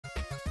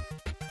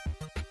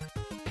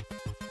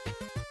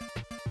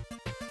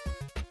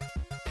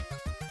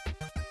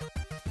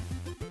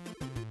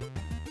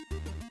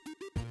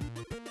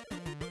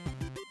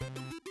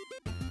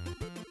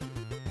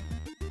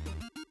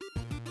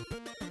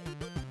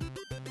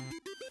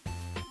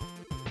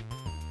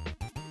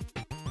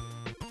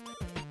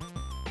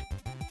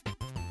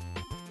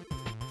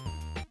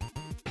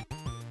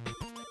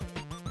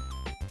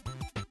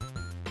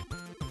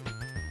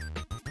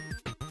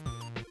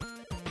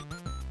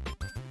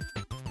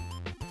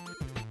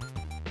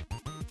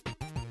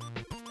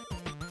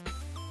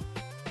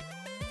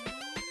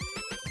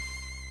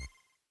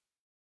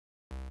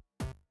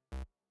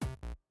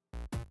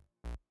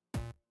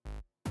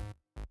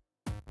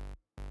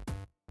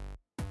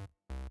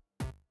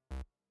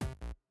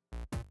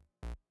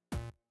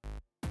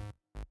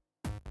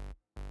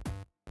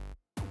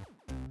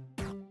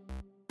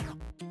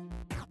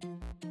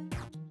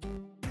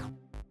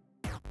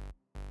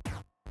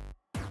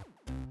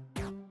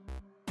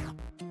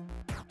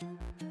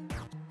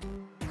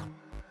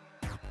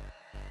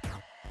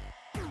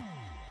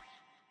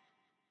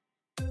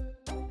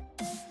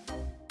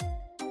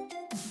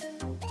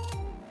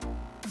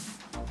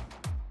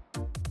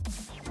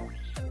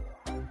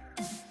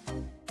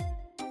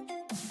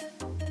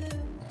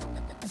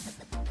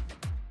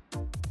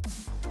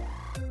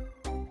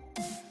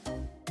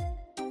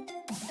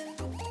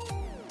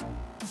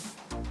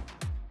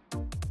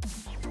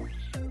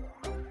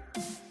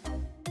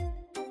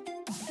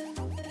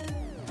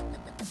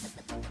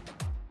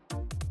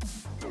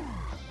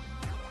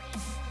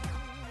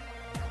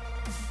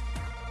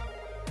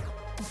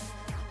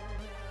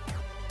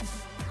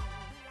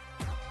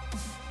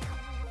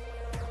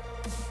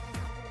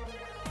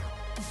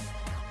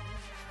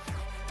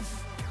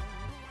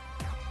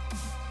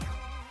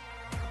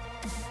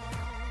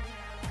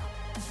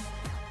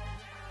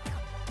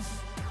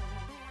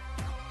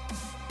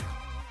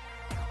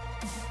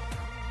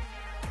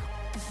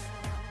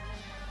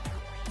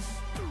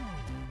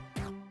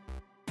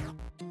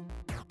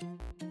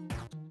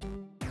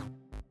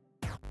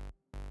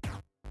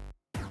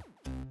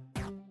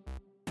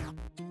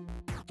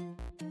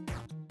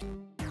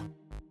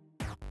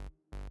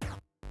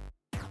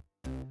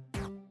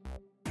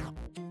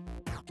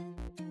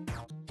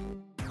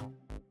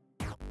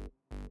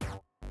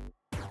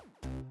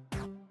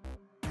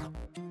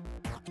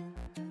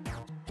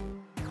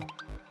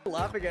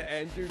laughing at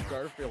Andrew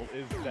Garfield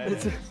is dead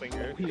as a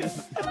singer.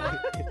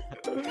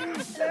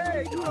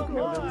 Hey, come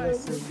on! I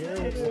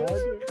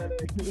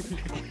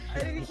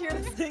didn't hear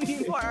the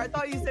singing part. I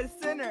thought you said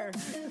sinner.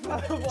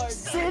 Oh my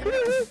Sinner?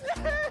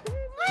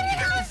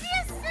 How is he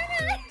a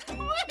sinner?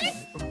 What?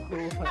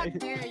 How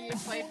dare you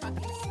play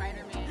fucking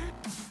Spider-Man?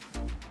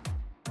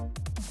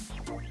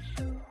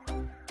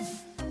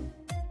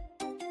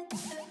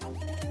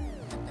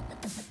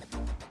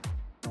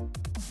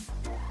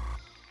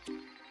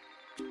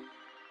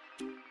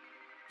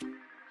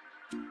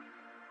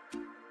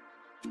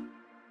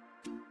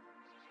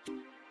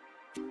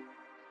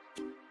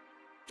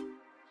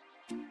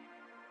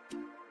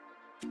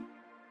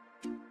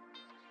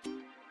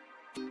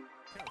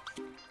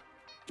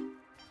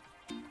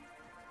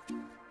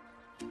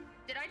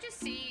 Did I just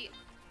see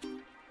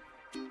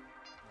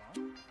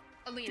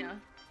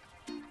Alina?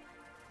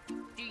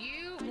 Do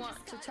you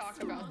want to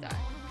talk about that?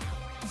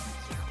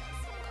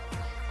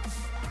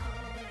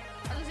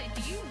 I was gonna say,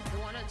 do you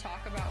want to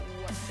talk about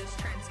what just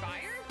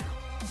transpired?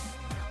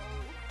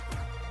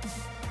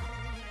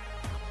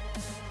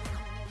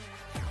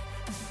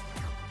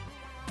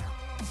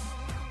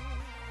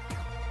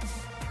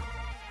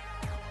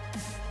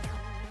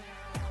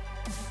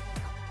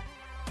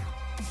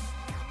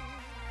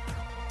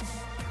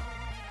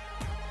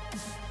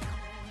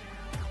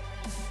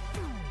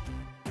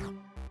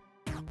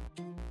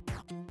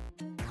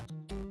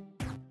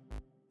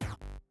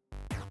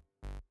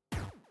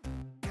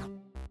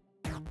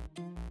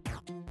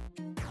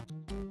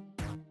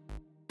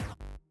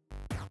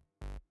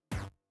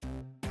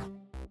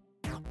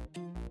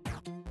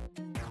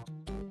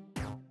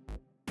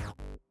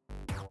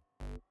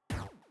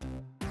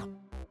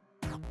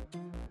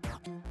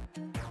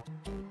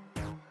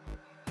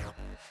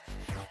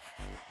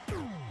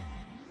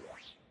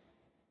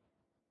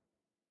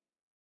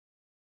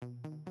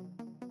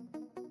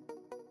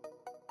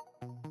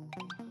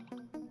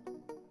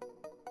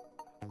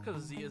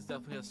 Because Z is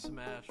definitely a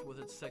smash with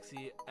its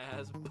sexy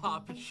ass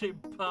poppin'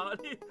 shaped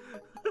body.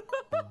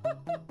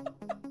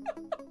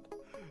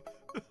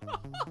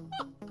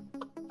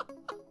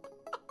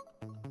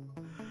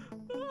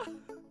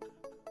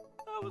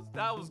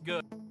 that was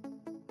good.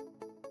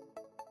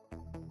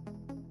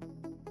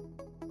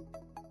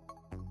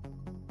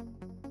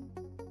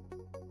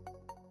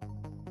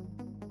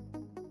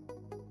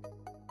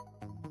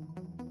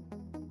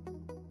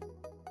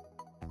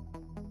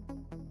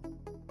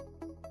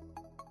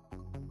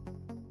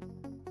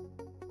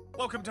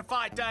 Welcome to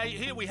Fight Day.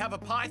 Here we have a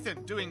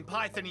python doing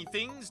pythony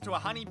things to a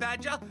honey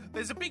badger.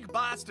 There's a big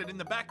bastard in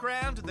the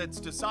background that's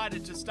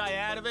decided to stay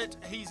out of it.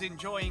 He's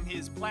enjoying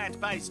his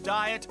plant-based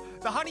diet.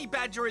 The honey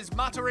badger is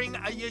muttering,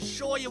 "Are you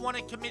sure you want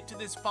to commit to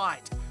this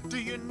fight? Do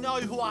you know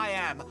who I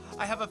am?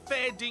 I have a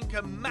fair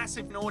dinkum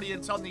massive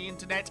audience on the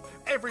internet.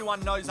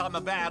 Everyone knows I'm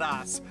a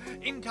badass."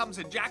 In comes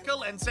a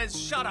jackal and says,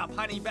 "Shut up,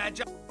 honey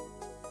badger."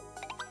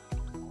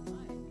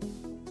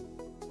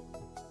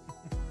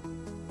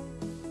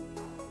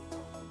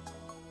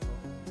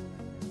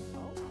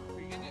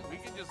 We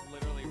can just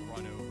literally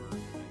run over.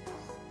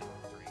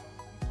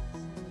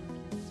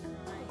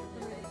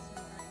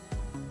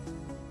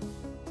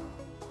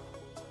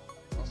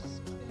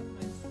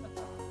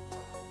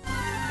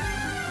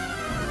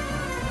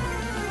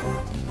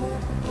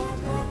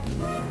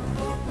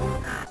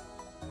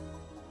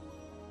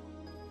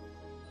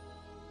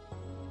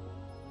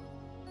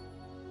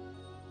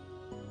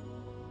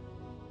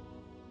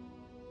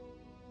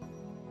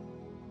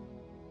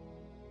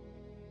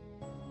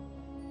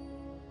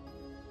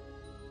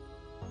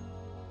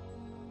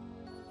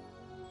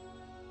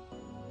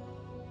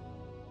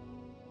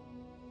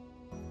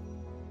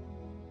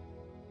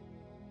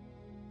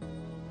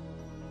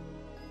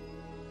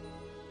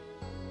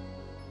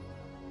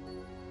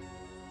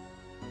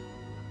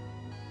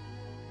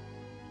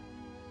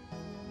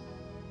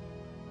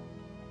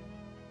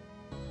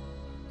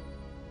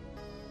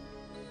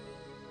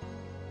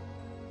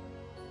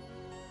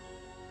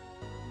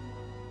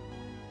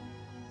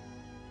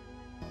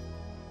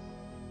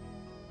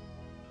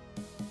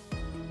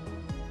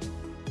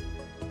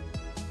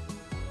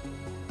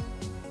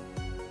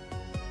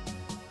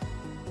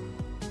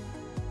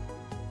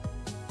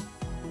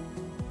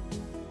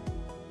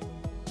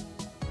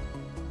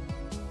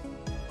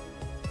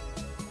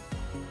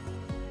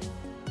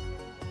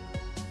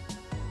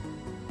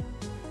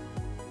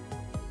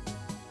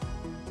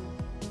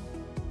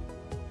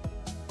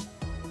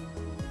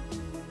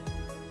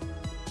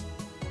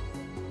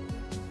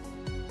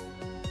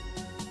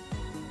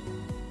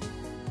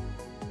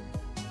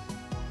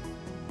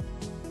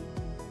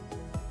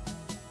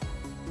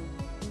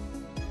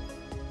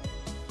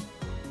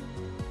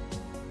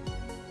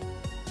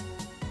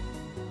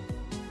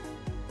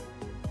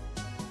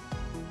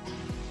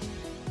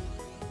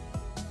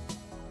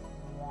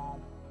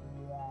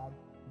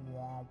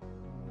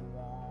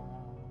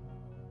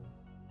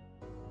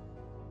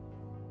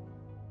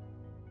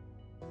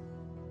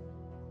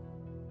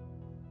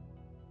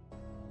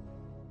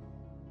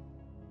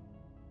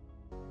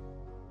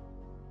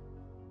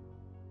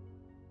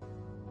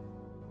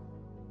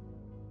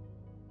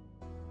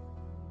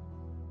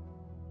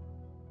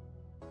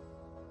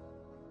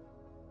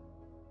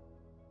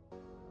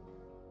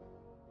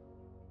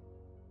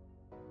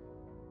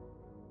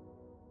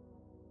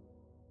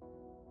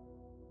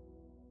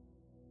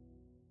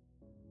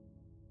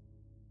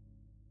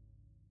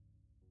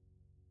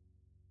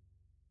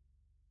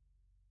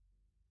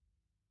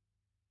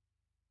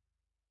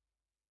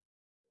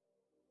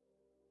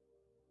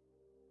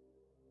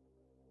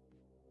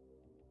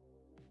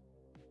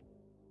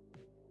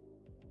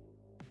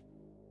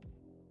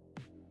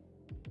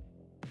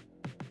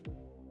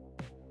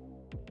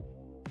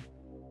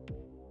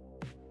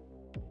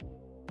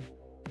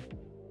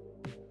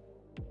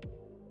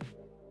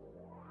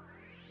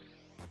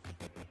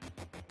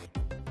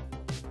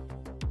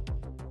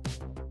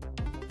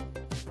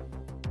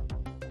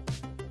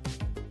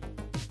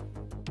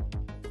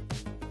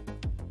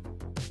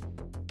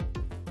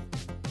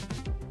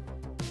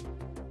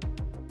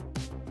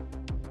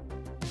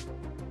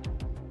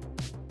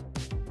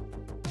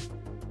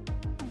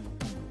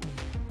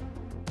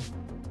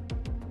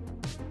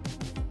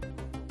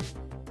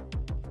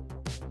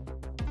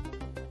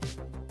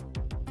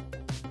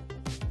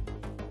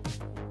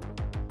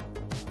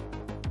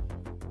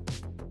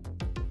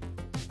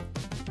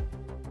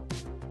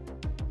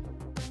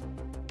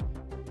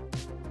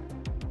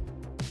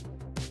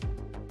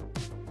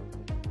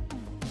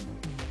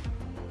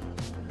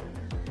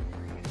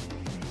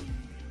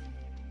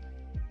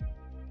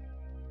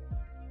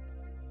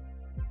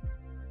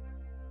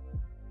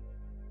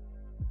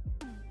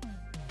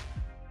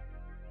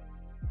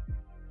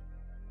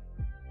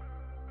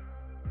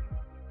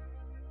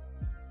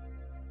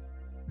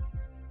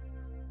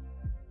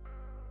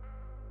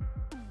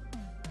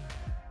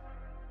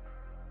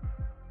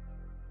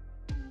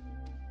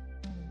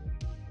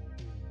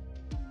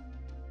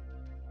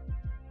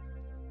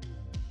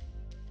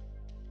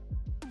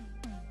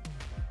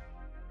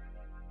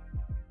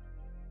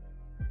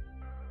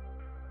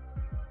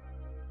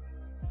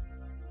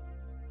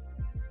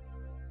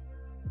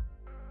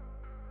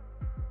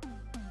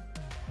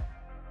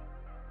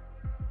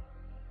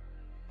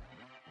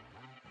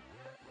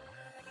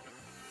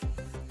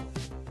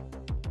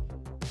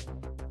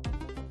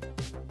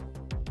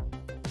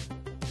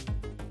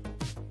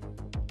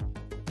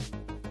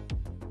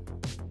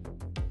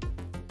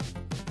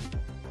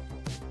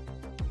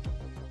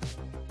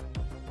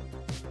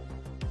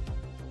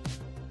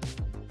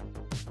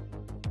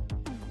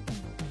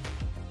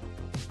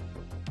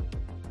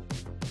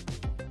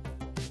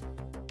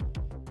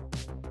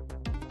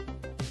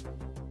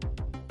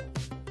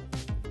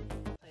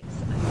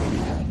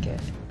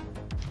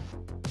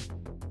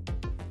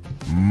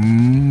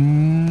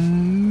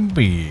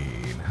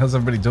 Bean. How's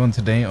everybody doing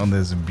today on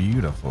this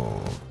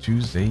beautiful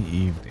Tuesday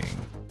evening?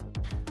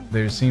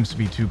 There seems to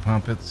be 2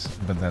 puppets,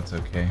 but that's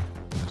okay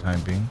for the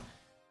time being.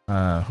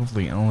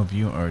 Hopefully all of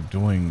you are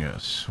doing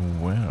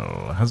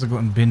swell. How's it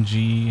going,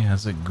 Benji?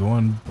 How's it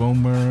going,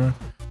 Boomer?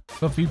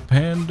 Fluffy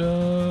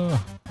Panda.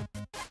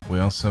 We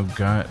also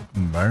got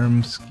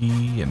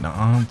Barmsky and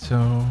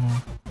Anto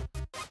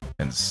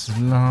and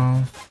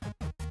Sloth.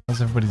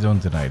 How's everybody doing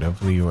tonight?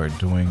 Hopefully you are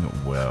doing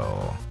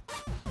well.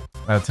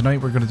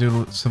 Tonight we're going to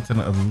do something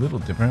a little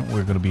different.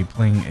 We're going to be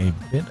playing a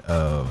bit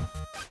of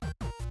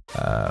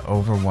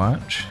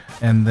Overwatch,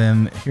 and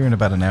then here in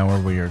about an hour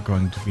we are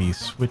going to be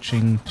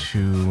switching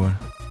to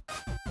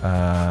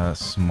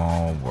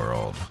Small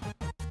World.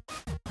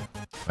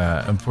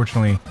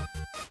 Unfortunately,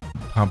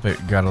 Poppet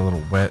got a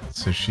little wet,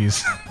 so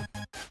she's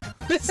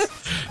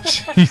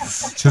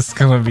she's just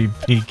gonna be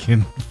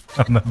peeking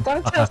from the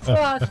Don't tell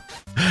Sloth.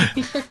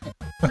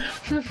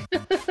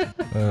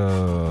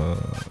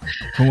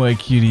 Kawaii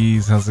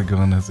cuties, how's it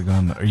going? How's it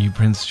going? Are you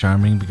Prince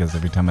Charming? Because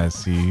every time I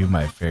see you,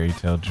 my fairy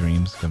tale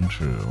dreams come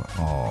true.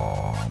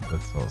 Oh,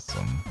 that's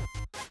awesome.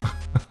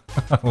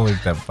 I'll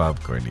leave that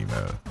popcorn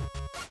emote.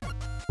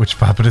 Which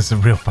Poppet is the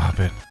real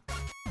Poppet?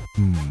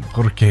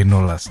 ¿Por qué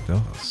no las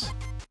dos?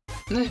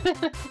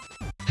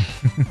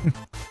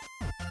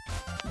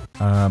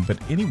 But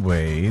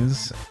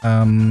anyways,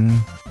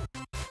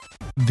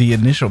 the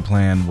initial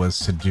plan was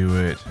to do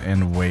it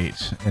and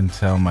wait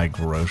until my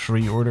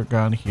grocery order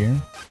got here.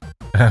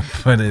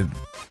 But it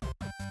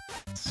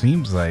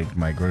seems like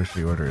my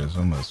grocery order is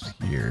almost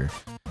here.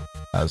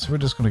 So we're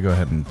just going to go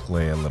ahead and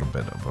play a little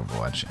bit of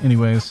Overwatch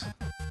anyways.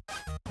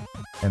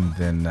 And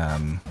then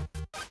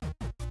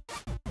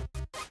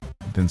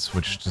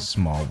switch to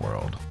Small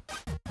World.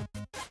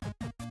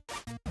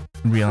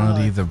 In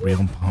reality, the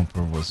real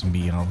Pumper was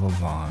me all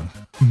along.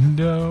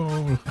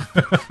 No!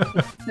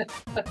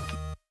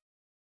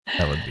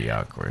 That would be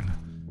awkward.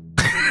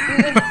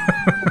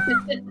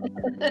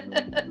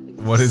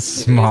 What is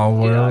Small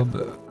World?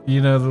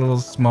 You know the little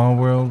Small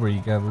World where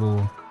you got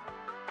little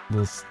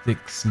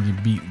sticks and you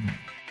beat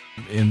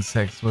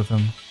insects with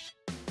them,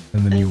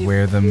 and then you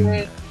wear them.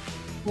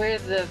 Wear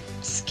the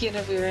skin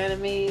of your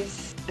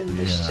enemies and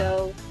the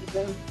shell of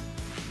them.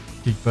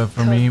 Keep up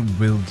for me?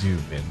 Will do,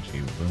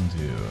 Benji. Will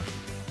do.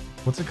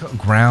 What's it called?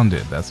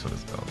 Grounded. That's what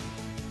it's called.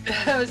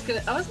 I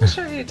wasn't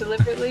sure if you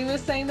deliberately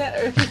was saying that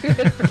or if you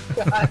had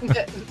forgotten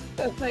it.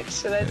 I'm like,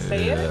 should I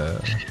say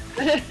it?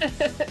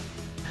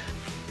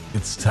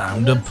 It's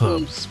time to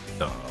pub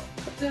stop.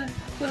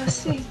 We'll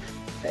see.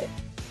 Right.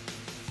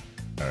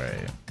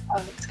 Alright.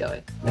 Oh, it's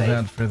going.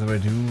 Without further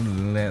ado,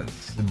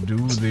 let's do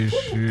this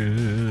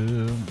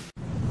shit.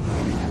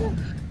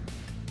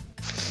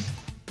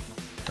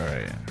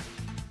 Alright.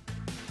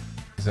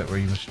 Is that where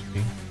you wish to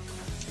be?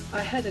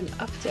 I had an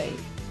update.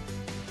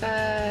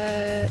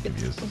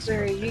 It's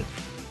where you...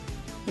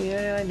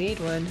 Yeah, I need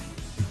one.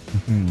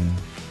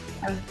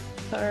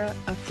 Thorough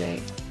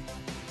update.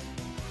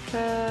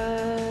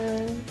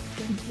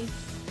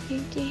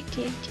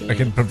 I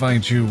can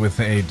provide you with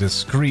a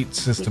discrete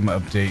system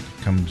update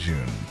come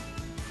June.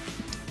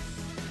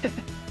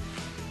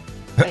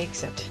 I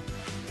accept.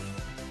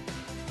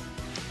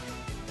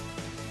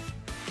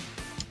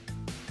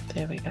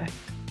 There we go.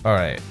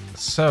 Alright,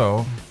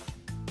 so...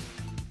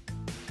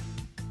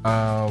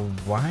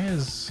 why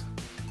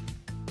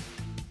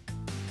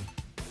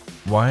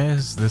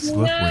is this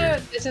look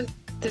weird?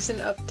 There's an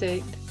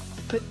update.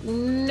 But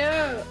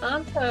no,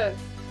 Anto.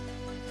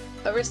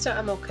 Arista,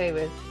 I'm okay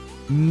with.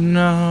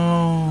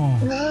 No.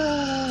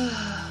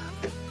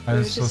 I We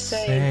was were so just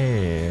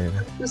saying,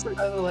 sad. It wasn't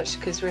Overwatch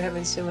because we're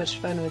having so much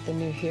fun with the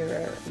new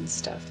hero and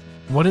stuff.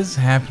 What is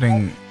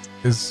happening?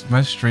 Is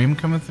my stream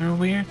coming through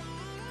weird?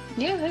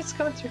 Yeah, it's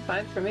coming through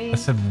fine for me. I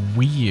said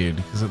weird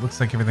because it looks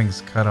like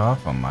everything's cut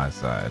off on my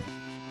side.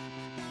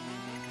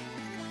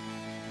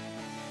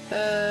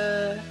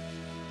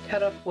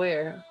 Cut off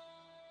where?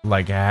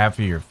 Like half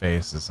of your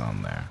face is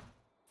on there.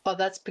 Oh,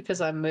 that's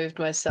because I moved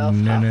myself.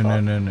 No.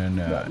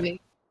 Not me.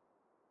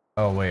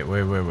 Oh, wait.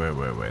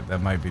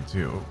 That might be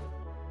too.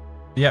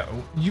 Yeah,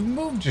 you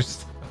moved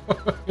yourself.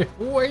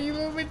 Why are you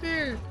moving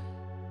there?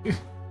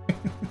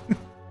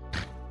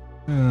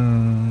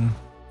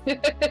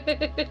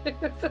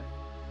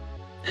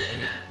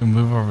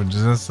 Move over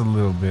just a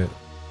little bit.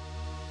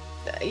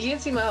 You can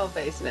see my whole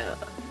face now.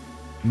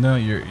 No,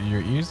 your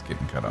ear's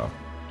getting cut off.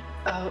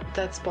 Oh,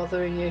 that's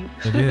bothering you.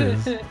 It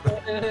is.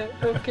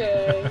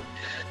 Okay.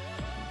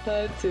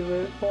 I'll do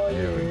it for you.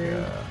 There we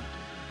go.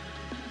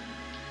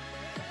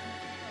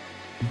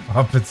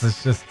 Puppets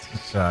is just a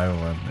shy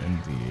one,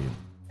 indeed.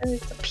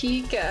 It's a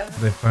Pika.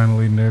 They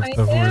finally nerfed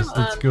the horse.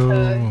 Let's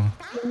go.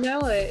 You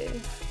know it.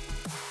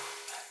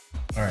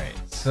 Alright,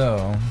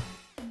 so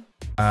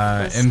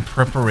in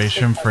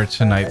preparation for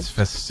tonight's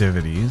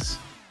festivities,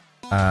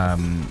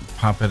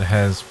 Poppet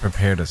has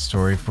prepared a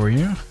story for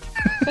you.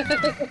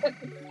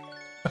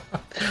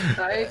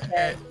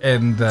 Okay.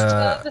 And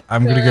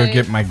I'm gonna go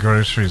get my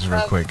groceries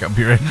real quick. I'll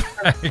be right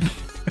back.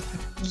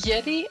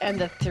 Yeti and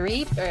the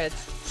 3 birds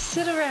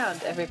Sit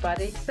around,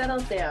 everybody. Settle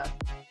down.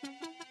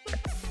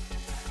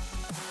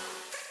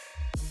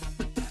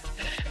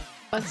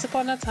 Once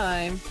upon a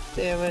time,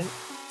 there were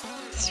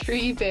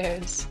 3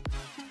 bears.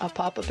 A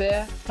papa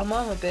bear, a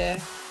mama bear,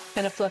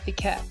 and a fluffy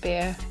cat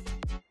bear.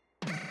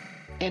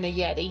 And a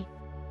yeti.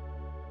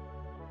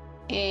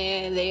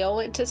 And they all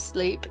went to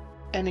sleep.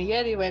 And a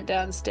yeti went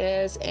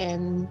downstairs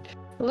and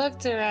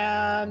looked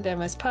around and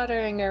was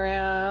puttering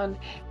around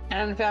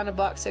and found a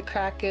box of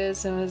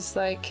crackers and was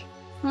like,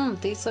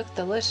 these look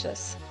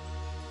delicious.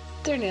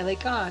 They're nearly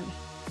gone.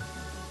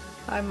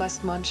 I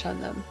must munch on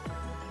them.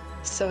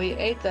 So he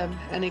ate them,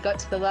 and he got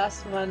to the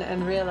last one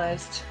and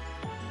realized,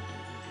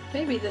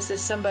 maybe this is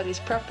somebody's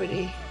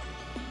property.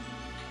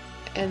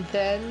 And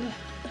then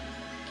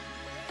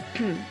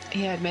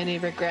he had many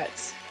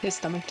regrets. His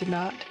stomach did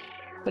not,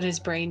 but his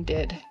brain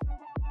did.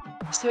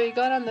 So he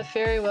got on the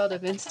fairy world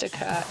of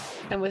Instacart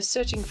and was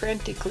searching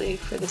frantically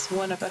for this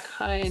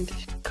one-of-a-kind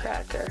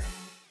cracker.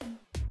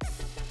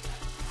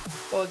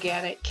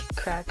 Organic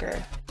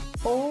cracker.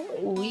 Whole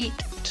wheat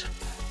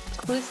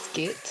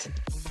Twisket.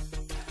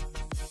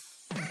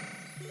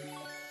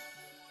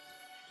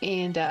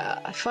 And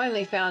I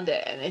finally found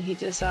it, and he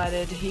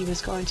decided he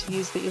was going to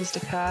use the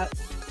Instacart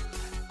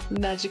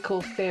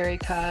magical fairy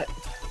cart.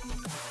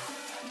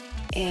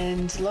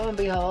 And lo and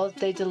behold,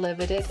 they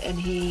delivered it, and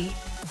he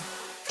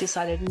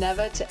decided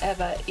never to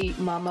ever eat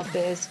Mama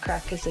Bear's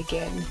crackers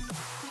again.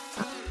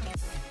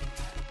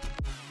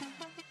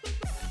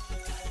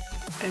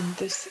 And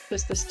this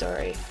was the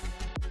story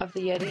of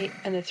the Yeti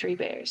and the 3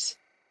 bears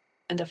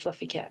and a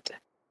fluffy cat.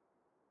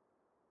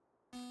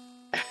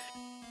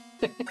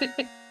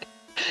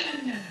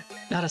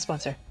 Not a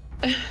sponsor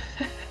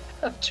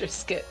of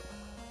Trisket.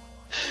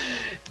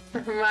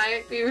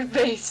 Might be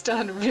based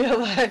on real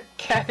life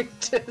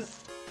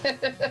characters.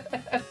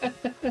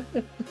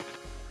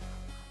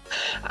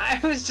 I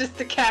was just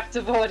the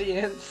captive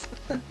audience.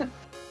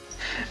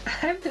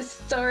 I'm the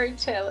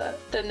storyteller,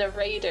 the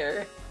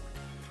narrator.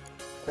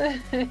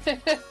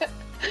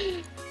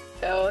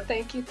 Oh,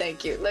 thank you,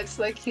 thank you. Looks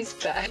like he's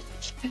back.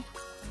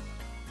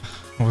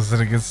 Was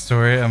it a good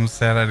story? I'm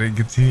sad I didn't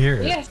get to hear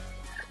it. Yes,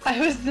 I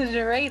was the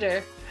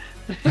narrator.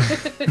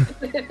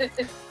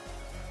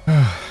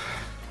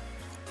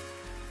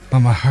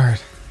 On my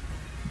heart.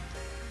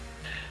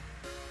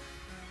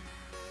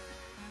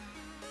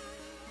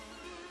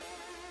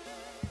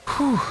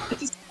 Whew.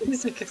 This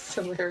music is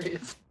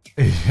hilarious.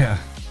 Yeah.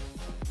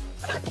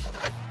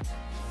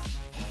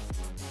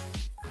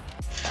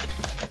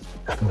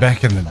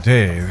 Back in the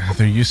day,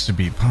 there used to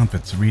be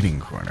Pompet's Reading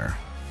Corner.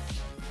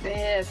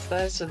 Yes,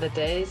 those were the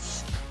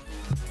days.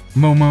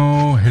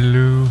 Momo,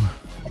 hello.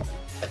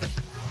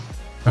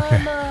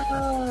 Okay.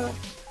 Mama.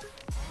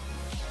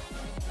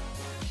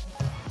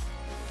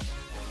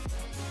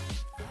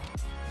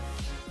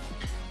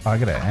 Oh, I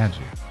gotta add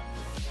you.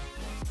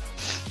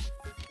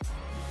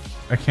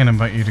 I can't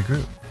invite you to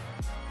group.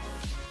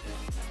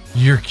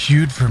 You're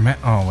cute for me.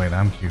 Oh wait,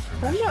 I'm cute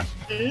for I'm me. not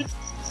cute.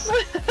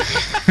 What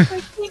are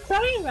you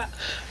talking about?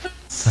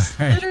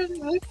 Sorry. Literally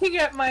looking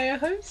at my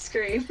home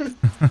screen.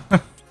 I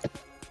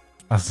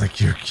was like,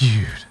 you're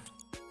cute.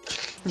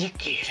 You're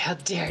cute. How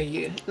dare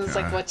you? It's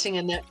like watching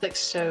a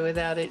Netflix show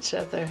without each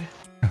other.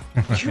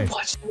 You Right.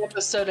 watched an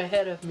episode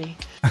ahead of me.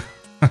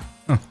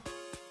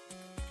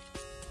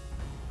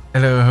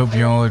 Hello, hope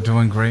you all are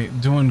doing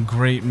great. Doing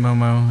great,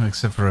 Momo,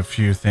 except for a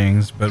few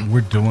things, but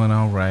we're doing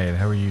all right.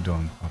 How are you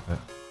doing, Puppet?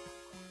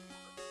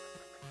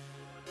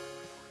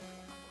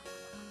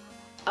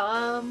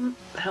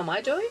 How am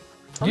I doing?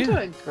 I'm Yeah.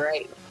 doing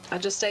great. I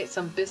just ate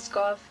some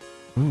Biscoff,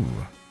 Ooh.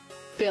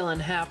 feeling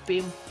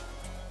happy.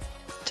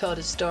 Told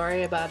a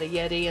story about a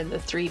Yeti and the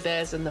 3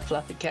 bears and the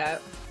fluffy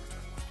cat.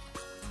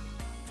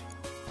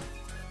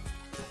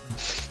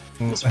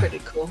 It was pretty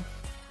cool.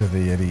 Did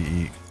the Yeti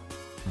eat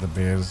the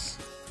bears?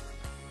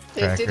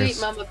 It did eat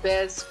Crackers. Mama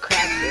Bear's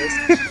crackers.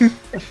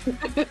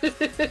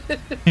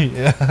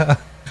 Yeah.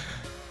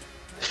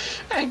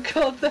 I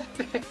called the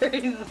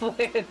fairies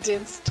land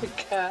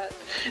Instacart.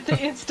 The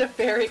Insta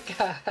Fairy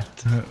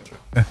Cat.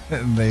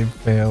 And they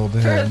failed For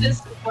him.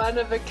 this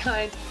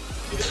one-of-a-kind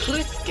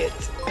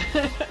Twisket.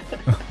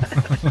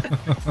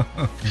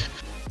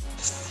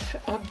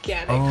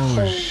 Organic. Oh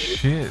holy.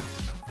 shit.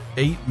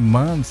 8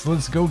 months.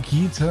 Let's go,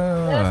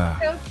 Kita. Let's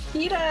go,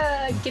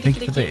 Kita. Thank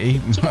you for the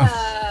 8 months.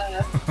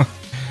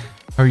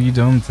 How are you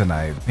doing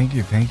tonight? Thank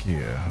you, thank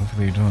you.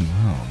 Hopefully you're doing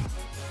well.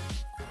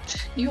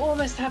 You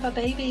almost have a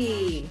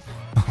baby.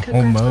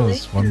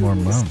 Almost. One more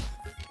Congratulations.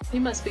 month.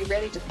 You must be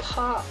ready to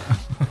pop.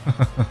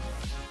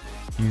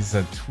 He's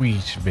a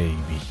tweech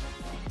baby.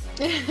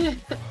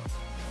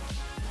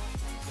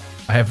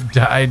 I have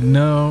died.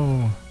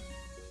 No.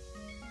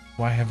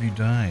 Why have you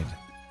died?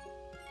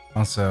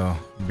 Also,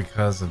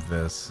 because of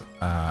this,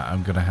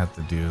 I'm gonna have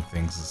to do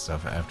things and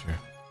stuff after.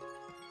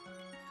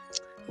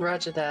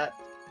 Roger that.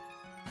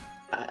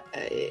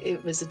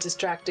 It was a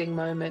distracting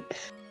moment.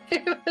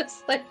 It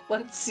was like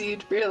once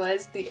you'd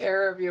realized the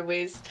error of your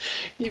ways,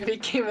 you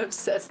became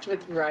obsessed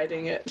with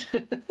writing it.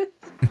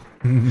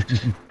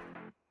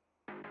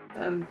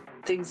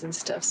 The things and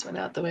stuffs went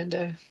out the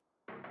window.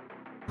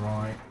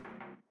 Right.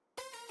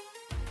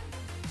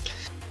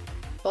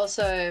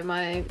 Also,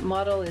 my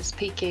model is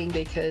peaking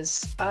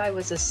because I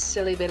was a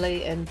silly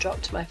Billy and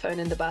dropped my phone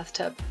in the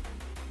bathtub.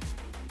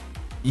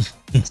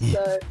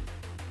 So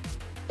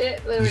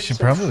You should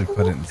probably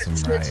put it in some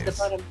slid to the rice.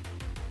 bottom.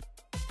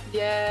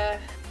 Yeah,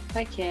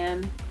 I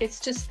can. It's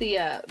just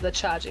the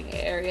charging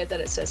area that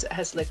it says it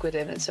has liquid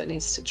in it, so it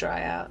needs to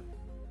dry out.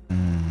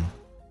 Mm.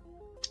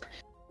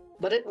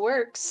 But it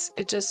works.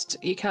 It just,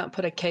 you can't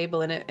put a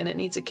cable in it, and it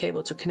needs a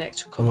cable to connect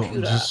to a Well,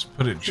 computer. just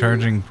put it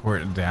charging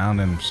port down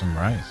in some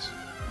rice.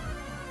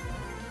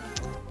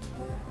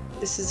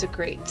 This is a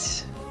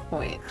great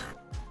point.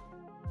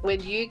 When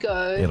you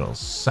go, It'll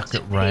suck to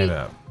it right pee-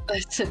 up.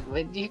 Listen,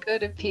 when you go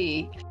to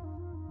pee,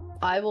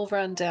 I will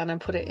run down and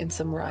put it in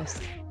some rice.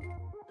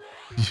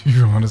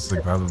 You honestly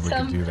probably could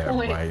some do that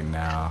point. right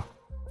now.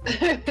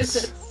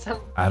 That's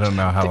some- I don't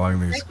know how long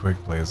these quick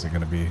plays are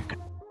gonna be.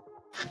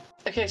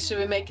 Okay, should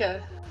we make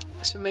a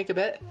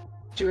bet?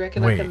 Do you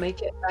reckon Wait. I can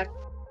make it back?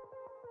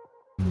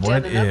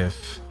 What Down and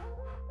if?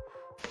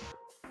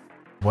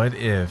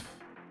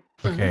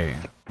 Okay,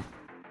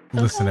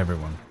 listen,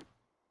 everyone.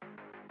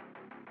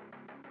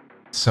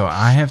 So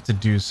I have to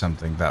do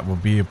something that will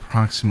be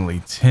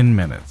approximately 10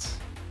 minutes.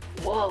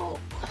 Whoa.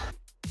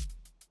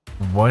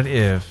 What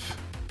if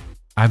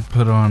I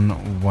put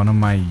on one of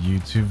my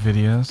YouTube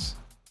videos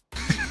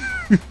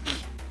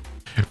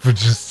for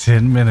just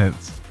 10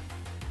 minutes?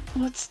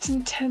 What's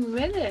in 10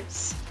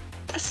 minutes?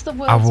 That's the I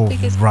world's will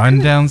biggest run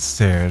food.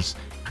 downstairs.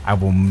 I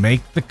will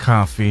make the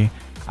coffee.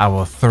 I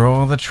will throw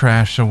all the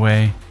trash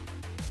away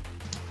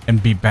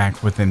and be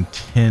back within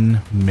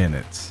 10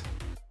 minutes.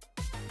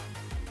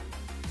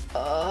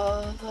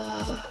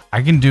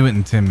 I can do it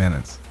in 10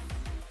 minutes.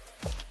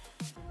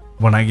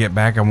 When I get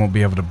back, I won't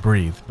be able to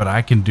breathe, but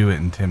I can do it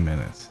in 10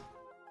 minutes.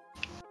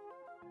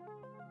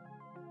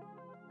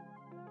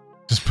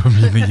 Just put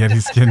me in the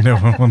Yeti skin, no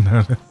one will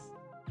notice.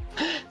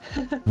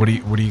 What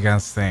do you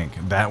guys think?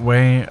 That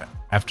way,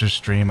 after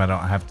stream, I don't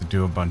have to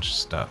do a bunch of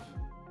stuff.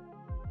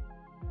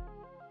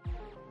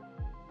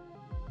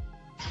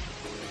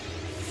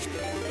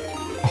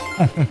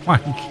 Oh my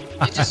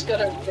god. You just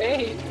gotta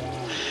raid.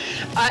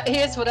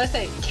 Here's what I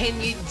think. Can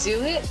you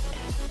do it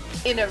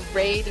in a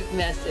raid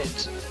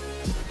message?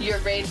 Your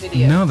raid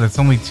video. No, that's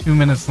only 2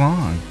 minutes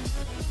long.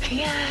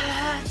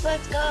 Yes,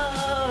 let's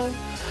go.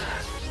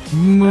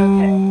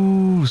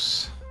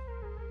 Moose.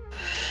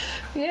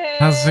 Yay.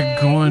 How's it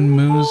going,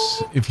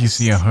 Moose? If you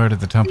see a heart at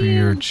the top of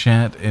your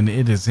chat and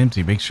it is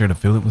empty, make sure to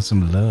fill it with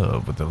some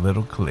love with a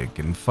little click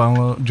and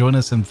join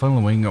us in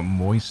following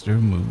Moister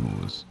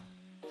Moose.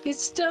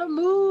 It's the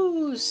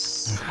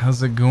moose.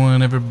 How's it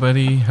going,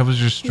 everybody? How was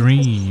your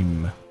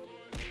stream?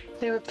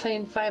 They were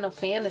playing Final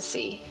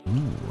Fantasy.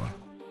 Ooh.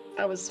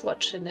 I was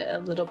watching it a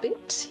little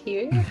bit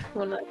here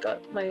when I got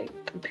my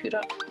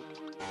computer.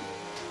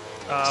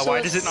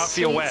 Why does it not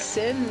feel Sweet wet?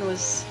 Sin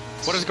was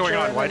What is going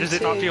on? Why does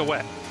it not feel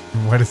wet?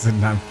 Why does it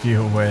not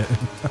feel wet?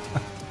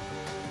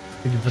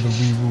 Thank you for the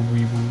wee woo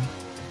wee woo.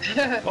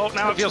 Oh,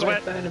 now it feels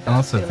wet.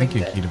 Also, thank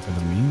you, Kita, for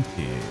the meme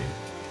tea.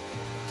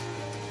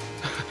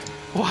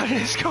 What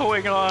is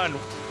going on?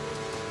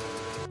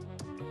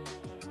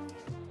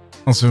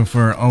 Also,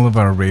 for all of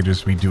our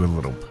raiders, we do a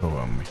little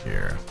poem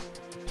here.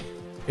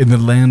 In the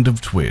land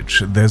of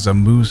Twitch, there's a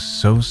moose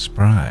so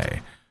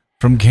spry.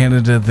 From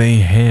Canada they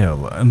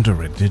hail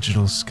under a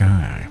digital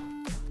sky.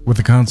 With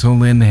a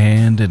console in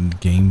hand and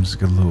games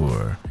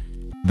galore.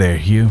 They're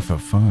here for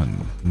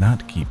fun,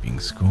 not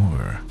keeping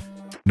score.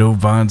 No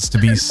VODs to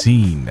be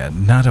seen,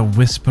 not a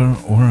whisper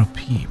or a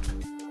peep.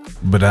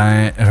 But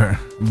live they're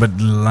But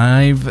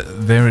live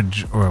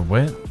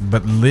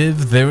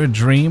they're a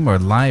dream or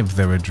live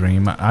they're a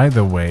dream.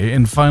 Either way,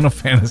 in Final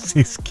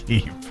Fantasy's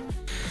keep.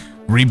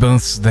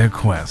 Reboots their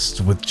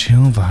quest with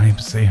chill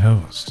vibes they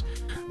host.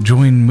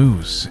 Join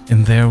Moose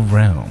in their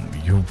realm.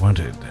 You're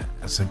wanted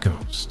as a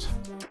ghost.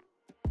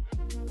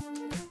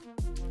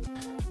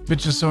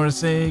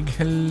 Bitchosaurus egg,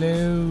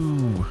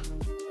 hello.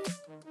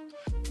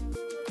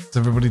 How's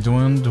everybody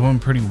doing? Doing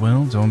pretty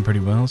well. Doing pretty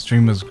well.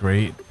 Stream was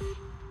great.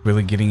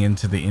 Really getting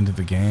into the end of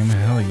the game.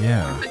 Hell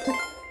yeah.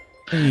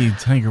 Hey,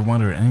 Tiger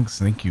Water X,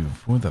 thank you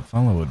for the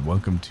follow and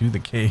welcome to the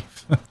cave.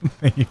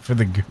 Thank you for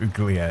the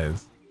googly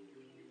eyes.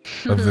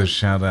 Love those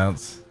shout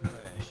outs.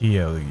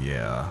 Hell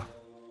yeah.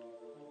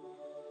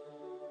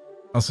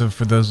 Also,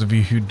 for those of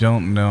you who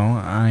don't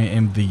know, I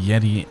am the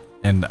Yeti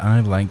and I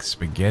like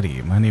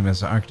spaghetti. My name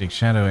is Arctic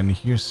Shadow, and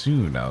here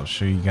soon I'll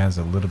show you guys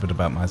a little bit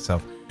about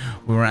myself.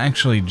 We were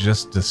actually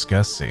just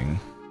discussing,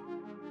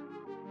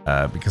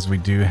 because we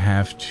do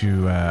have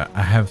to,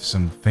 I have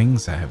some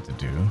things I have to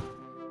do.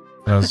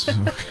 I was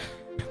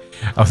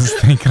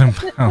thinking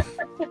about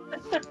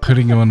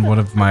putting on one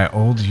of my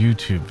old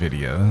YouTube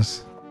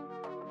videos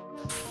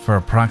for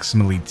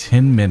approximately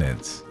 10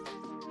 minutes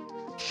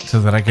so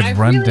that I could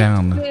run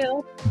down,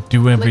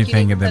 do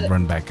everything, and then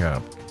run back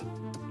up.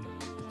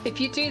 If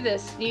you do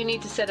this, you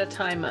need to set a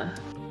timer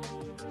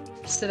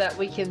so that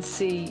we can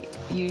see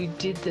you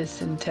did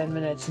this in 10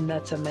 minutes, and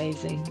that's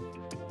amazing.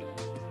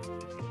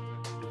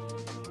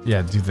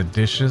 Yeah, do the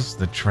dishes,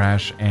 the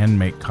trash, and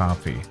make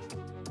coffee.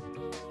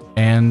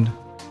 And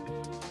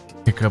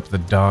pick up the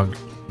dog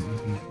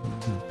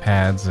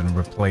pads and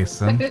replace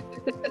them.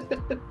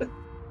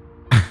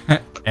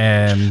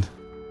 And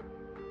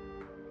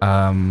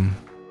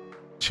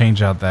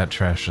change out that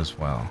trash as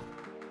well.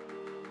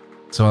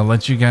 So I'll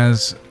let you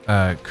guys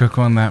cook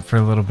on that for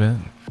a little bit.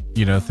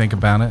 You know, think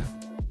about it.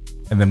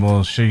 And then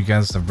we'll show you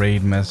guys the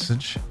raid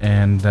message.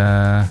 And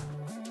then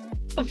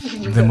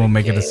we'll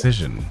make a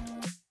decision.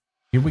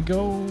 Here we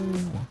go.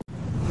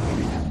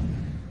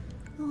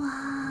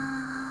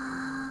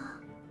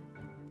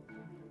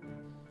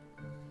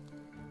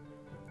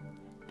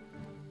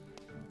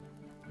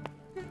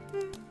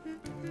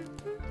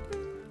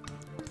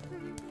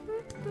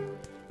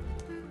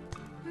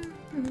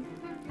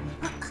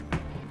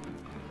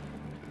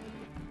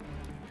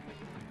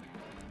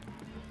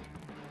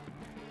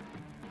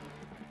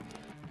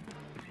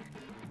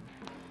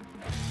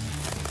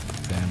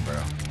 Damn,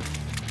 bro.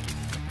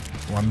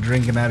 Well, I'm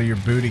drinking out of your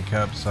booty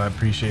cup, so I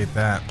appreciate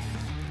that.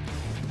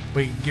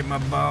 Wait, get my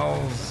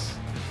balls.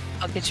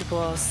 I'll get your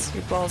balls.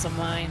 Your balls are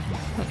mine.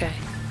 Okay.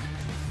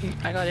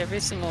 I got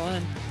every single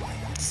one.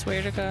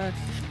 Swear to God.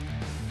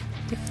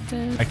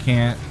 I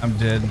can't. I'm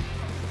dead.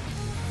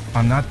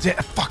 I'm not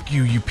dead. Fuck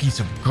you, you piece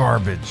of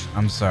garbage.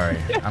 I'm sorry.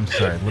 I'm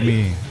sorry. Let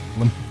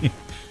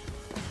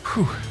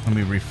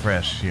me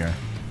refresh here.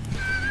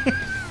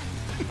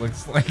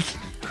 Looks like.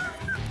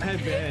 I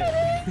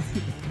bet.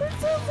 That's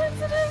so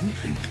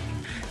sensitive.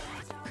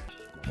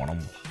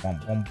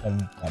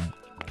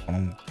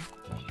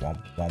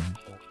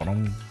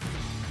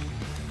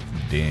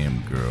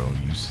 Damn, girl,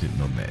 you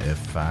sitting on the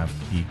F5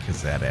 key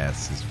because that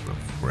ass is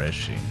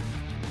refreshing.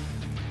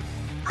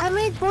 I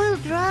made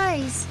boiled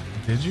rice.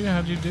 Did you?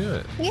 How'd you do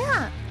it?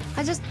 Yeah,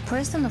 I just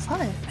pressed on the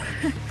fire.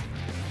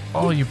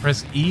 Oh, you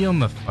press E on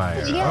the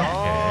fire. Yeah.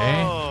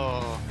 Okay.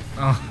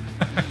 Oh,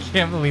 I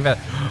can't believe that.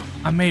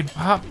 I made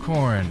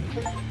popcorn.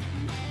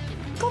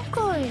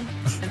 Popcorn.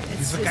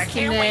 He's like, I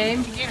can't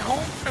wait to get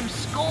home from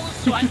school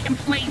so I can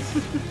play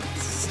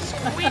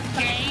Squid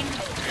Game.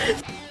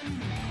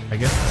 I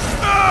guess.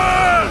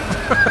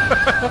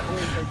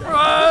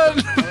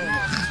 Run!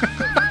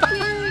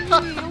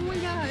 Oh my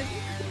God.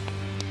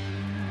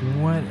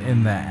 What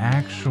in the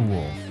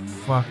actual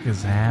fuck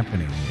is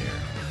happening here?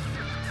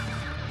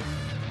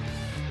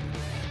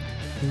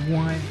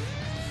 What?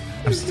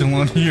 I'm still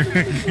on here.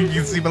 You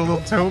can see my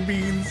little toe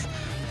beans.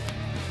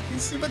 You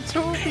see my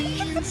toe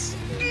beans?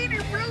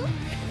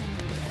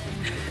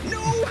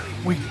 No!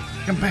 Wait,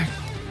 come back.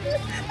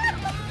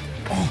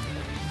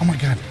 Oh my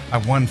God, I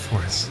won for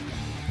us.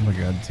 Oh my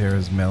God,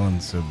 Tara's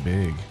melon's so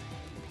big.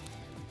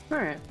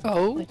 Alright.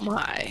 Oh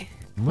my.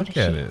 Look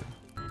at it.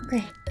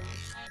 Okay.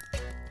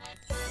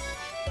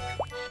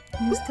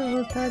 Just a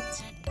little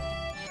touch.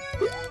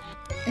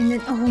 And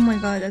then, oh my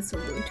God, that's so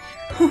good.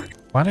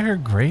 Why do her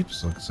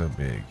grapes look so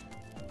big?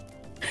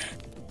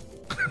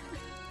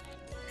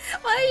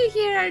 Why are you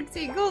here,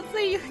 Artsy? Go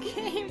play your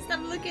games.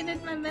 I'm looking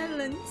at my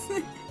melons.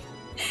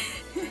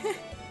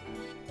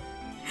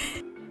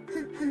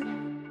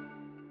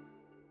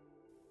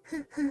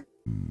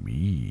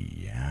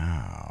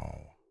 Meow.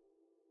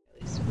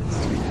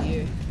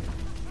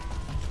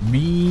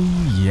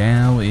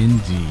 Meow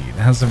indeed.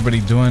 How's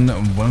everybody doing?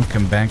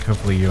 Welcome back.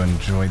 Hopefully you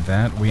enjoyed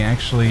that. We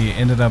actually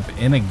ended up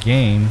in a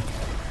game.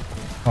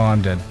 Oh,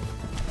 I'm dead.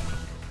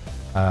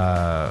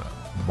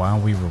 While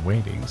we were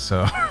waiting,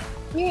 so.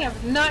 We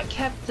have not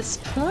kept this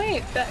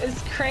point. That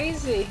is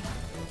crazy.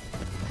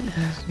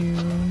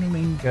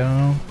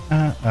 Go.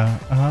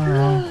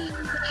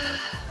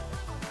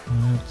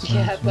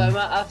 Yeah, but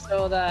after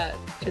all that,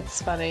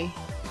 it's funny.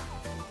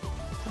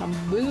 I'm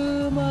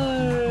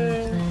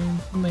boomer.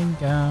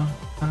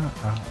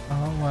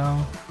 Oh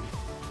well.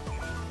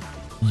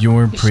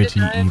 You're pretty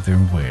either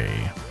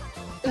way.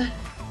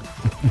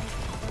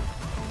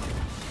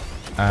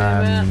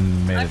 I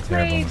made a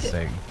terrible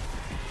mistake.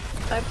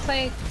 I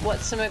played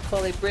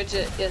whatchamacallit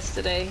Bridget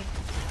yesterday.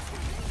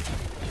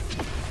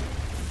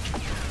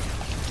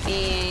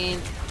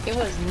 And it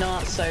was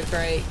not so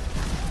great.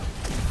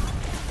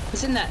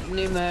 It's in that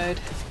new mode.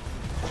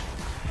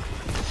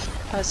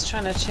 I was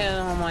trying to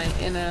channel my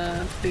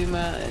inner boomer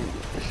and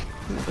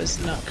it was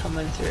not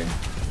coming through.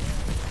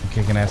 I'm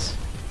kicking ass.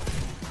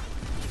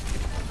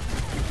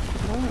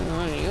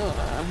 Oh, you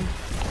are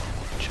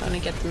trying to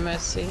get the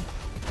mercy.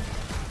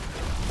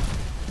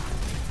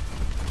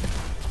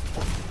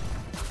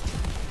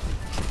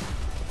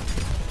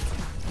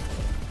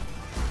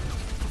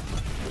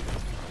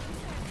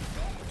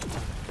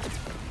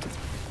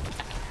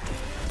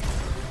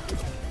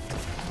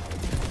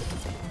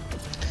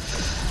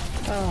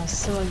 Oh,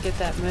 someone get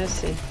that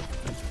mercy.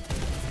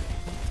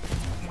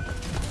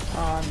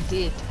 Oh, I'm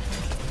dead.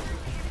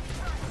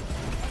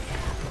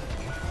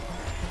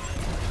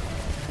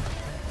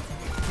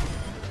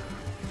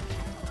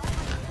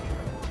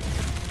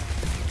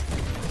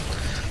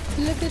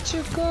 Look at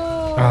you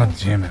go! Oh,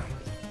 damn it.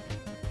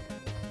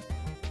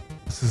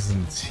 This is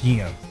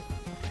intense.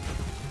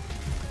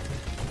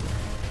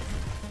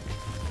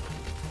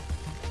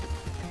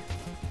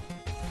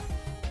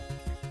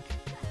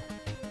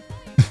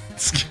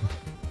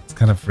 It's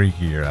kind of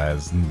freaky, your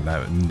eyes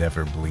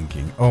never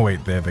blinking. Oh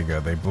wait, there they go.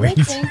 They They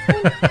blinked. blink.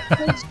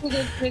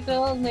 They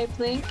wiggle and they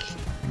blink.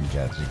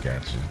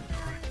 Gotcha.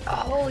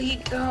 Oh, he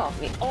got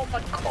me. Oh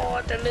my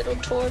god, the little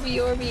Torby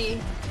Orby.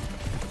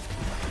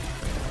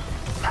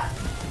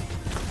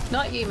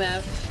 Not you,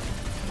 Mav.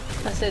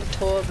 I said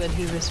Torb and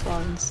he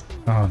responds.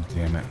 Oh,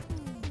 damn it.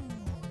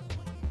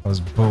 I was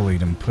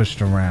bullied and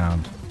pushed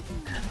around.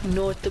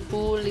 Not the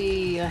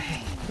bully. I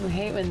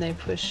hate when they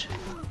push.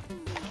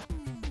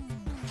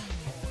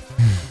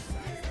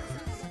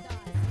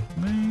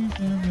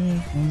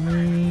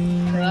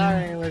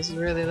 Sorry, was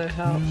really the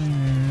help.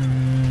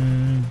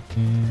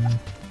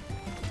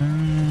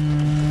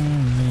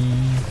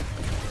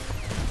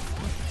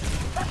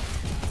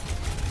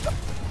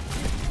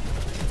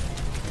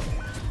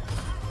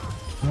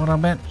 What a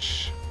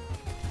bitch.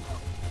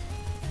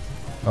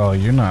 Oh,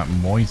 you're not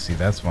moisty.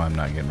 That's why I'm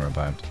not getting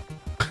revived.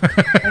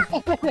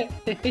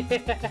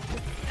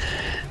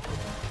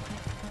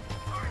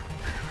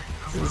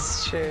 This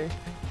is true.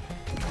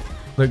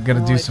 Look, gotta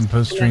do it's some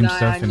post-stream keeping an eye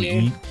stuff on and you.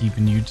 eat,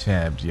 keeping you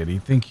tabbed, Yeti.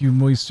 Thank you,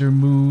 Moister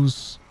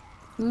Moose.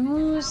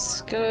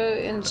 Moose, go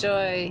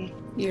enjoy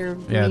your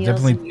Yeah, meals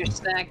definitely- and your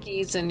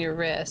snackies and your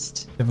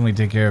rest. Definitely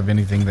take care of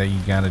anything that you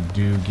gotta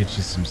do. Get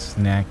you some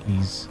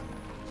snackies.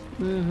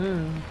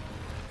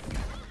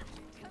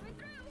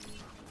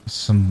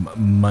 Some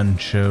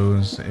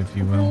munchos, if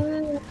you will.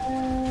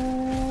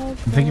 And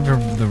thank you for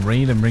the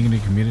raid and bringing the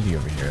community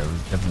over here.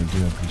 I definitely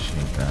do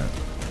appreciate that.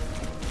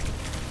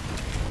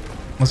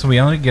 Also, we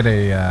only get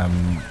a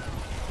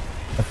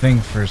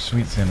thing for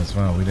Sweet Sin as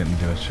well. We didn't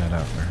do a shout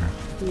out for her.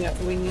 Yeah,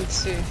 we need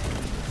to.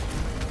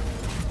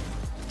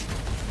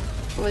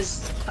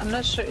 I'm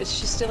not sure, is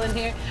she still in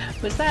here?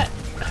 Was that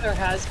her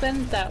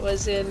husband that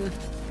was in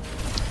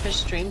her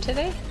stream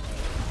today?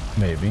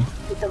 Maybe.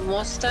 With the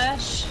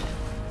mustache?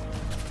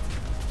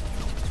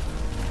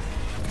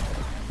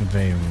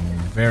 They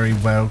very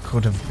well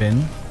could have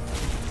been.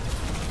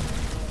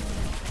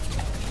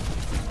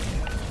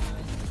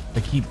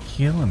 They keep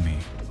killing me.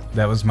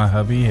 That was my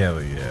hubby?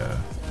 Hell yeah.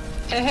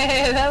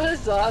 Hey, that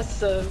was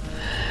awesome.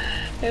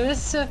 It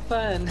was so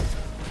fun.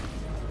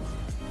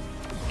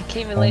 I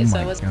came in late, so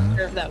I wasn't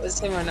sure if that was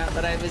him or not,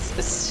 but I was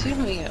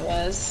assuming it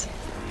was.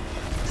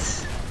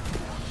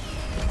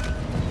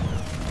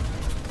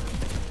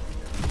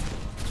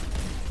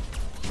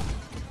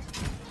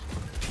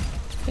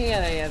 You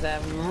gotta get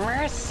that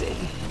mercy.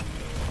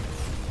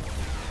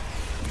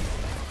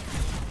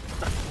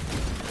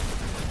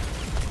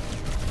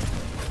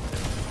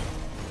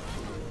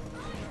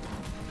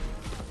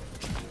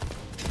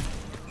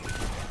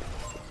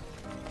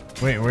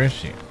 Wait, where is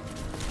she?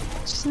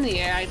 She's in the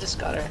air, I just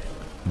got her.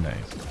 Nice.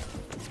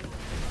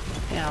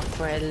 Yeah,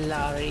 for a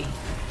lorry.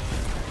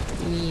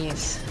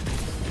 Yes.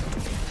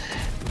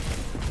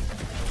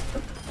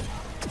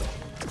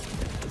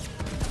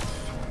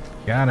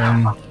 Got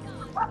him.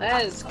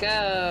 Let's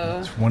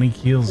go. 20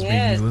 kills,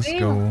 Yes, baby. Let's baby.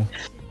 go.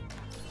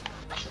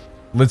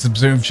 Let's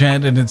observe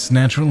Chad in its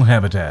natural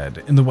habitat.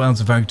 In the wilds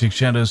of Arctic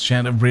shadows,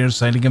 Chad, a rare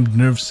sighting of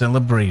nerf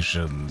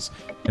celebrations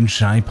and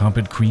shy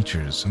puppet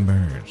creatures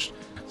emerged.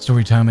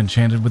 Storytime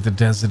enchanted with the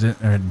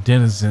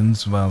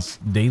denizens,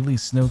 whilst daily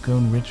snow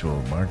cone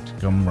ritual marked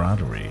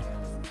camaraderie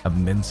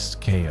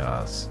amidst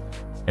chaos.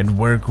 And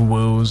work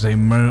woes a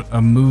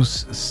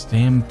moose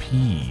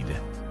stampede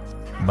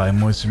by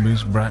Moisture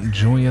Moose brought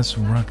joyous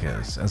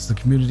ruckus as the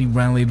community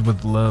rallied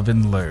with love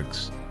and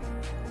lurks.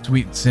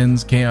 Sweet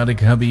Sin's chaotic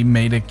hubby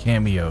made a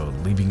cameo,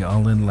 leaving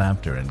all in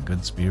laughter and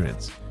good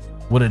spirits.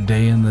 What a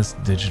day in this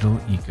digital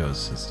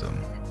ecosystem.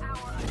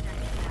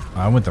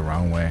 I went the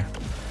wrong way.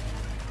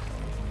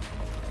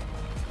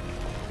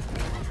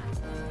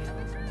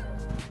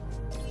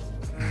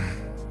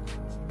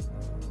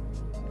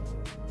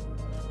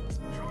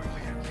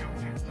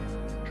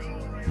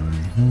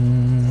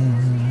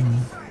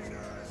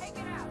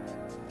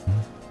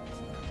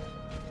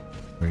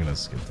 We're gonna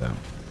skip that.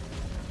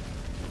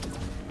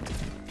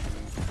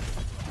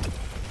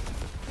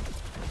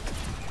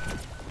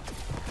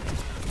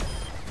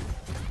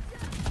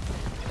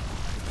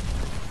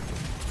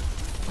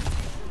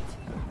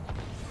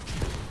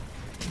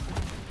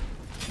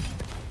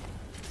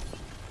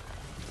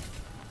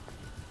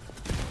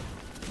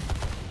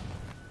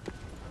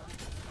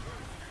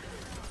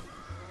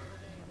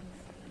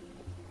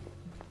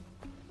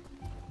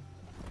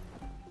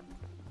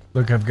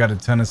 Look, I've got a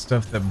ton of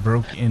stuff that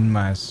broke in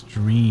my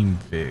stream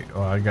fix.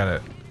 Oh, I got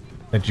it.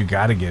 That you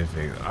gotta get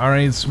fixed.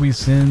 Alright, Sweet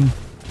Sin.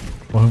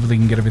 Well, hopefully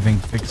you can get everything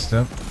fixed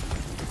up.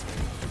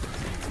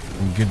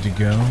 I'm good to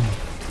go.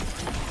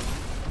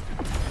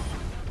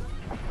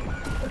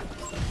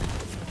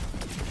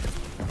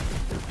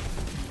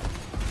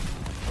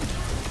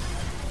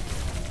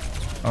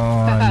 Oh,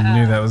 I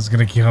knew that was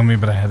gonna kill me,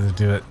 but I had to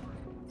do it.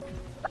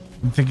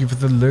 And thank you for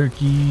the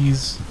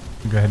lurkies.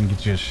 Go ahead and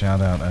get you a shout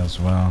out as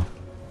well.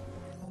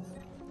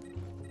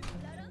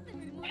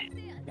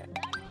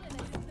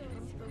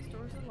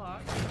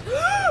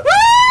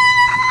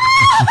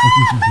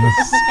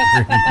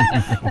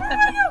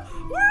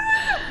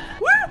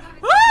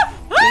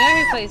 You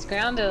know who plays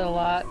grounded a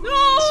lot.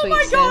 Oh Sweet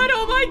my Sin. god,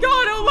 oh my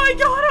god, oh my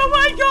god, oh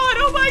my god,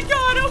 oh my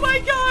god, oh my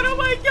god, oh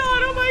my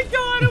god, oh my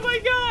god, oh my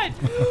god!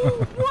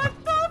 What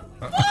the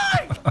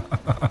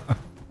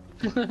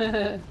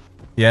fuck?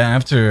 Yeah,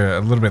 after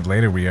a little bit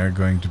later, we are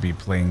going to be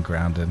playing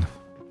Grounded.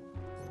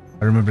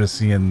 I remember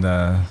seeing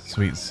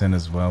Sweet Sin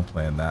as well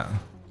playing that.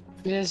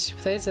 Yeah, she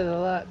plays it a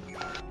lot.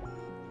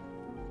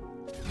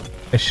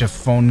 It's a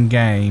fun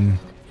game.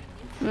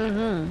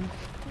 Mm-hmm.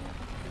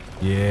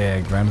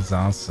 Yeah, Grounded's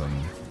awesome.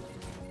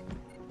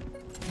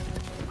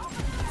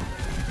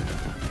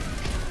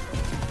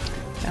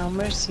 Now,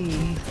 Mercy.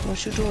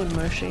 What you doing,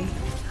 Mercy?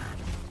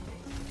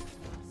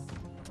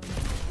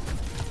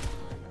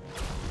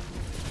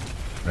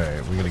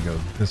 Alright, we gotta go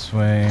this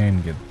way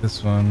and get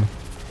this one.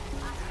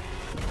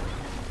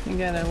 You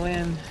gotta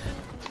win.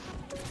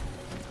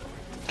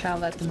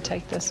 Can't let them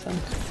take this one.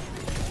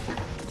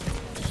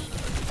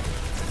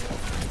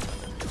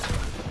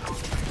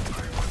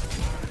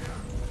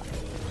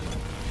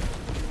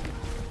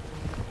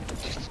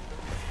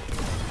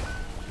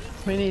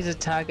 We need to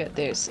target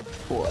their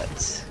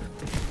supports.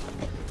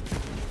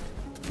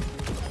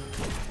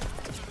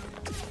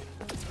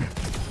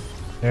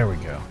 There we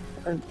go.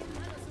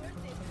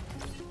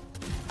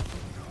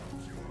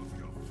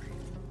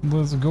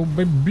 Let's go,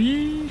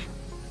 baby.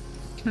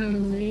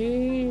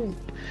 Here,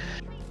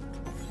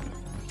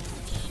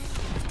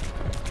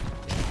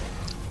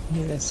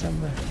 there's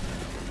somewhere.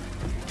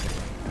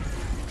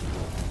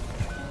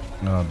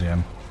 Oh,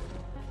 damn.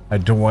 I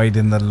died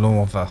in the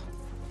lava.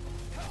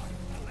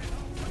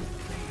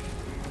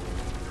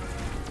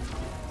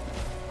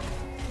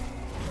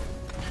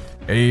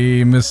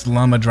 Hey, Miss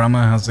Llama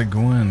Drama, how's it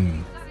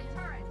going?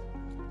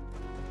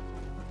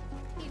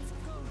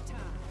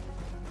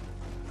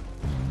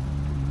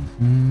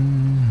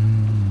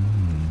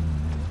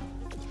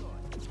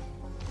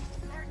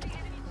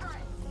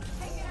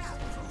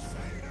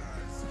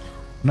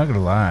 I'm not gonna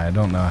lie, I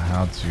don't know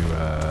how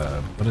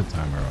to put a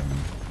timer on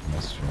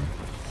this stream.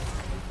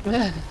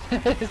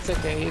 It's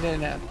okay, you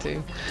don't have to.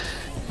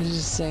 I'm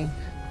just saying.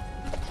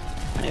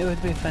 It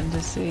would be fun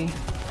to see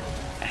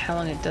how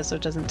long it does or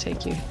doesn't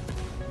take you.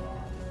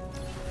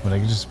 But I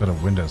could just put a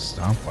Windows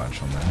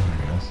stopwatch on that, I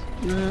guess.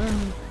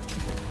 Mm.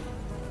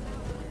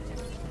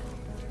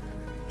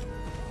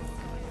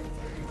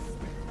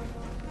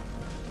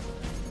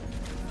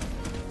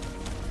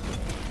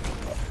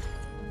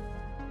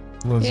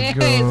 Let's Yay, go.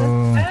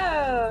 let's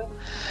go!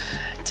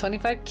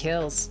 25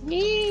 kills.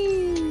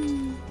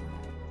 Yay!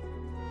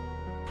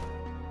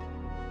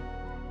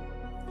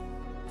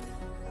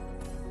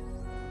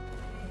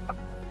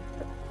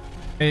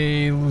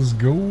 Hey, let's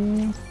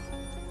go.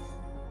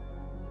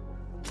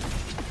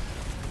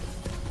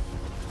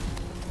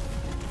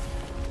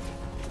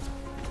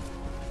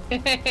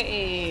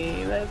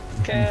 Hey, let's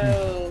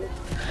go.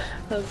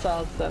 That's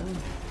awesome.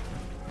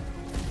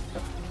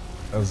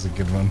 That was a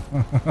good one.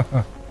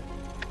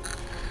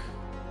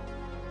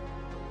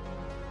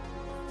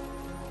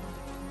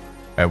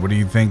 Alright, what do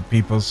you think,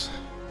 peoples?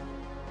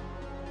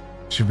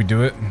 Should we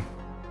do it?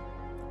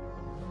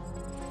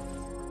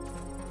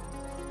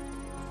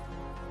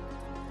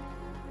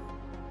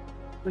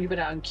 We put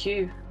it on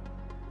cue.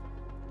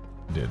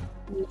 Did.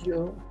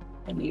 Yeah.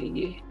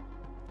 Yeah.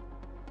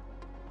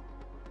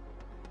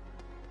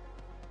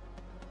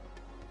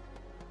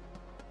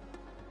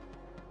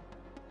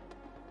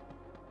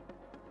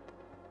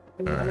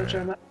 Mama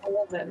Drama. I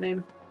love that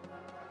name.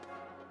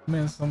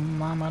 Miss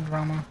Mama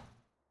Drama.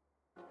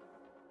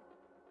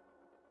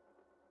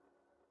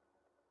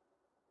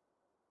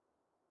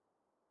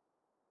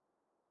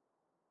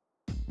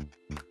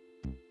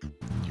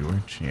 Your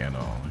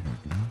channel.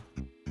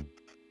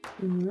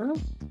 Mm-hmm.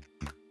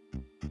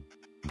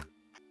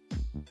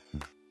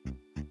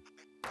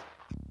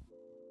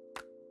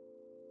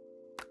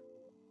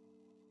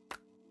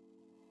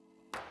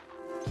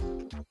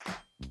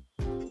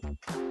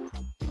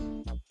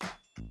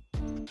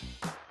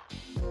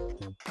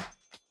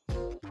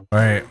 All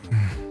right.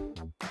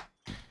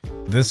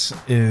 This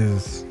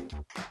is.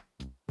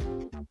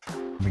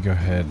 Let me go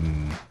ahead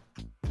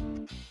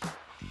and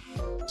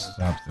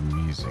stop the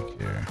music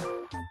here.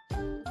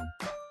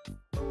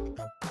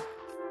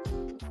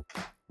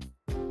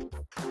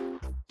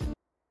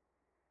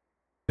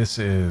 This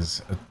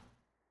is a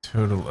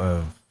total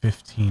of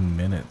 15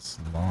 minutes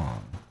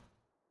long.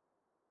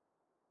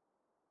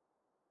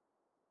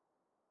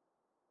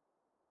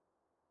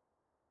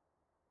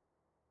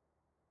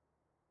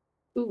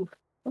 Ooh,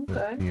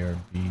 okay. With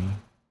BRB.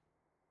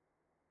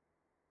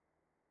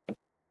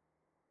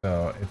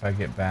 So if I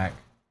get back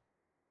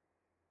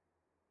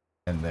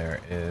and there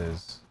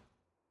is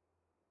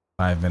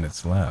 5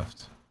 minutes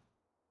left,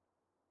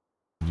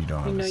 you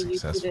don't have a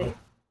successful.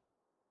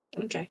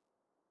 Okay.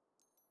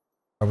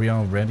 Are we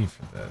all ready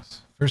for this?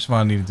 First of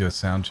all, I need to do a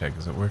sound check.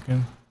 Is it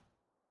working?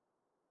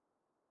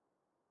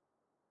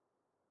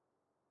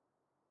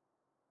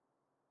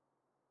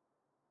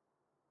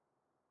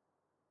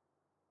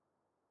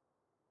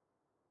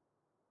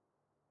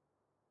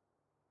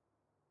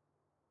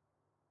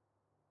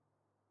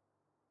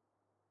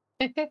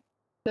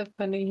 So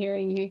funny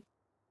hearing you.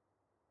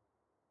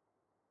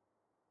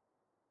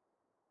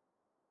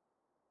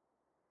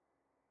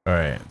 All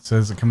right. So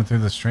is it coming through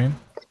the stream?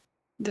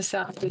 The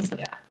sound is,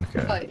 yeah.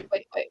 Okay.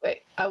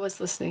 Wait. I was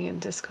listening in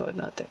Discord,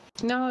 not there.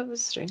 No, it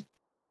was stream.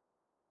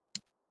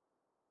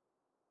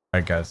 All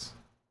right, guys.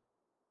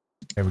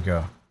 Here we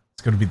go.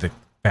 It's going to be the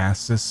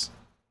fastest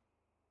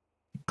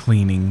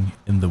cleaning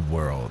in the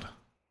world.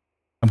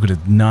 I'm going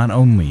to not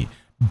only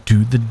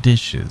do the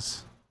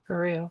dishes,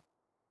 For real.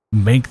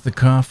 make the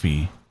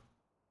coffee,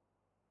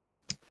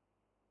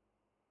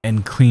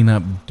 and clean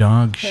up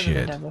dog Never been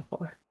shit, done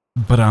before.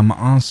 but I'm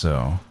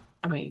also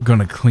I mean,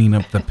 gonna clean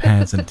up the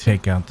pads and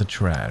take out the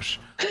trash,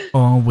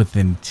 all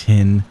within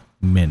 10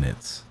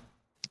 minutes.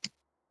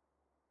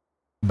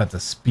 I'm about to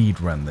speed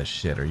run this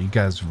shit. Are you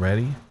guys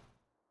ready?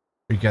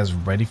 Are you guys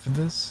ready for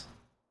this?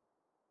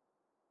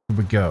 Here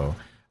we go.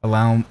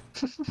 Allow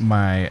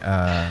my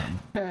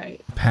all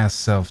right. past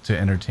self to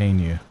entertain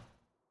you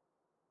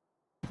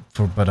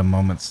for but a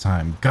moment's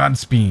time.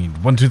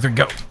 Godspeed. 1, 2, 3,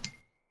 go.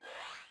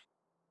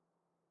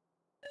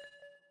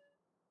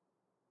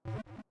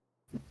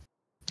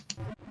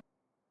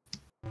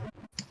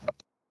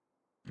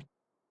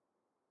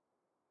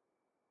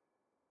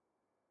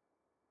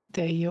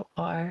 There you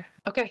are.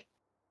 Okay.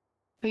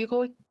 Are you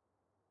going?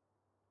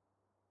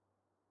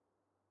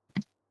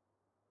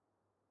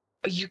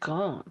 Are you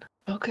gone?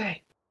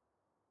 Okay.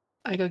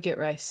 I go get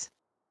rice.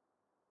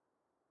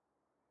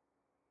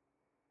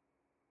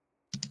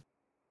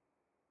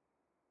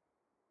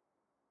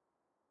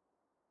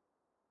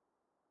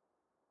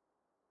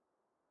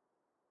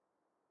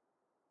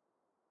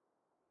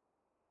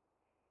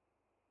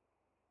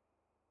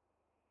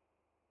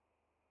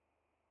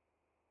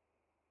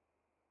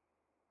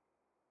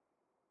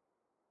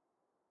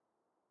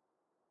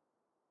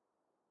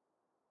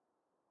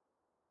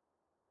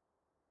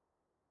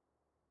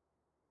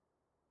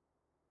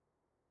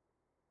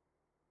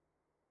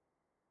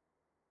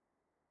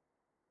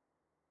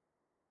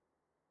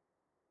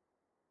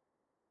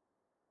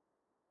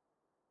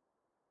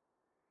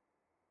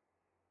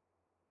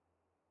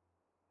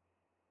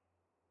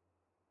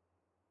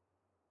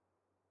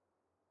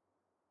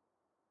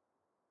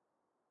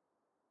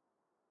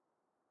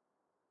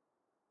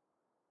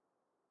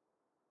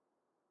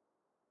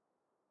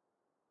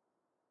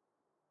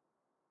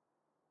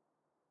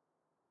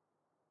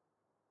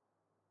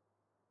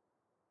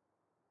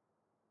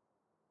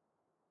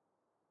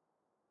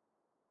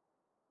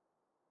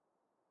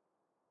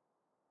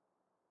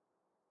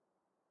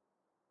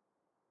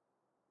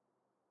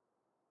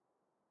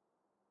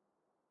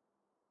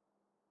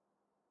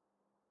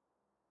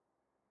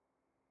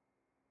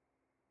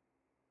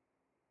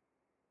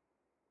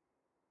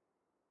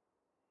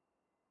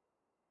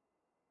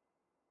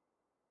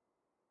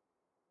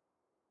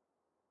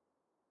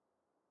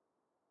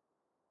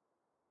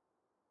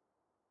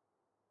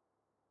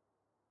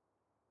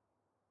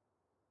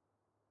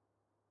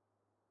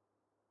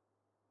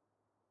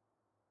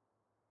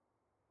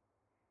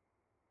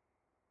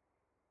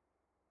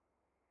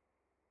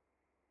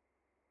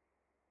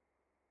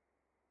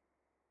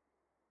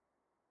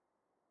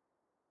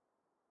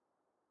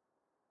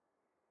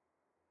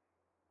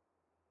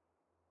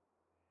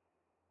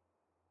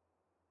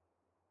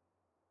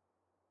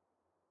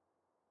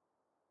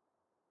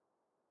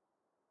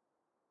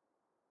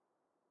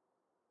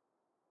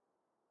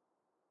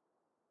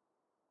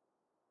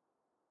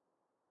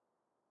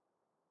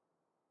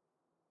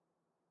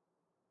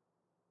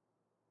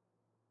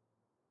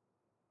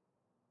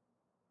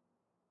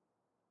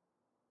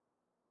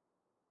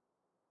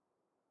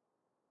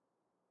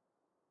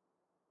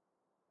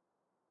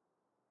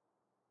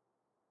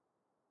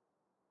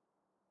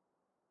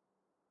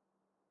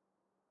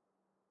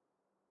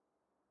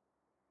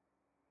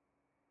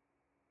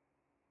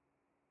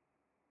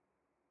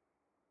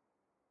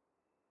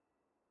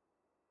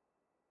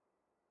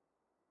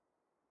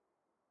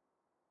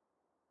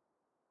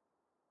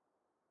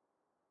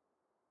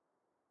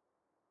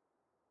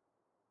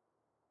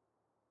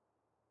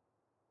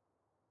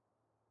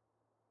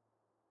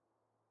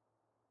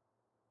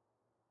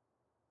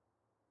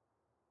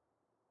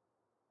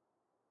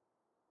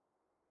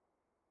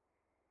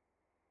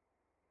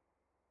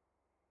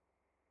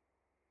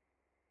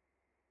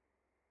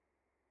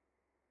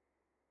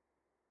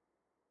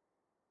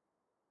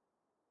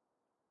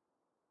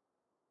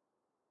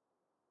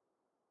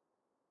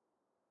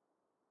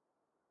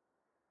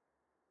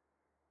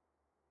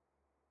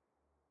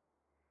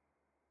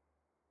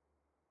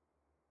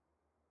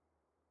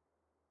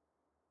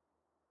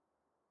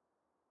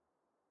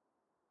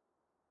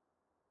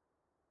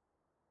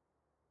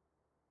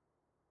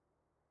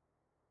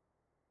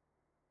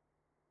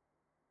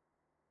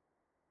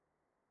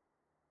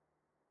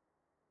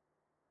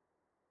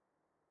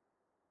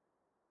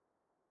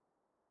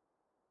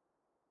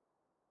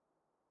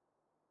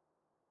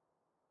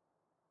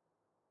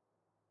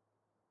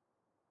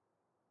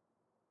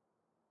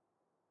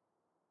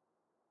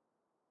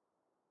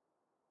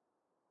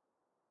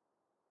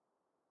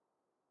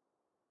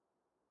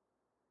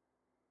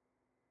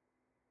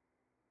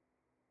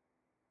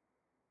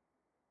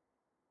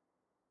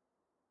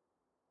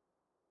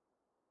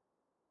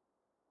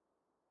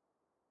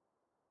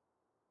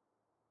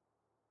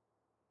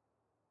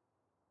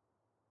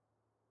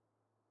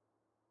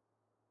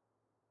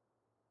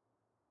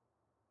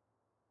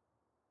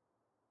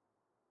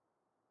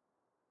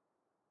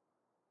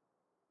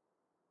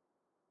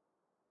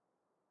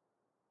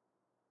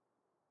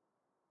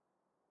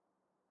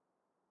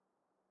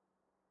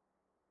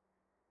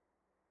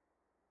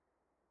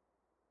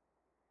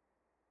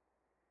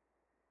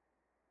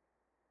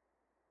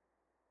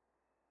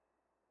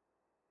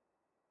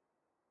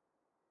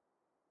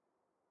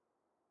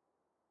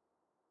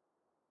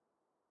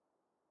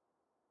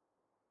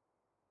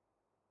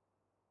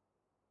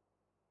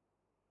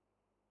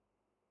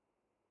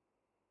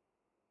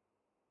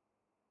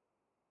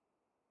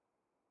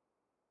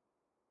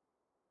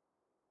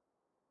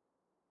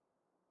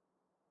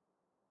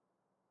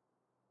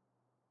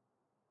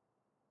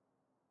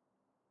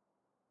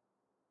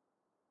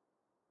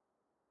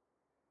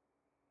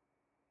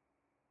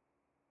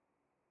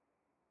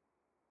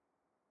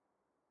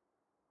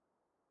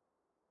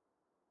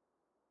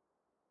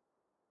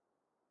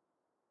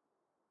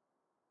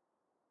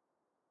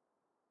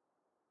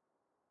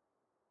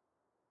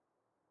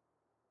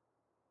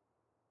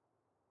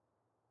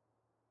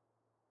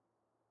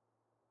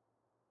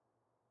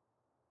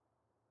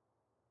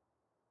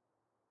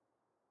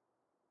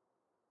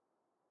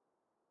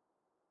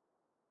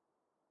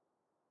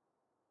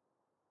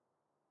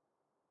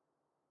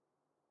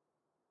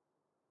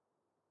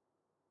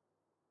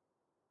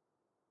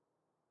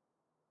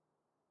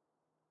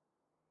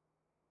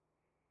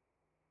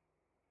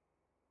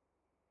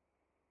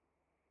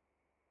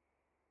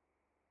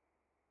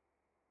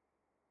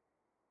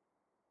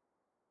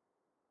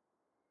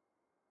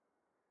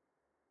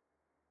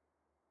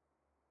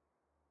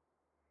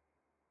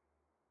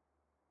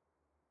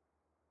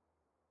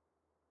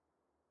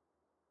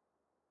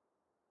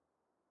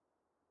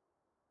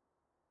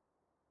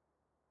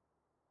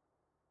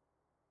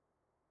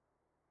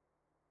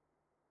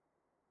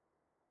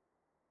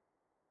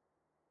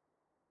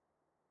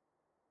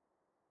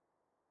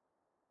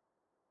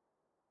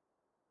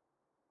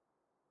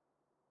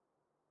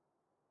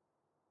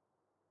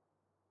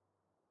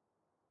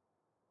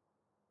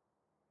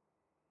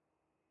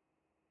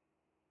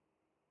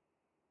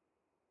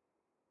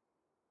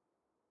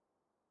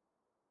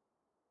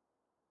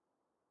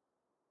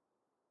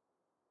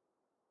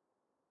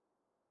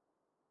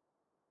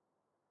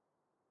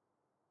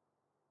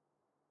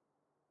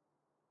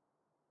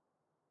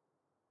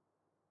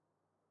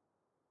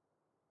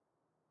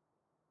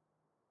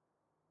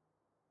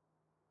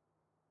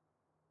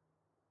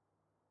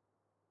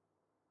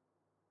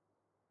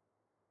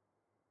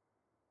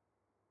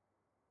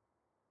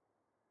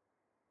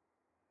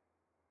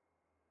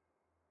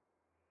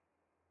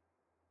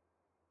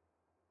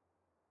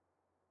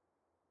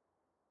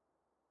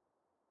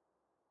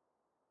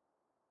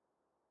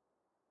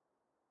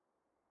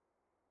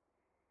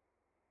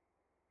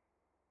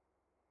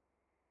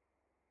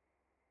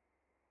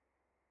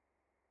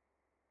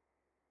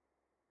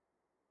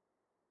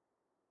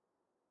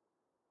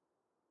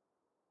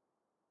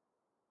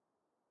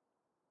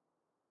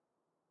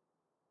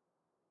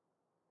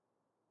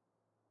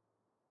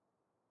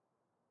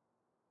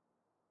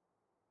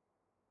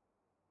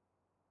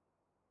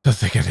 Don't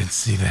think I didn't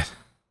see that.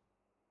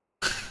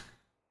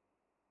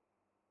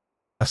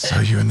 I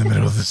saw you in the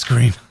middle of the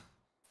screen.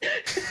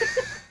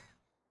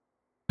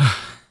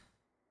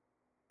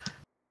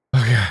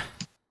 Okay.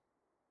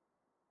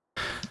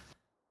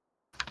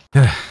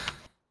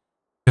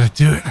 Gotta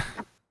do it.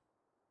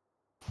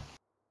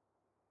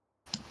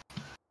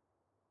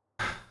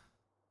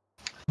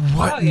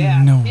 What? Oh,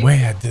 yeah. No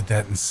way I did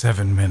that in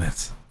 7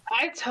 minutes.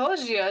 I told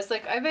you. I was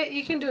like, I bet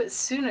you can do it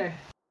sooner.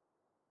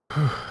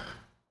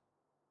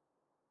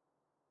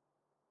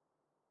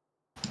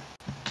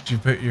 Did you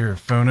put your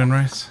phone in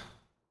rice?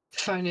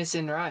 Phone is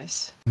in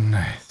rice.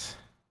 Nice.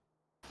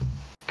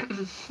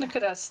 Look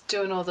at us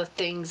doing all the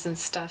things and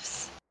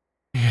stuffs.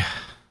 Yeah.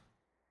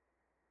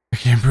 I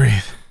can't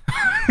breathe.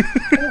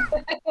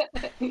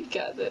 You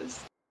got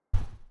this.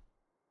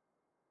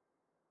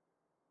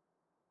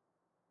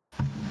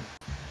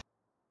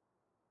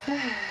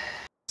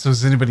 So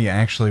is anybody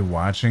actually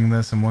watching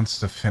this and wants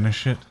to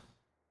finish it?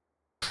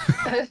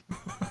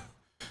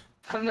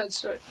 I'm not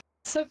sure.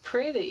 So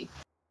pretty.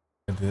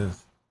 It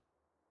is.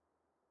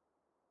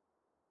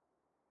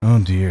 Oh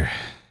dear.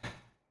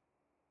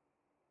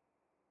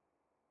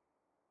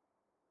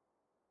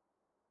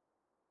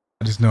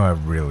 I just know I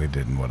really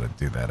didn't want to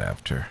do that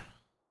after.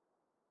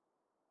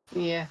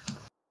 Yeah.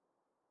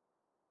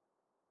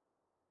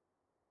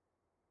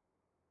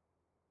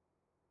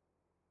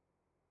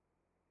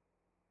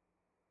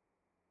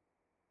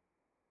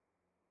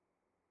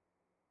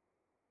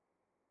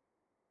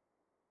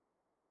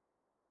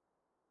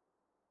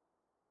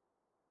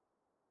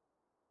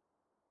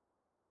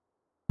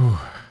 Whew.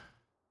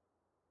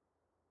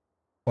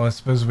 Well, I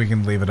suppose we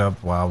can leave it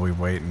up while we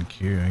wait in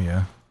queue,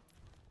 yeah?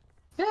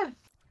 Yeah.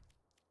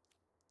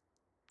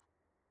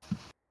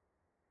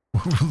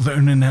 We're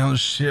learning how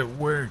shit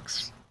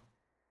works.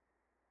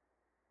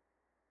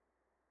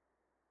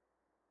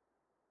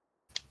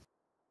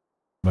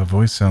 My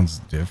voice sounds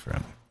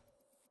different.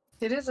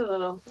 It is a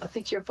little. I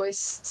think your voice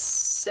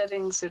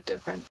settings are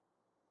different.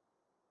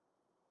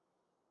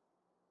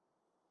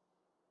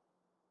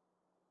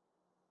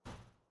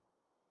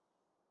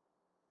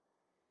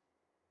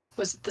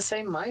 Was it the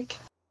same mic?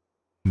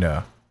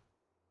 No.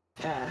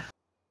 Yeah.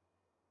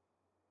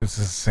 This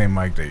is the same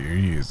mic that you're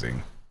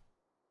using.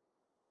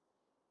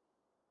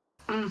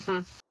 Mm-hmm.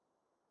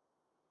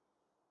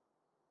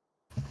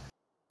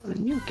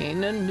 And you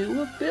gained a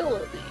new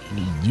ability.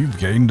 You've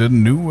gained a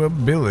new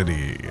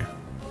ability.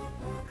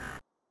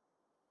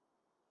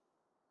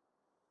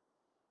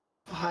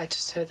 Oh, I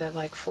just heard that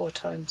like 4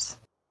 times.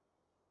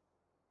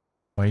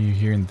 Why are you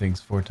hearing things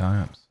 4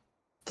 times?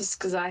 Just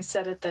because I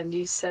said it, then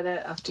you said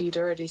it after you'd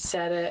already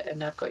said it,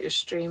 and I've got your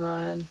stream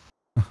on.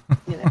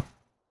 You know,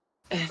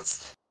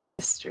 it's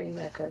a stream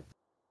echo.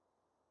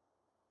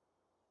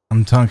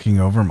 I'm talking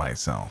over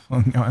myself.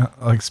 I'm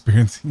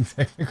experiencing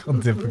technical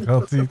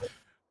difficulties.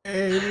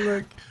 Hey,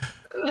 look.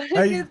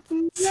 I used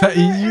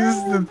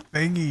the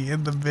thingy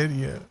in the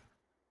video.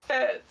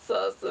 It's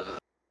awesome.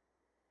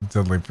 I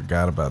totally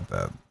forgot about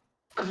that.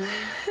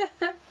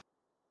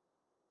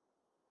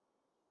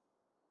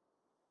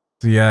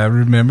 So yeah, I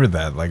remember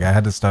that. Like, I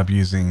had to stop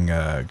using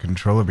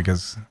controller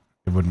because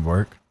it wouldn't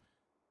work.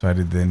 So I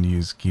did then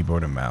use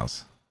keyboard and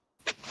mouse.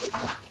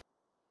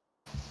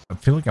 I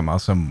feel like I'm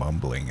also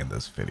mumbling in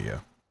this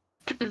video.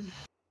 I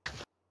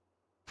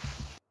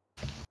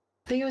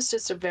think it was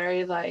just a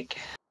very like,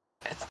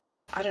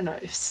 I don't know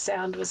if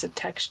sound was a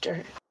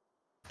texture.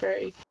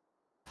 Very,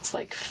 it's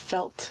like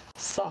felt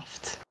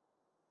soft.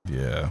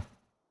 Yeah.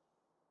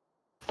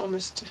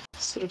 Almost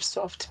sort of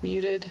soft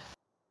muted.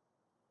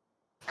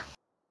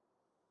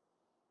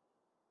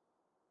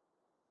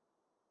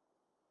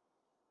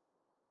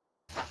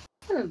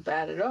 Wasn't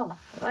bad at all.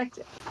 I liked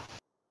it.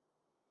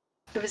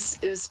 It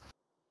was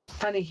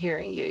funny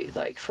hearing you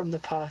like from the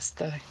past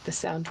though. The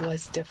sound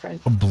was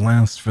different. A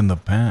blast from the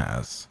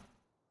past.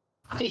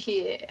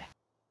 Yeah.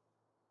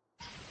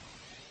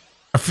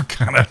 I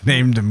forgot I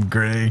named him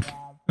Greg.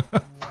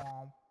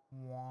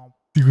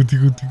 Tickle,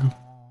 tickle, tickle.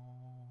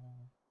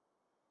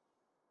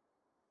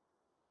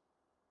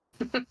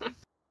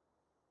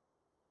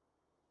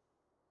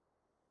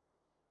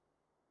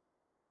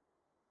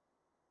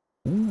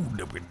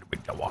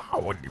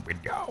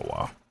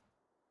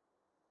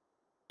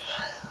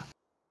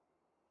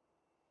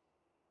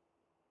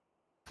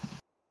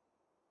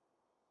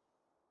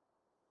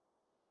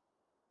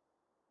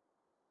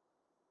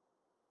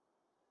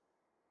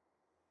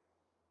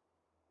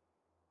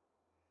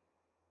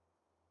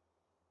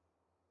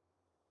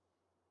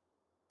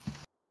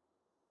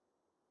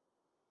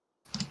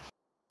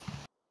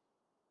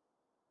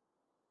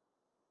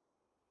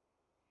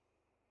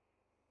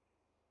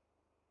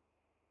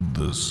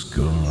 The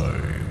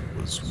sky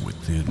was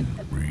within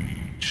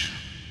reach.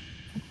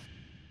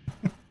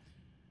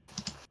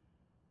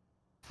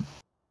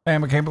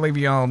 Damn, I can't believe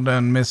y'all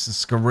done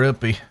Mrs.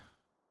 Scaruppi.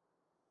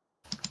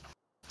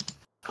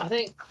 I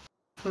think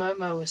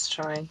Momo was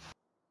trying.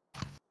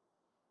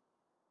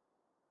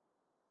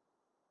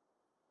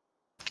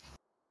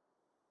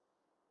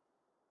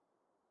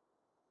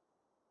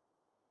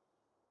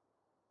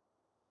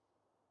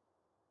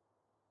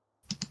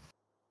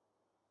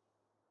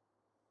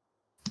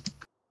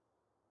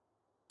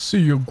 See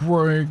you,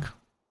 Greg.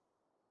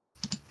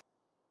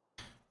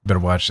 Better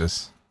watch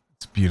this.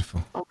 It's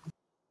beautiful. Oh,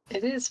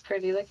 it is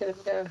pretty. Look at him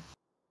go.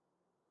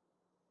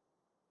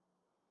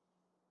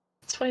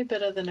 It's way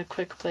better than a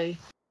quick play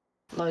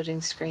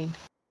loading screen.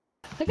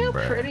 Look how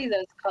Right. pretty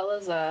those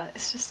colors are.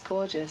 It's just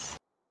gorgeous.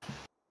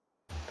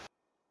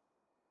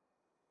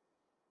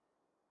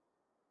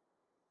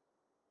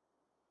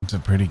 It's a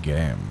pretty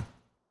game.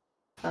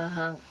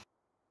 Uh-huh.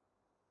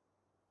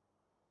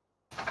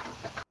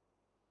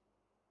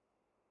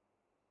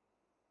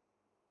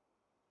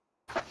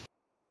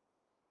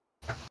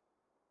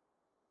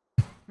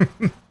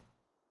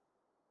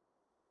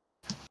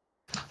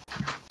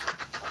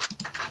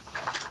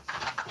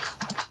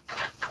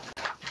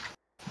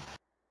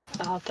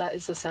 Oh, that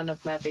is the sound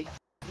of Mavi.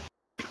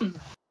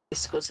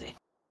 Scusi,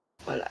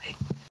 while I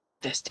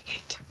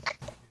investigate.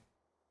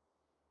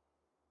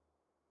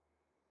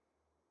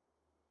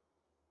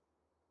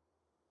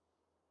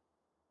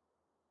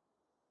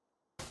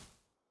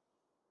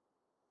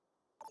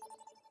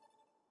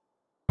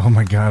 Oh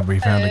my god, we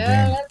found a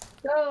game. Let's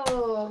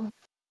go.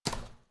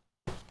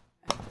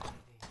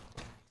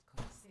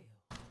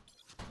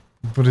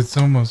 But it's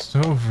almost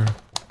over.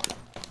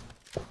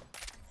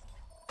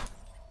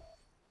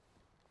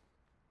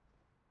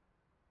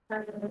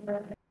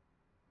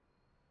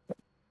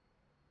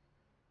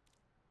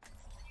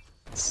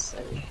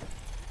 Sorry.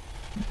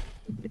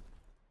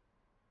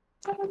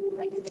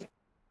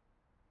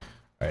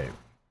 Alright.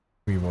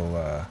 We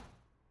will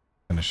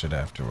finish it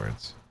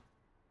afterwards.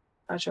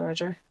 Roger,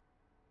 Roger.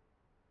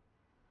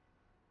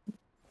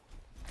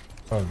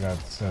 Oh god,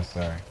 so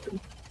sorry.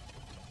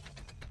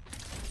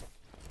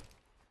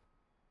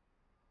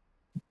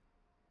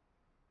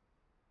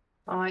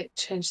 Alright,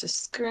 change the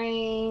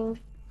screen.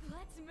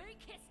 Let's make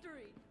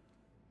history.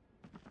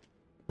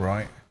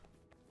 Right.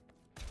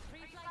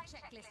 Pre-flight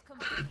checklist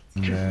complete.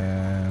 And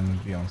then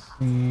be on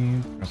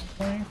scene. Press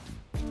play.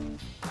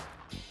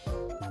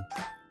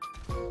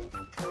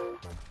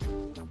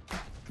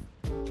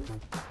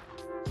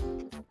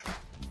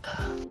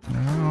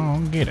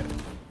 Oh, get it.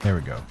 There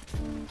we go.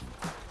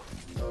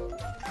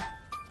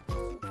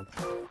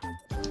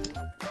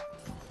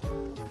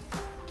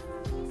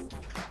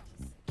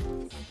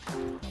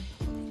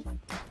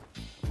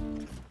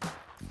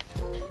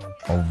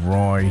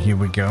 Alright, here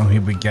we go,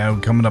 here we go.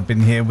 Coming up in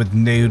here with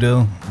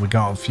Noodle. We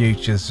got a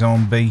future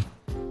zombie.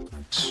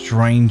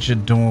 Stranger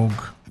dog.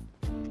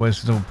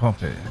 Where's the little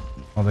puppet?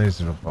 Oh, there's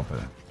the little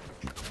puppet.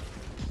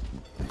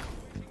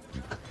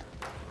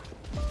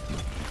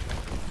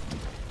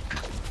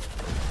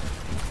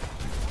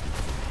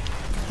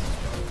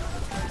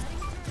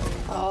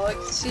 Oh,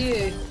 it's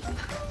you.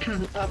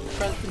 Up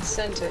front and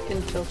center,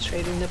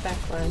 infiltrating the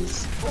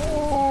backlines.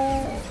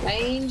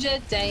 Danger,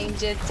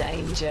 danger,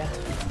 danger.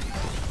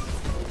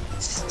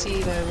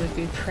 Steve-O would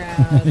be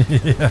proud.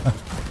 Yeah.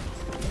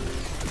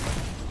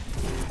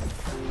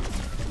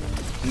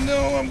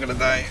 No, I'm gonna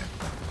die.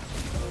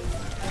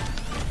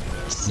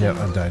 Yep,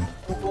 I died.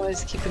 I'm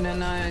always keeping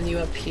an eye on you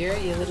up here,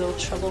 you little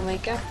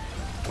troublemaker.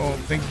 Oh,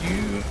 thank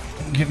you.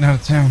 I'm getting out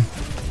of town.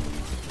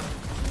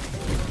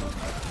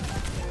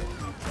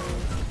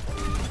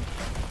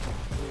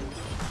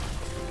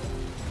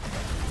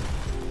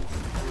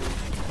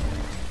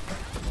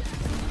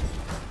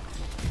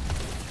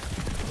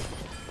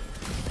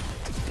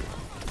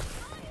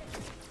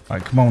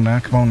 Alright, come on now,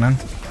 come on now.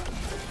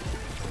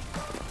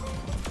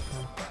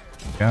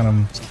 Got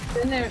him.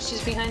 In there,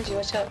 she's behind you.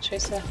 Watch out,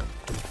 Tracer.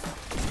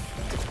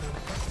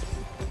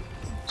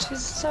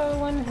 She's so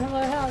one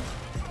hello health.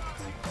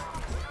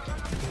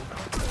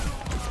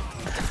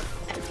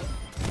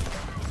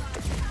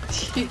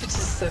 You're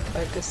just so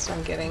focused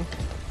on getting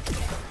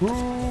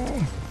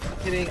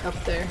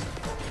up there.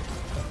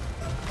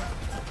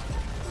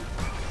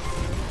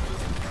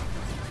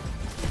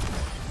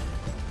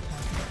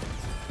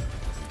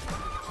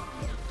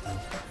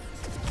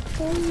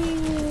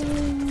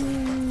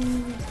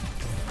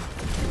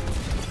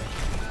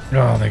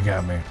 Oh, they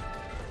got me.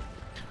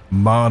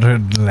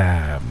 Martyred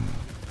lamb.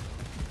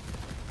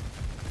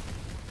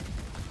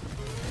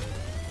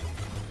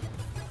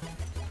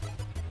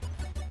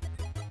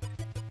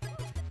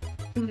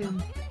 I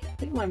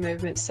think my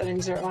movement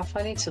settings are off.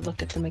 I need to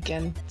look at them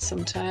again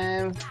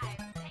sometime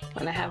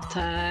when I have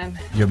time.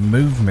 Your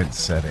movement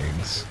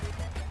settings.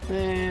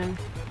 Man,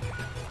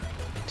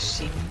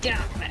 she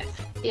got me.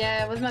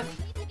 Yeah, with my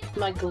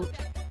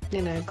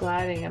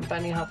gliding and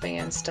bunny hopping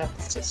and stuff,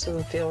 it just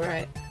doesn't feel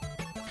right.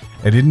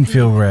 It didn't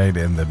feel right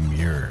in the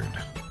mirrored.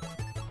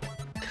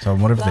 So I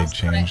wonder if they Last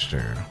time. changed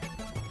her.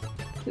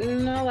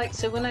 No, like,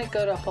 so when I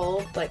go to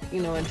hold, like,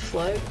 and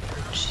float,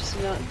 she's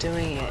not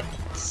doing it.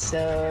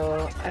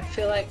 So I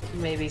feel like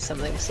maybe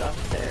something's off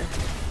there.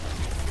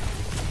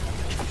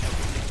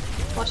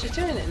 Well, she's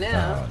doing it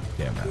now. Oh,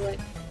 damn it. Like,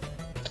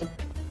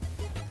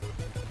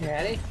 you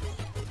ready?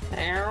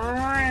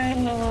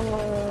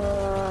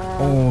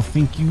 Oh,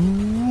 thank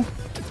you.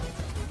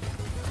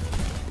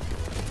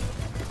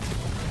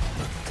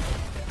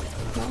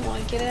 Come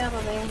on, get out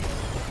of there.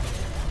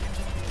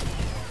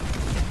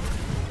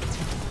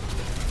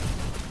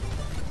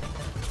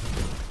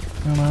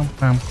 Where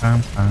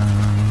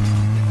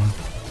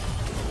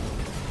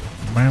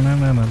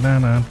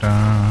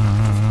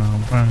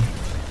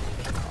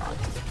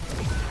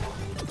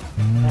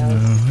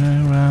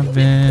I've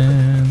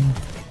been.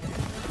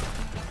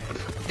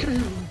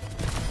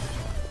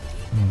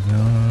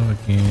 Go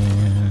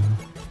again.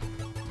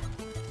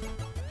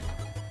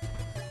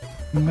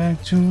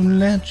 Back to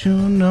let you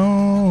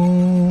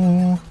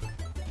know.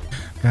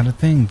 Got a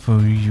thing for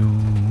you,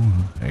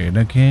 and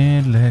I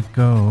can't let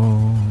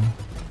go.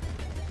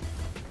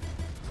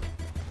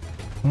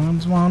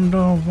 Once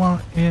wonder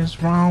what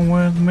is wrong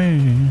with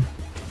me.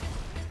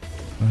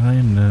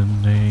 In the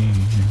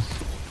days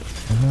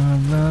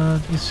of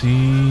love, you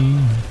see.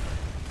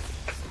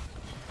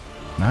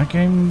 And I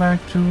came back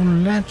to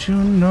let you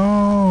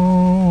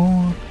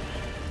know.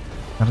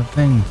 Got a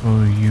thing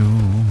for you,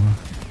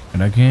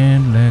 and I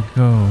can't let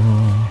go.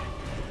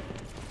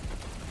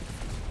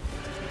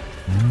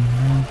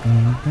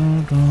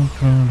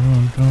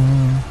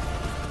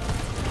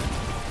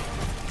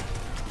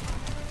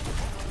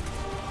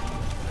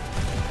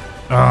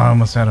 Oh, I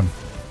almost had him.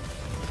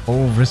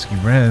 Oh, risky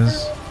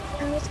res.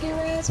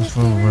 Just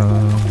for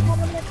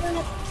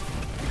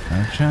I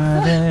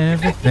tried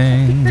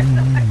everything.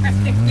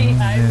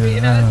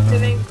 I'm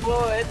sitting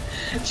forward,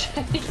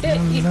 trying to get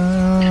you.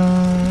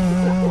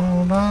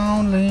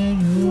 Only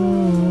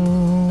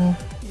you.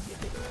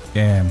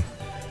 Damn.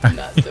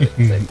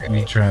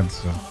 You tried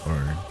so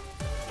hard.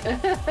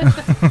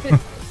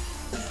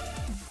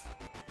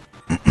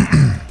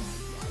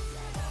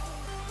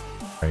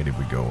 Right, here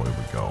we go, here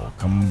we go.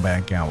 Come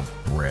back out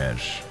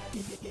fresh.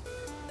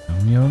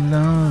 I'm your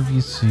love,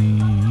 you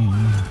see.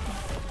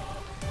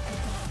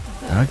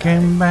 I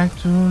came back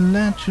to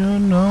let you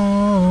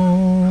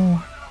know.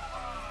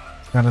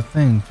 Got a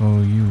thing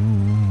for you,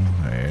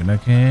 and I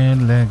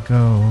can't let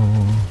go.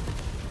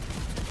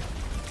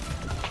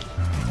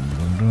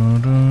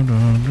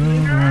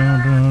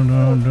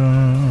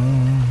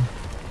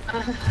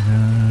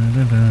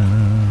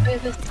 Where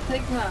was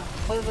Sigma?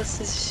 Where was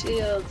his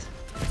shield?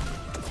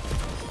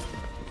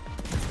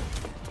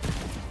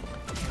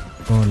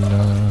 Oh,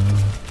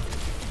 love.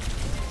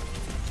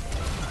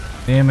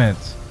 Damn it.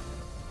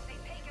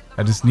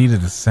 I just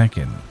needed a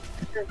second.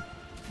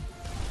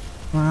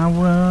 My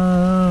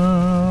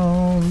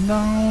world,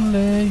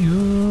 only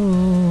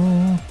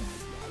you.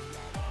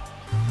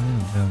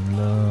 Of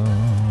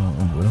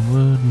love, what I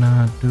would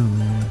not do.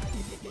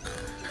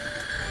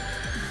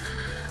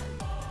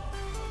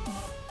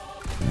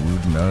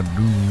 Would not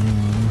do.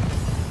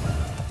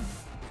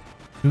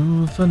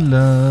 Do for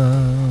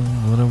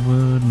love, what I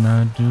would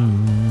not do.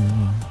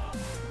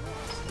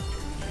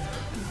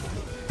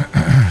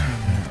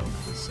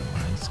 Some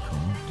ice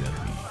cold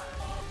deli.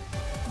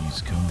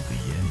 Use code the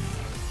Yeti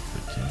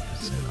for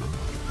 10% off.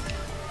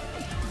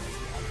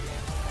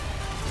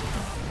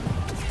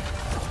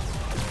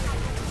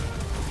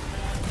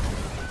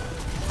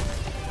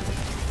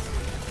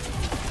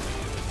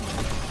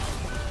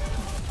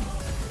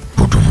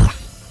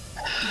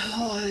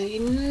 Oh,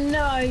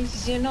 no,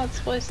 you're not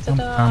supposed to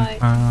die.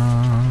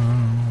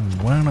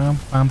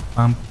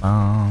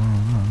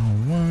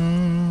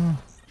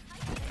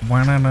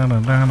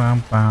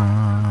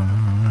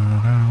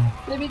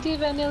 Baby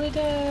Diva nearly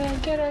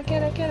dead. Get her,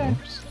 get her, get her.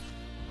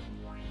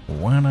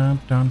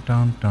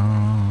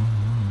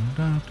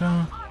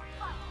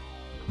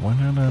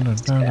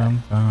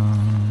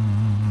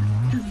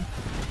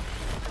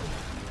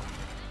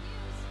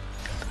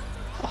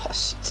 Oh,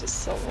 she just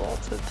so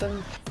vaulted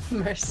them.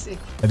 Mercy.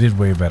 I did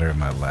way better in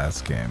my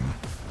last game.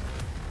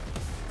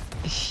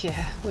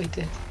 Yeah, we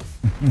did.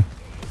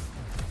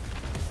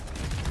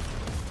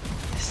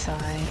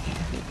 Sorry,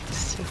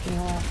 it's taking a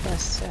while for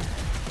us to...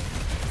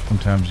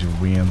 Sometimes you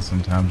win,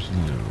 sometimes you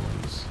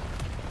lose.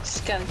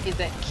 Just gotta get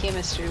that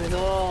chemistry with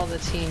all the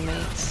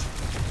teammates.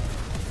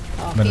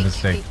 Oh, Made a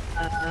mistake.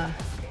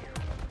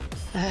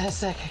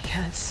 It's like I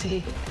can't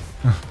see.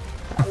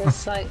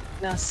 It's like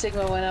now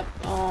Sigma went up.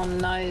 Oh,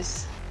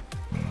 nice.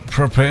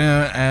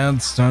 Prepare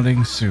and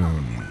starting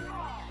soon.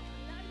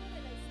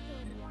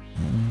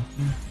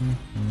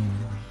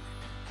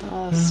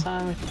 Oh,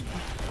 sorry.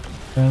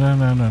 I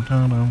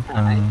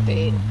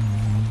bet.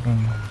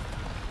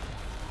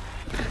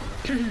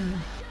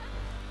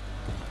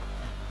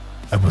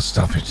 I will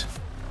stop it.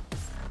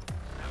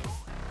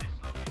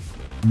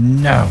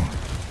 No.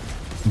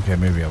 Okay,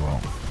 maybe I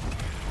won't.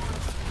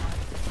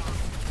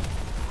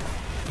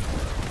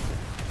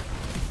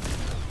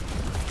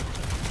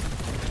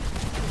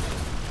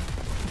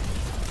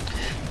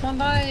 Come on,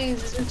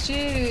 guys, it's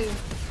you.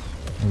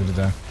 I'm gonna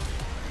die.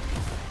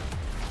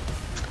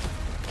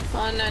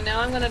 Oh no,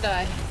 now I'm gonna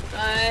die.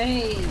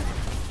 Aye.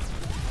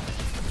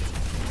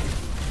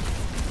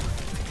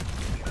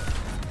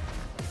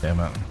 Damn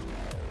it.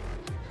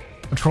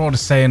 I tried to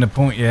say in the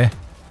point, yeah.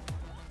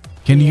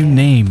 Can you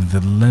name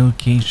the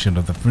location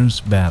of the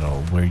first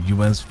battle where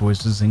U.S.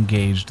 forces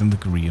engaged in the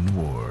Korean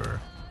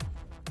War?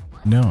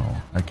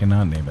 No, I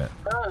cannot name it.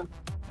 Oh,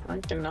 I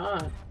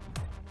cannot.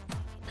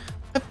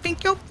 I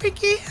think you're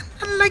picky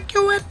and I like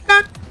you at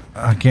that.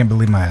 I can't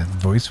believe my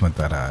voice went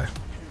that high.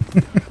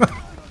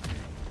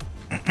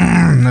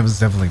 That was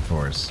definitely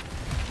force.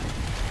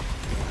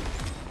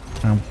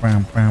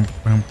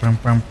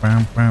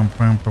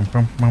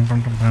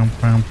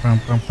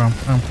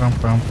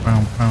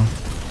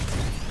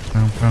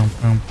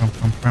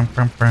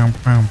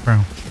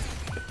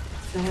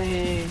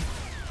 Hey.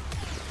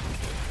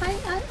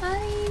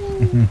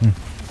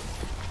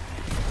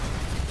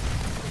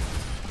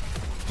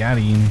 Got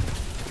him.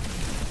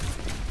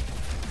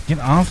 Get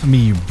off of me,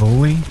 you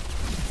bully.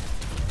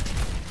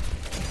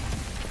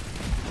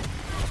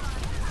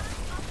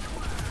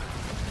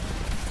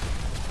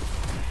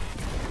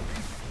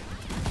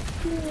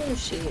 Oh,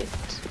 shit.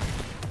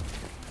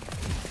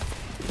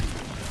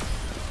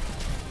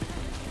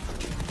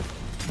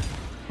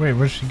 Wait,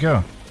 where'd she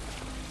go?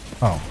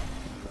 Oh.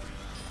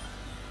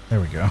 There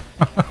we go.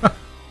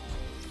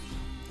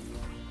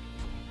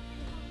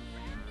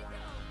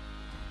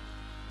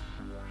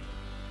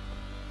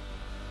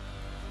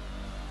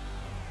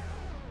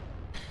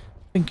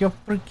 Think you're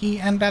freaky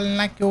and I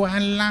like you a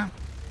lot.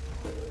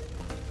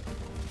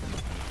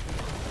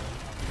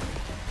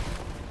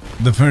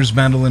 The first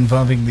battle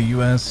involving the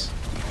U.S.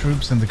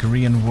 troops in the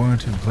Korean War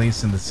took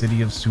place in the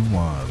city of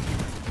Suwon.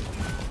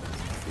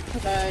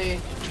 Bye.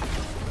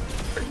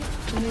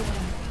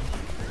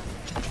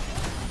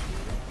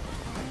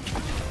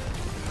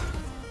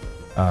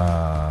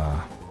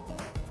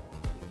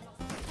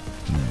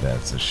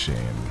 That's a shame.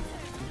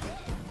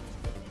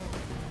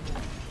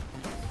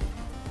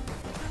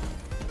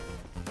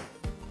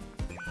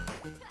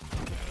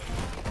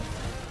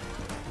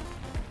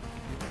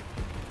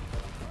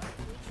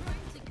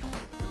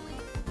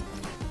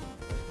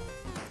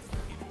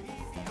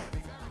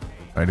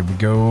 Alright, here we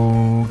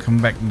go.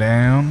 Come back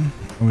down.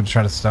 I'm gonna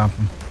try to stop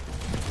him.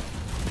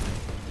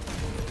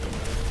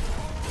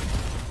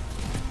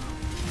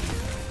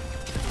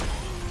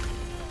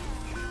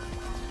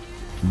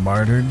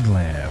 Martyred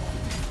Glab.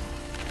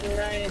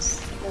 Nice.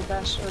 The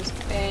bash was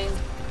pain.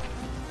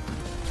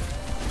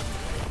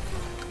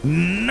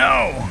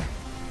 No!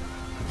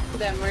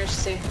 That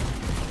mercy.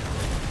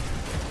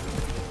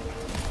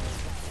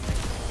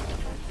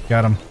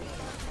 Got him.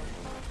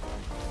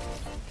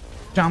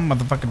 Jump,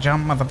 motherfucker,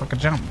 jump, motherfucker,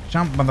 jump.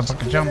 Jump,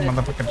 motherfucker, jump,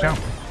 motherfucker, jump.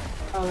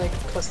 Oh, like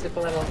plus the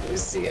little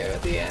Lucio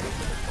at the end.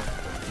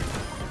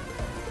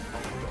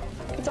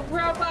 It's a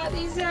robot,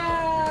 these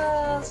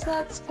ass!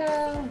 Let's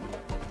go!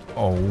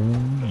 Oh,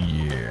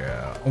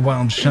 yeah. A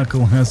wild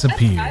chuckle has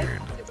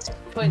appeared. It's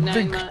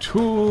 0.9 much.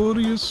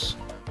 Victorious.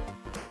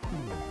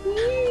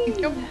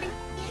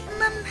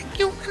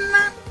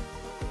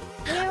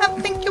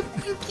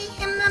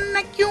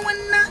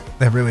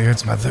 That really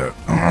hurts my throat.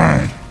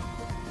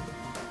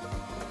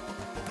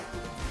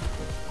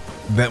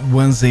 That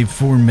was a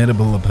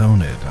formidable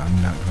opponent,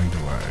 I'm not going to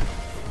lie.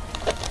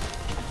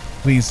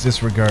 Please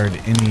disregard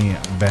any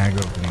bag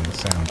opening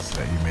sounds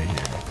that you may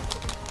hear.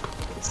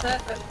 Is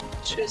that a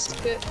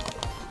Triscuit?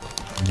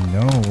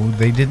 No,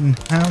 they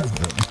didn't have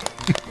them.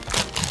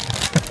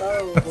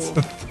 Oh. That's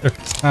the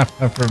third time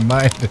I've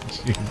reminded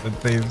you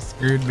that they've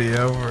screwed me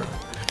over.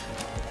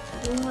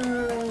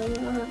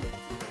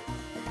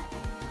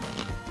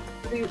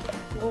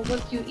 Well,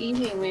 what are you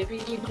eating? Maybe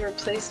you can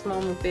replace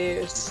Mama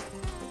Bear's.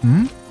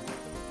 Hmm?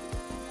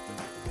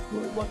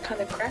 What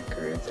kind of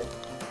cracker is it?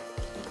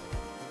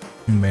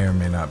 May or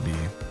may not be.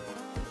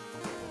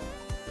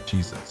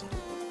 Jesus.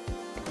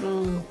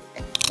 Mm.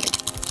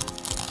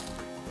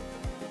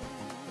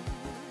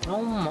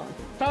 Oh my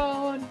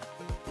god.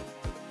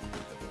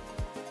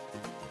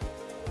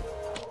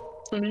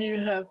 And you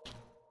have...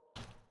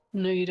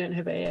 No, you don't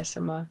have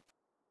ASMR.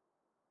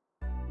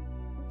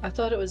 I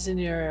thought it was in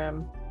your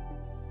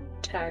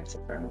tags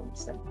for a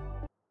moment.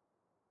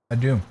 I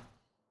do.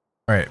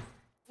 Alright.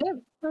 Yeah,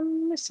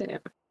 I'm missing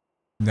it.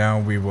 Now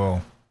we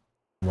will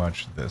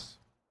watch this.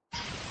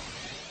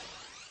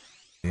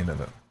 The end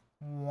of it.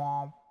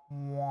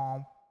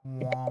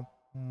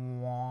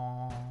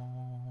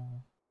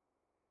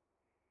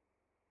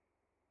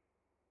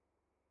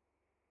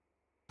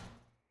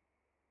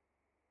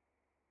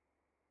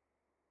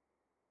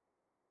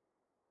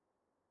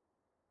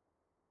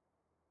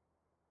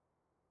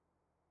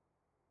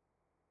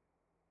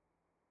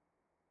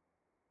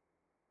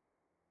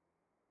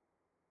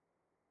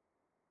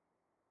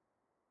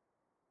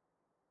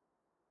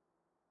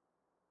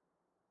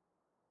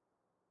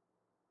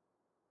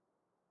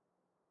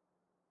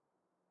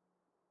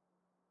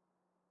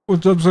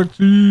 What's up,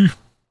 sexy?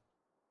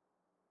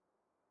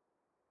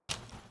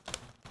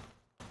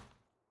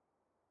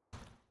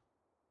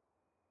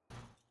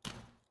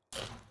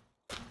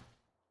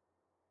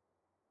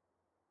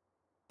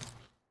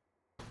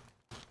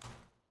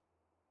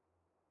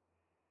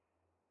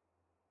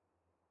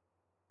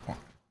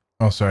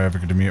 Oh, sorry, I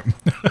forgot to mute.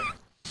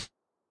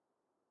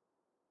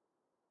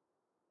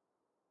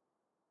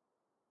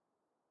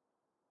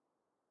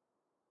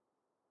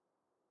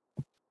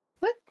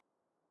 What?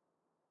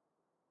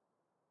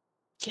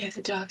 Yeah,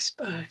 the dog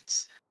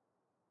spots.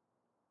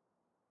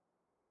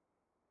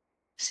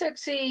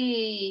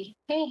 Sexy!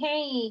 Hey,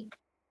 hey!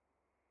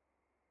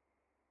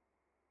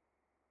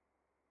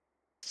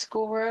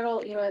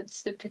 Squirtle, you are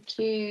super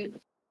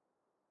cute.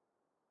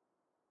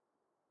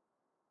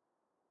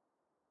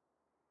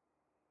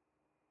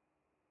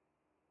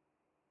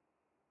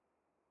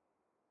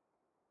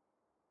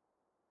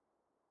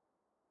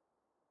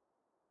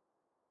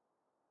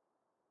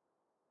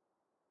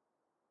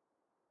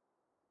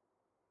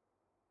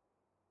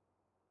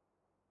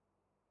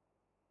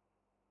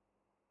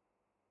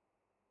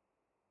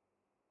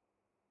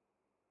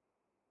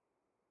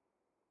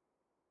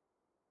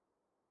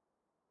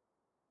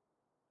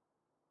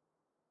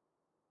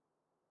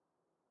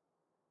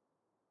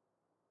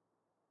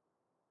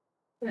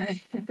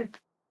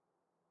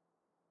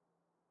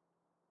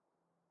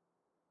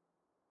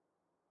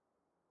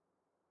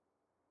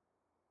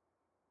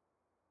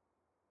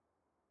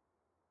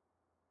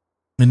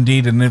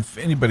 Indeed, and if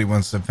anybody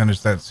wants to finish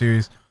that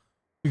series,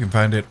 you can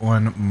find it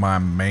on my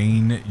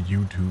main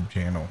YouTube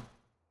channel.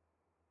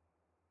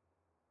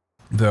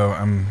 Though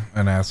I'm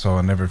an asshole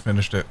and never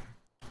finished it.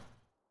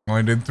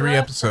 Only did 3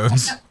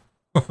 episodes.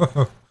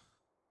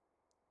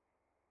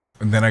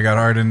 And then I got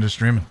hard into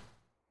streaming.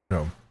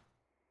 So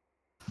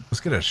let's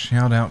get a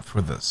shout out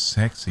for the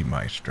Sexy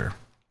Meister.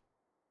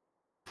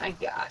 I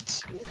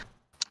got you.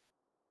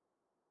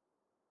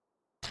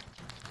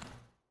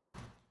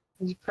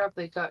 You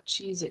probably got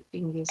cheese at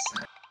fingers.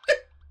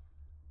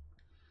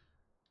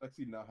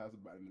 Lexi now has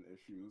abandonment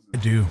issues. I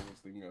do.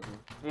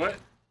 What?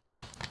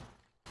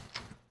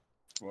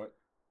 What?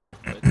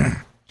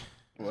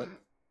 What?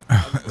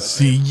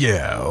 See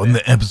ya on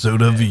the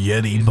episode of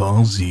Yeti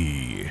Ball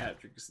Z.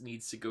 Patrick just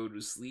needs to go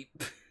to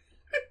sleep.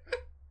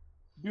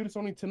 Dude, it's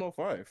only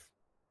 10:05.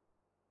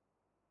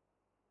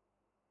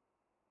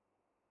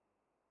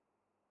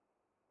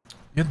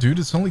 Yeah, dude,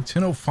 it's only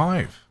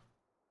 10:05.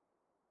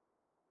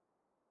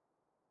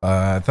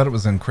 I thought it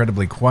was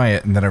incredibly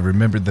quiet, and then I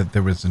remembered that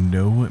there was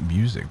no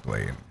music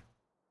playing.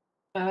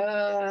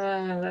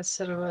 That's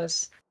what it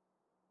was.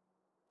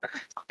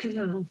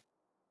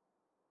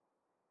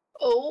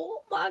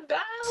 Oh my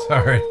god!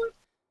 Sorry.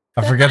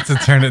 I forgot to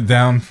turn it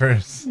down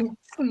first.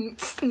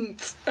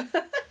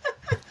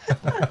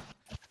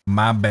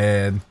 My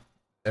bad.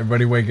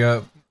 Everybody wake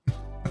up.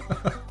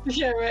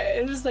 Yeah, right.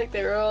 It was like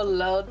they were all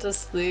lulled to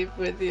sleep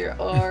with your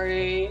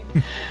Ori.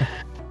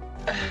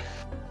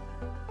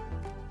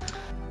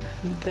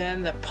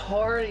 Then the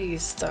party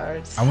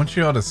starts. I want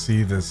you all to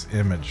see this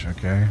image,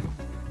 okay?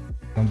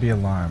 Don't be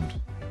alarmed.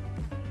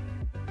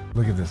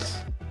 Look at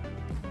this.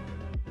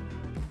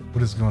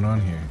 What is going on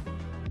here?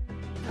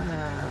 I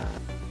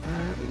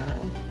don't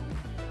know.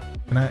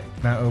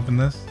 Can I open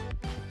this?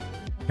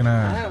 Can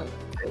I? I don't.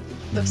 It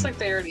looks like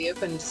they already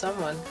opened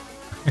someone.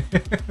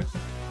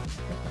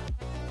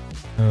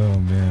 Oh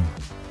man.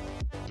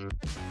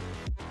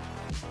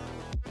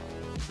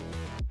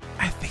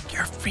 I think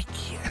you're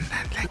freaky and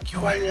I like you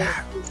a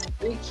lot. It's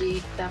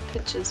freaky. That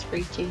picture's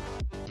freaky.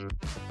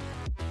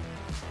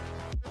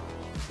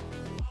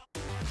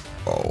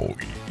 Oh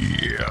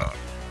yeah.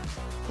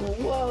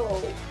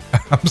 Whoa.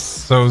 I'm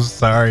so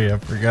sorry. I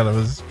forgot I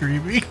was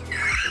streaming.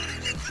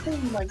 Oh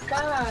my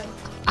god.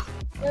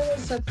 That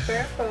was a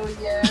purple,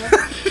 yeah.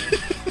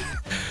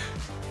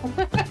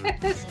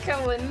 What is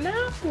going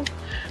on?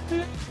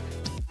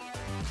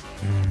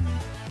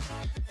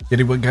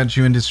 Kitty, what got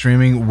you into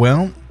streaming?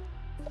 Well,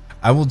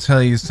 I will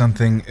tell you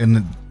something,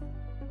 and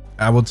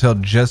I will tell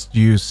just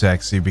you,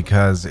 Sexy,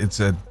 because it's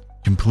a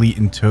complete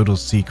and total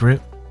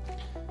secret.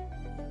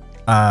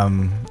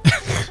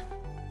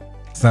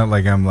 It's not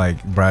like I'm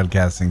like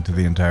broadcasting to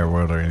the entire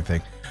world or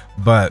anything,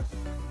 but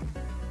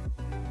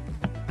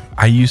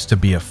I used to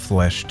be a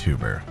flesh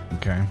tuber,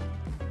 okay?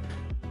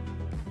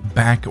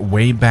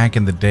 Way back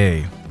in the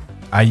day,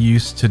 I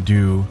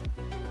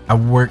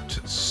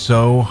worked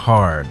so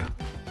hard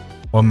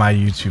on my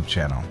YouTube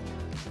channel.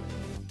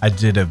 I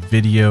did a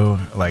video,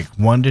 like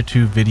 1 to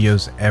 2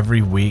 videos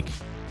every week.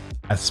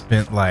 I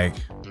spent like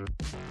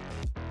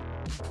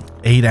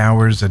 8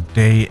 hours a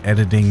day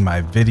editing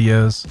my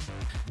videos.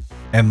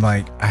 And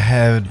like I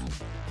had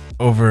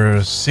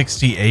over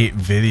 68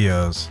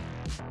 videos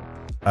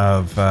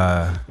of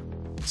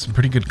some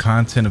pretty good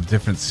content of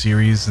different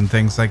series and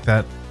things like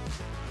that.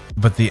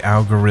 But the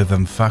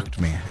algorithm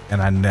fucked me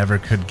and I never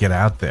could get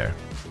out there.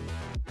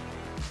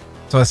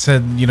 So I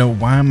said, you know,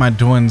 why am I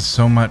doing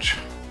so much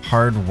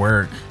hard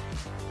work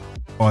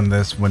on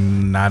this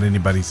when not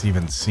anybody's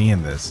even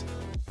seeing this?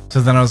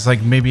 So then I was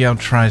like, maybe I'll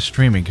try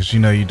streaming because, you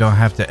know, you don't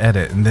have to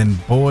edit. And then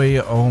boy,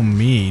 oh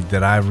me,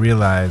 did I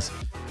realize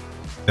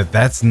that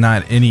that's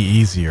not any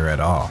easier at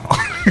all.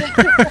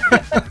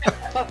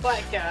 Oh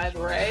my god,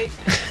 right?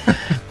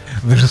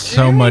 There's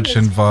so much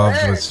involved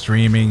with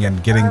streaming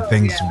and getting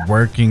things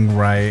working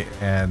right,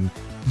 and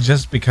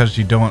just because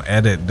you don't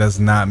edit does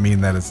not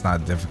mean that it's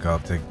not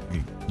difficult to,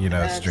 you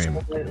know, stream.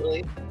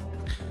 Absolutely.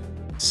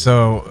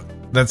 So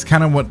that's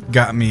kind of what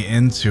got me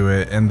into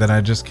it, and then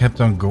I just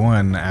kept on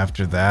going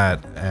after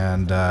that,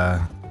 and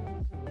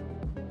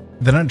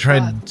then I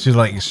tried to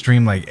like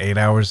stream like 8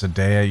 hours a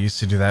day. I used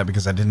to do that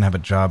because I didn't have a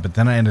job, but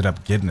then I ended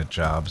up getting a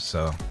job,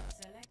 so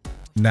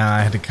now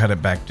I had to cut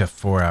it back to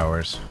 4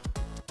 hours.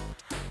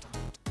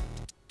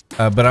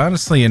 But I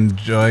honestly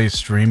enjoy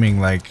streaming.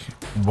 Like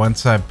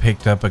once I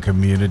picked up a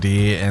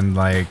community and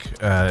like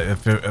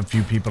a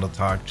few people to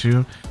talk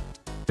to,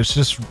 it's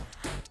just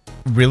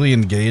really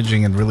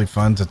engaging and really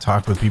fun to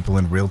talk with people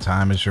in real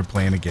time as you're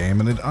playing a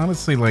game. And it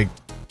honestly, like,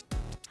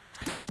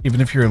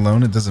 even if you're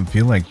alone, it doesn't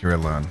feel like you're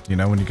alone. You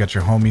know, when you got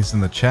your homies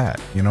in the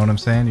chat, you know what I'm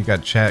saying? You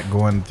got chat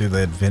going through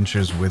the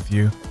adventures with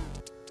you.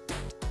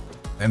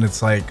 And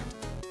it's like,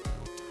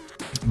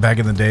 back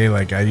in the day,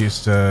 like I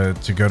used to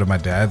go to my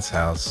dad's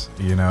house,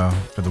 you know,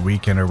 for the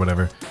weekend or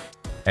whatever.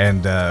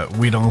 and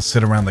we'd all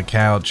sit around the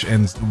couch,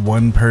 and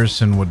one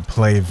person would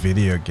play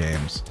video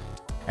games,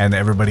 and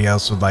everybody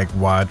else would like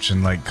watch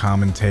and like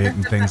commentate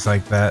and things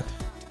like that,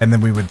 and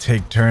then we would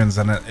take turns,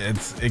 and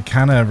it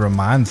kind of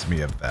reminds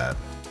me of that,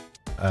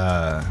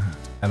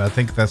 and I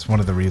think that's one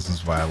of the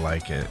reasons why I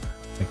like it.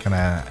 It kind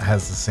of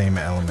has the same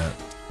element.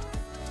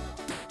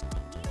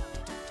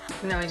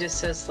 No, he just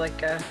says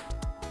like a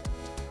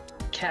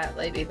cat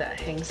lady that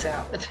hangs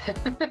out with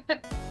him.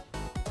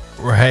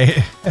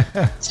 Right.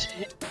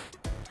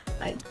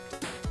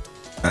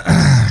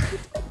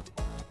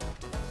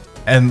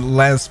 And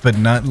last but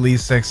not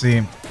least,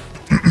 Sexy,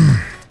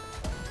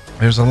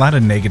 there's a lot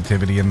of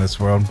negativity in this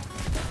world,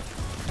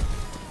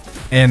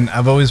 and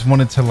I've always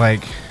wanted to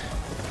like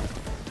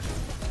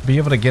be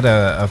able to get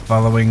a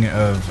following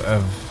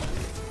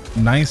of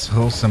nice,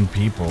 wholesome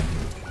people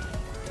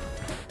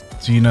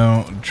to, you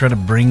know, try to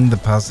bring the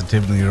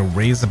positivity, you know,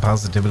 raise the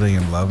positivity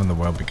and love in the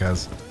world,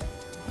 because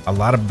a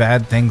lot of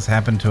bad things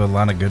happen to a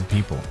lot of good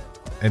people,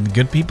 and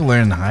good people are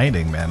in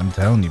hiding, man. I'm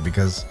telling you,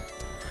 because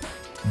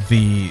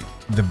the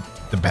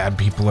bad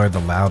people are the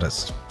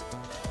loudest.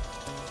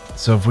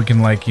 So if we can,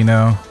 like, you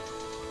know,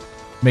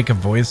 make a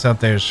voice out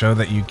there, show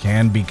that you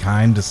can be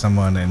kind to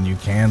someone and you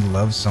can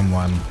love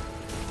someone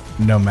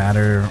no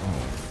matter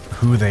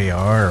who they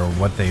are or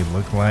what they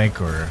look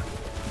like or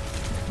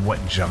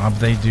what job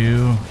they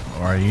do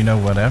or, you know,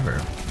 whatever.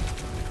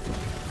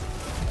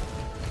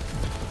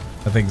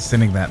 I think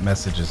sending that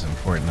message is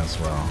important as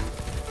well.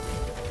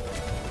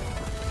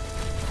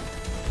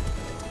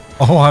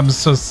 Oh, I'm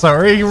so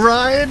sorry,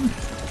 Ryan.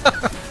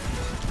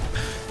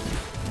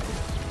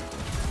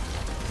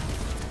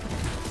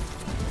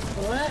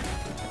 What?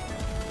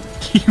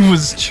 He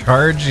was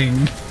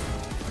charging.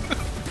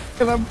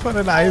 And I put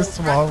an ice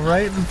wall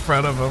right in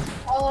front of him.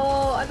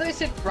 Oh, I thought you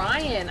said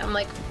Ryan. I'm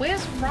like,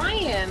 where's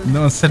Ryan?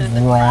 No, I said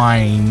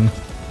Ryan.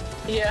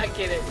 Yeah, I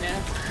get it now.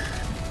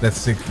 That's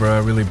sick, bro. I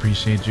really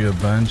appreciate you a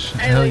bunch.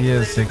 Hell like yeah,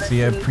 really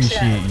Sexy. I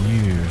appreciate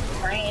you.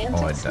 Ryan.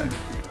 Oh, I died.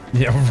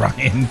 Yeah,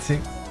 Ryan.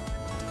 Six.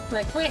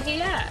 Like, where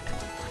he at?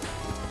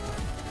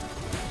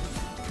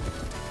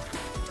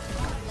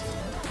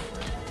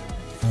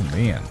 Oh,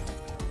 man.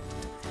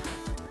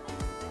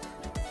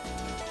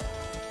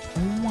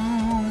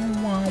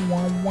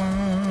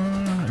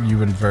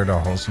 You and Vert are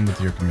wholesome with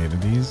your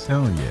communities?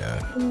 Hell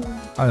yeah.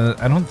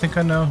 I don't think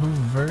I know who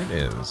Vert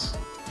is.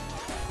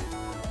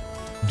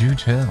 Do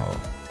tell.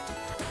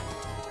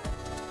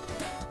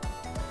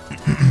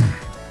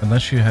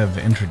 Unless you have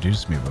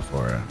introduced me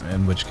before,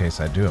 in which case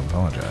I do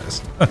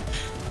apologize. I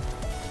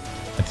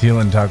deal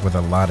and talk with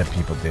a lot of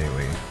people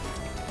daily.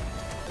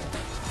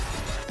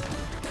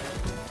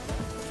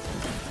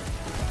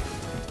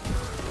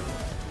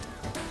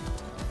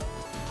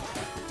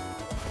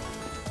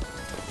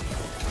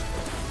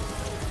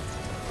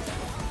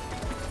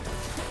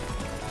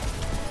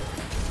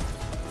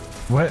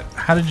 What?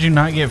 How did you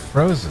not get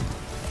frozen?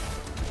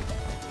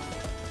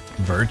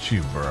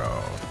 Virtue,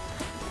 bro.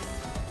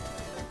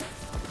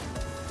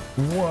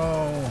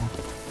 Whoa.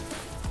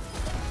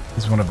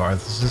 He's one of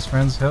Arthur's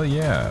friends? Hell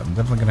yeah. I'm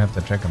definitely gonna have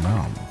to check him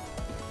out.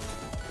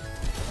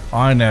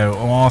 I know,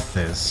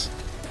 Arthur's.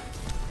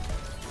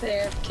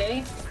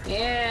 AFK?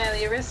 Yeah,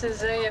 the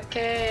Orissa's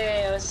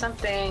AFK or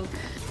something.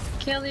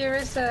 Kill the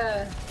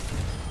Orissa.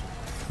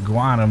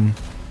 Got him.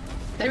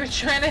 They were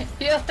trying to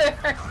heal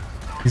her.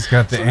 He's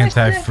got the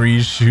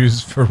anti-freeze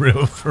shoes for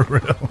real, for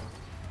real.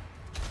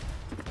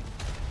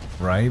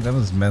 Right? That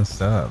was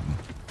messed up.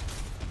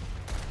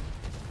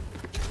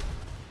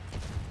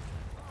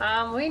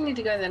 We need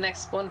to go to the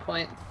next spawn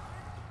point.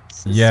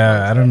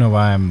 Yeah, I don't know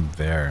why I'm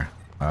there,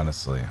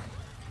 honestly.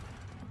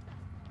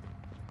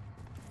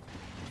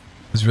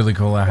 It's really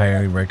cool. I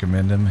highly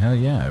recommend him. Hell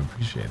yeah, I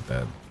appreciate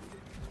that.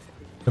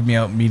 Put me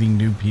out meeting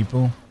new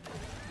people.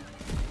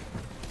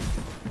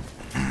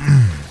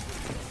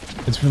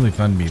 It's really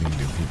fun meeting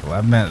new people.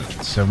 I've met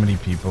so many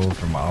people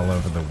from all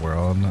over the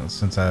world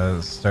since I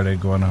started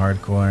going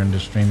hardcore into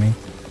streaming.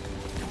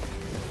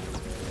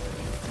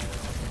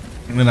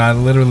 And I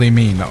literally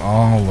mean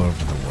all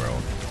over the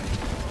world.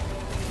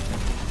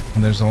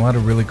 And there's a lot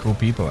of really cool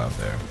people out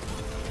there.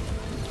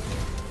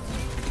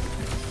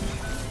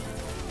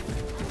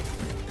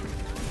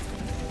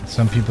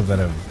 Some people that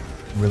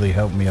have really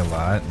helped me a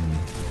lot, and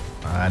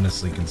I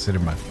honestly consider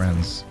my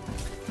friends.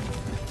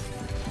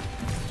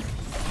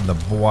 The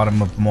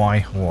bottom of my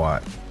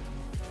heart.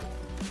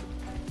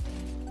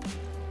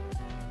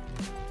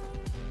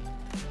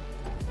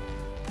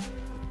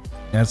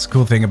 That's the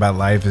cool thing about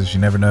life is you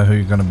never know who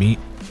you're gonna meet.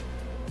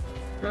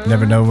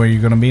 Never know where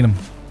you're gonna meet them.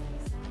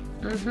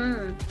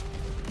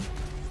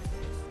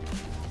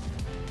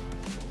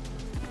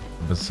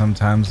 But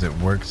sometimes it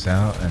works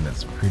out and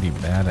it's pretty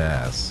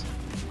badass.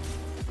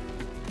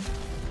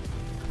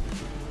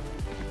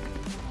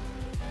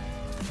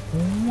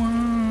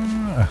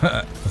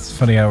 It's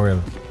funny how we're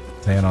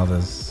saying all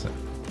this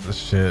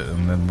shit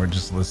and then we're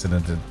just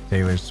listening to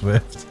Taylor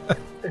Swift.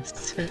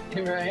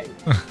 Right.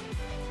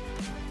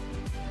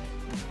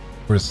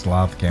 Poor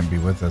Sloth can't be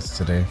with us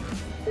today.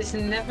 It's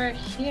never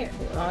here.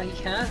 Oh, you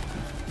can't?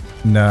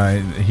 No,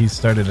 he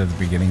started at the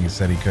beginning. He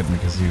said he couldn't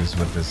because he was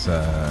with this,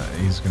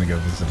 he's gonna go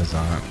visit his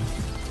aunt.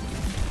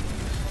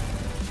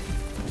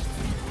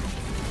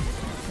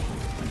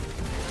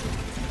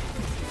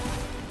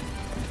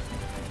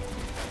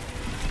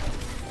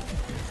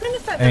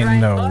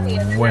 Ain't no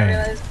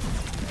way.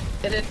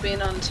 It had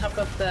been on top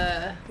of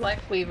the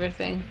life weaver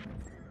thing.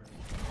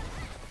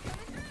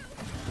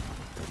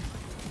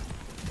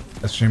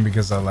 That's true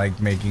because I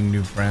like making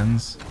new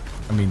friends.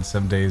 I mean,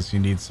 some days you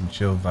need some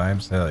chill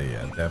vibes. Hell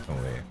yeah,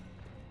 definitely.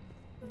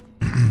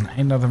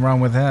 Ain't nothing wrong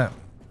with that.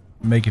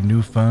 Making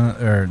new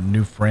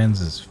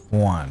friends is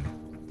fun.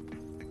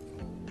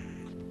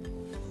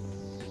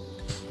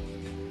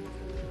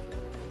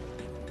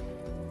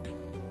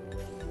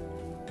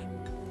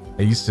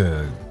 I used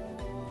to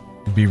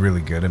be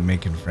really good at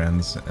making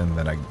friends, and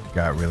then I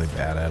got really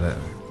bad at it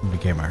and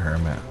became a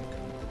hermit.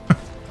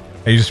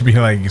 I used to be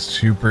like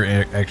super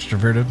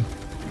extroverted,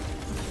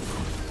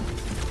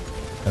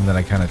 and then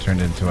I kind of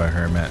turned into a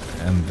hermit,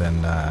 and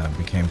then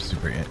became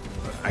super.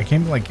 I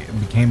became like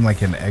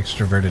an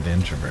extroverted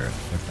introvert,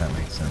 if that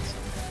makes sense.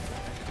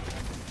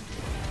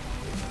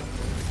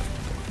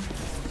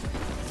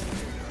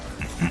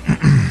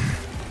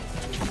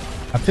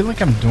 I feel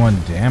like I'm doing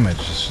damage,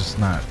 it's just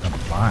not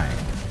applying.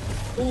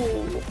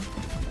 Ooh.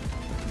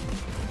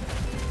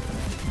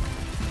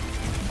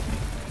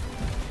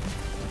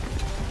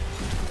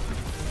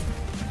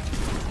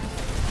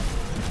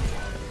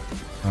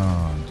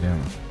 Oh,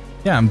 damn.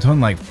 Yeah, I'm doing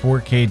like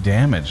 4K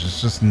damage,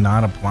 it's just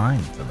not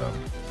applying to them.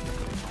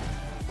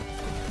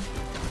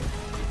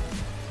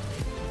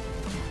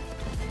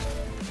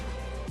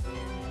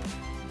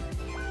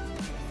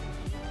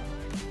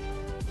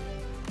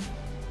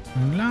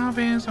 Love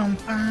is on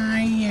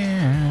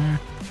fire.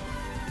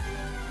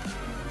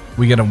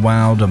 We got a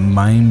Wild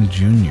Mime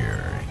Jr.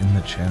 in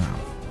the channel.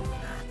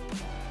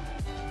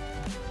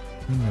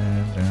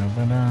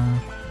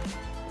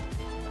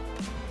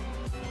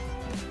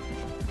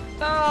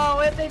 Oh,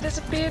 where'd they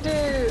disappear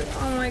to?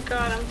 Oh my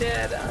god, I'm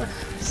dead.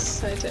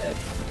 So dead.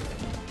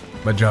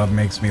 My job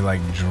makes me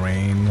like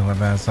drain the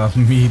ass off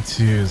me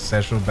too.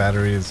 Sexual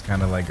battery is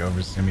kind of like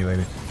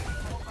overstimulated.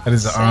 That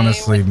is Same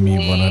honestly with me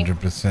me.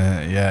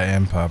 100%. Yeah,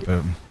 and Pop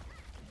It.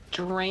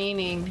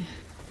 Draining.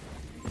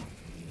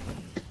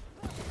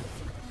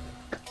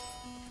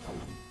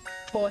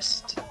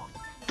 Forced.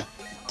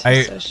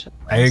 I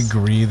socialize.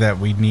 agree that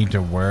we need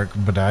to work,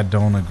 but I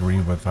don't agree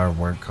with our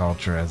work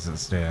culture as it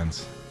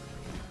stands.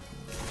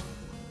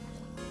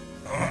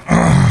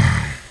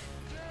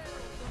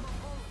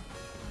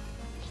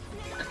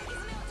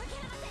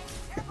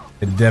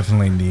 It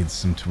definitely needs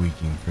some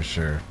tweaking for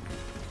sure.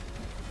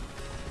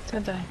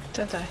 Don't die.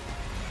 Don't die.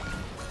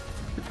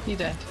 You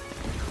died.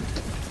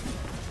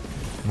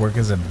 Work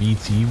as a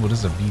BT? What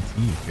is a BT,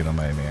 if you don't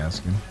mind me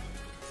asking?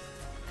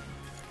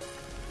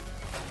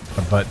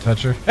 A butt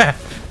toucher?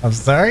 I'm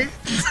sorry?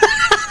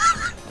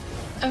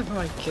 Oh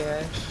my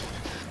god.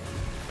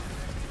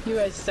 You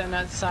are so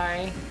not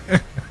sorry.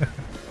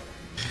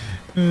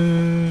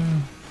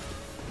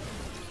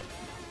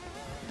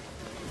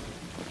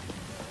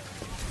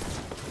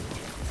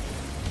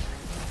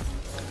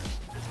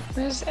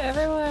 Where's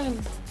everyone?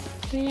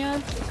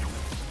 Leon?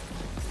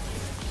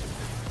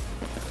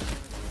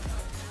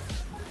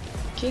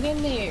 Get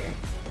in there.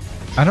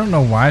 I don't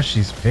know why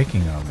she's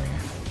picking on me.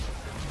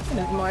 Is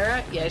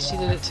Moira? Yeah, she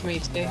did it to me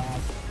too.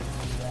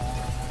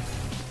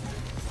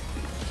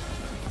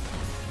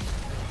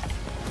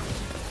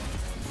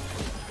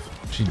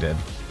 She did.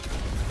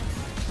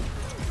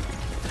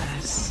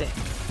 That's sick.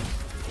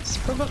 That's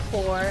for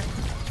before.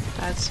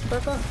 That's for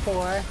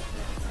before.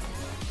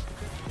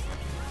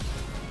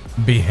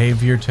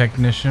 Behavior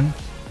technician.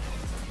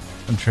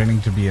 I'm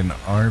training to be an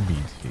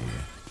RBT.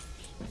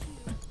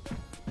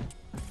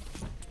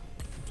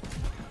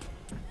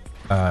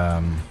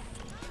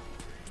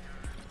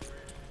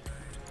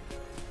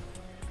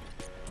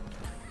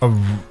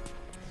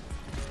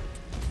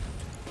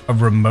 A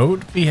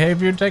remote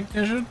behavior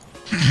technician?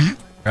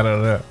 I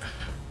don't know.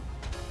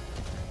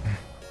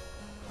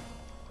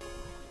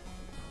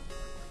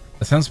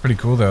 That sounds pretty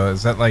cool though.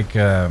 Is that like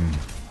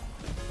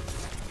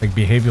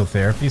behavioral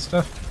therapy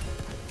stuff?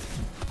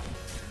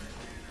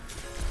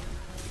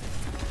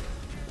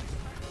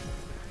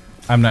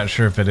 I'm not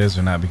sure if it is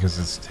or not because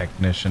it's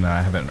technician.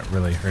 I haven't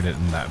really heard it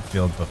in that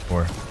field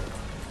before.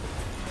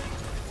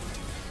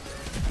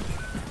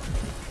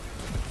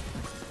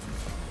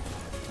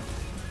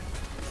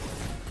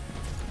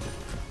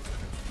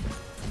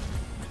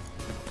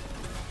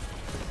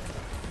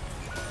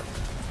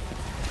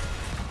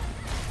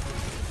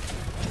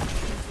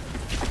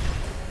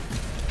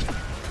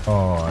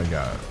 Oh, I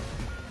got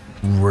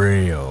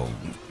railed.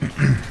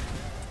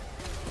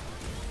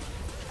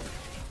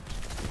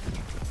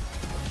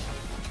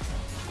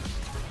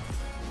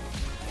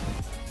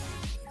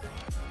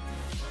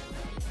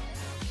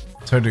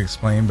 It's hard to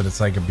explain, but it's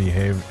like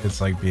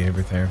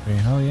behavior therapy.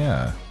 Hell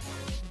yeah.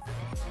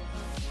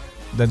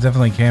 That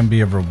definitely can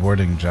be a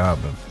rewarding job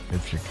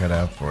if you're cut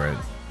out for it.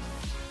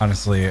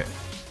 Honestly,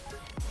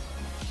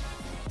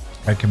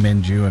 I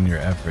commend you and your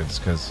efforts,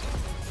 because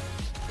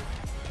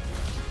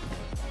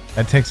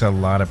that takes a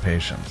lot of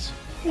patience.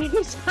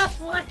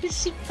 Why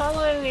is she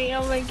following me?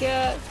 Oh my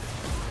god.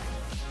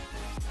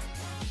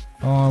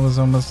 Oh, I was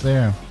almost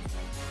there.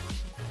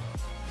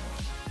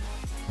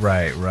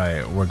 Right.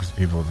 Work with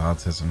people with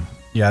autism.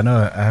 Yeah, I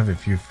know. I have a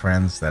few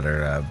friends that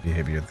are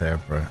behavior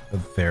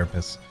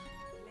therapists.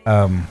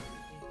 And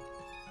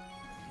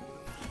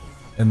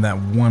that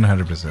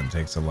 100%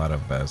 takes a lot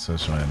of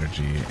social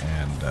energy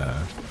and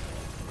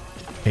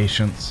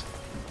patience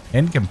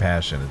and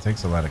compassion. It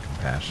takes a lot of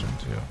compassion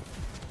too.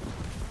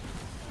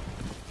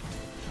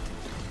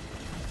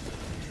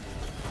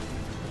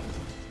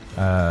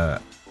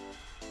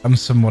 I'm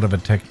somewhat of a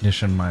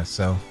technician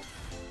myself.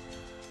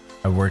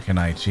 I work in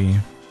IT,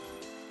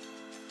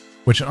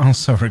 which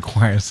also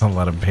requires a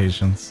lot of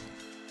patience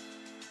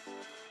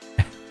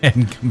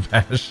and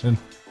compassion.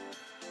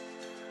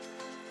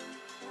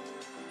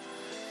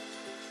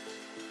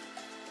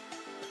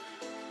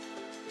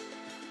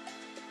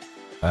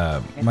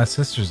 My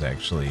sister's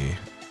actually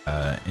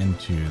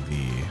into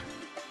the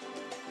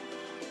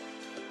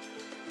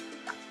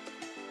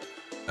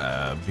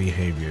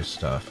behavior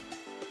stuff.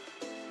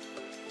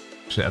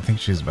 I think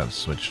she's about to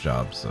switch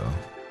jobs though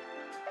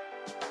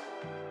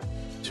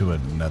to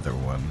another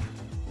one.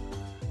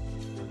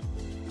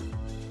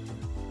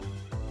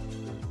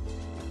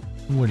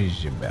 What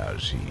is about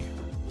she?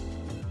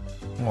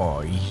 Oh,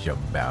 he's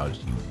about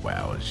you,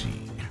 wow,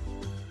 she.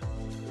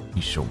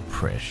 He's so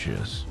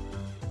precious.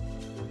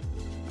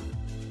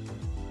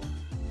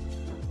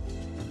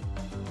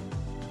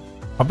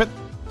 Puppet?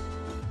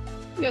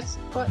 Yes,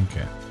 what?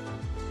 Okay.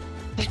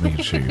 Just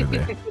making sure you're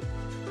there.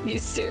 You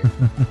sir.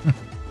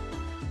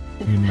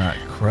 You're not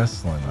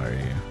crustling, are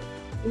you?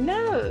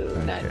 No,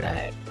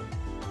 Okay.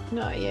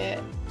 no. Not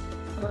yet.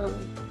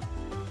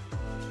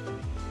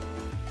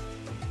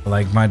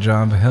 Like my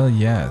job? Hell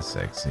yeah,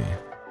 sexy.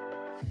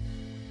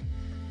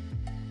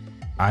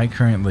 I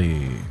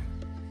currently...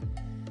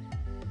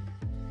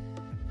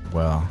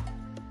 Well...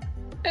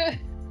 I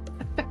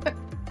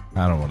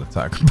don't want to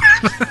talk about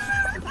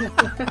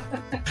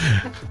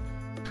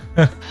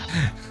it.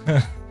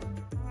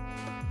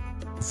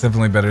 It's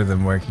definitely better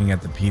than working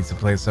at the pizza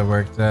place I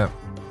worked at.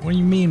 What do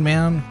you mean,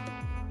 man?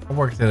 I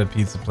worked at a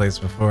pizza place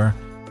before.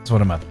 It's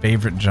one of my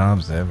favorite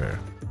jobs ever.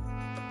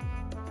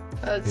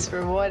 It's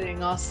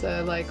rewarding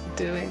also, like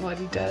doing what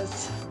he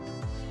does.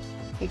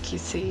 Like you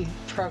see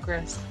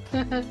progress.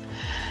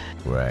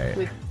 Right.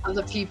 With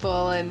other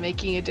people and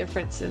making a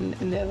difference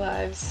in their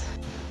lives.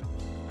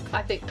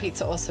 I think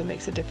pizza also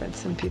makes a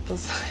difference in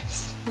people's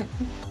lives.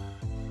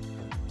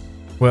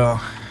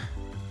 Well,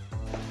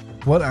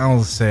 what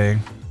I'll say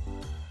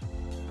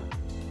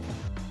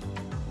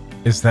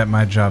is that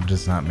my job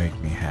does not make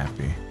me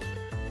happy.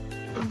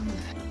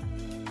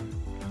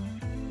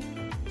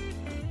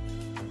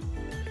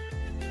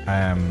 I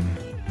am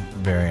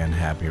very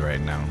unhappy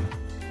right now.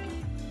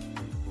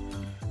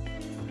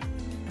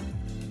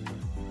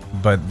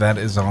 But that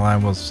is all I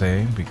will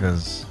say,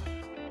 because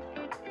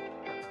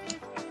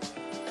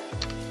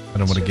I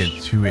don't want to get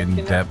too in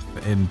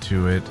depth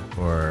into it,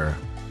 or,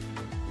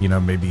 you know,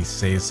 maybe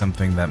say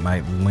something that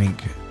might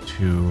link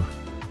to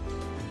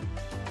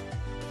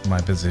my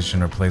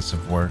position or place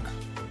of work.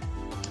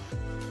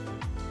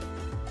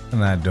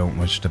 And I don't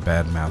wish to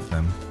badmouth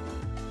them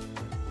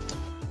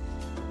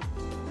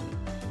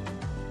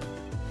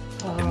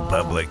in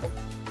public.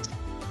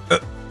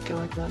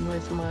 Going on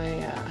with my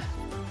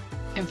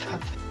in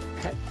public.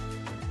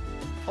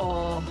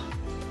 Oh.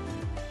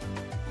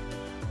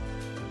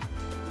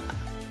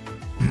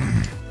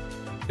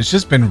 It's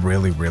just been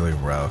really, really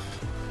rough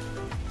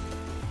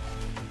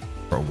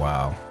for a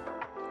while.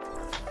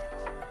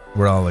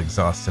 We're all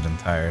exhausted and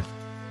tired.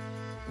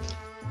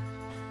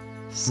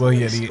 Well,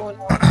 Yeti,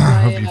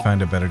 I hope you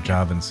find a better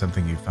job and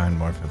something you find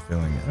more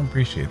fulfilling. I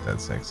appreciate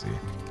that, sexy.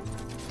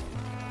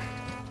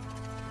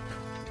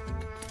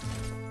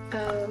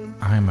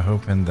 I'm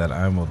hoping that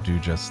I will do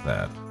just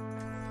that.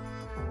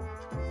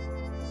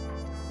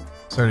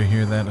 Sorry to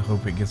hear that. I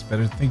hope it gets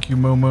better. Thank you,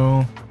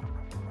 Momo.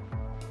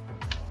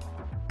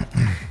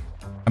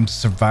 I'm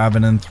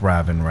surviving and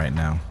thriving right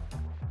now.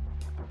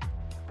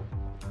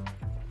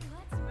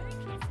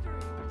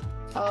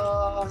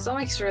 Oh,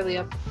 Zomic's really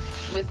up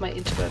with my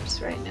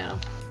interwebs right now.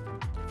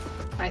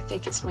 I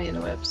think it's my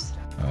interwebs.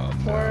 Oh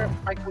no. Or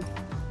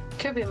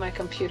could be my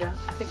computer.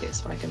 I think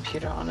it's my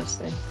computer,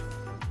 honestly.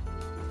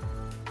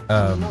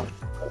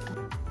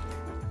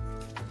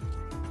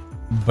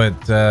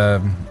 But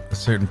a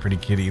certain pretty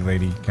kitty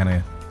lady kind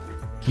of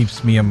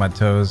keeps me on my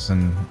toes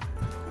and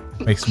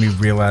makes me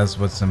realize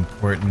what's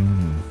important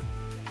and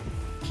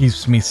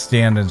keeps me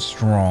standing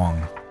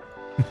strong.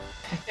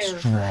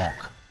 Strong.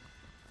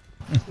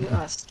 You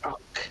are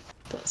stuck.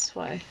 That's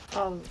why.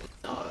 Oh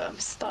no, I'm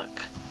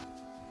stuck.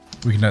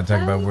 We cannot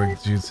talk about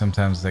work too.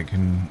 Sometimes that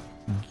can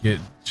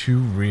get too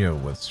real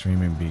with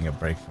streaming being a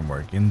break from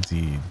work.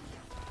 Indeed.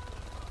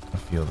 I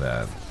feel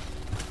that.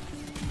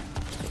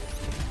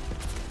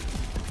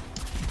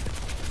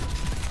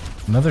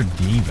 Another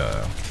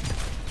diva.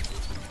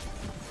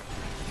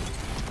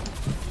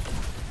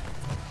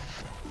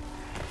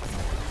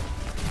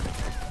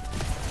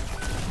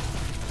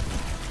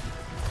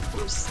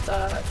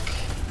 stuck.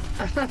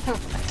 I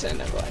don't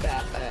know what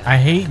happened. I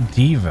hate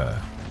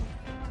Diva.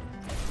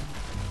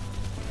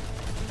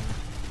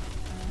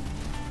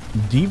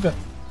 Diva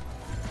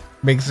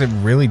makes it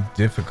really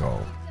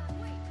difficult.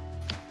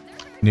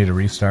 Need a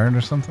restart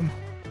or something?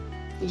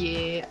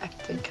 Yeah, I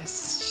think I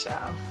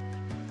shall.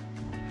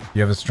 You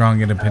have a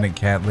strong, independent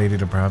cat lady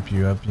to prop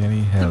you up,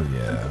 Yenny? Hell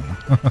yeah.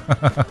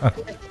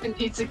 It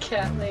needs a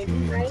cat lady,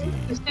 right?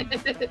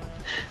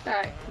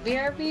 Alright,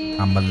 BRB.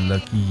 I'm a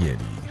lucky Yeti.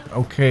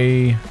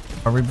 Okay,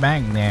 are we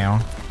back now?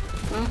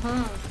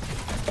 Mm-hmm.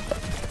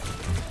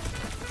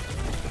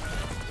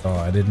 Oh,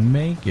 I didn't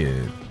make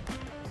it.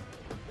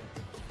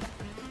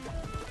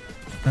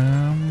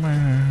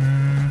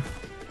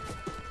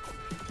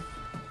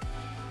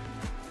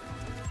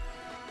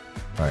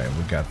 Alright,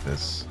 we got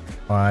this.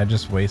 Oh, I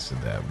just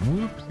wasted that.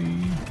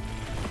 Whoopsie.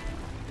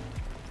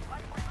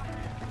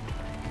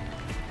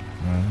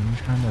 I'm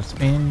trying to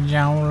spend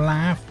your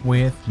life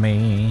with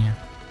me.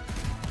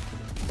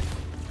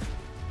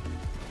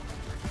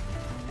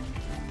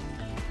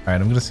 Alright,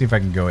 I'm gonna see if I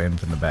can go in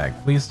from the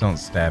back. Please don't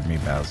stab me,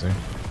 Bowser.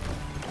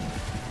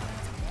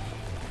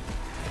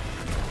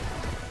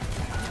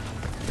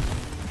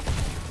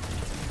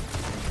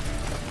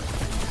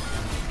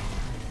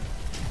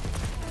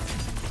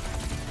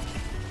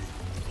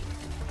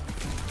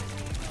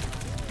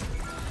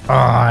 Oh,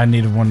 I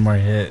needed one more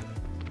hit.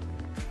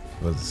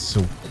 It was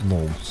so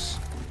close.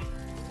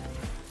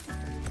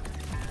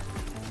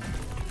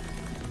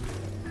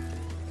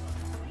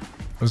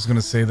 I was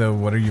gonna say though,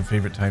 what are your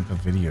favorite type of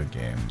video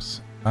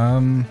games?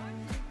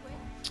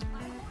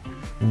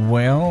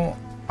 Well,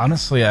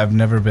 honestly, I've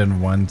never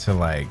been one to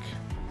like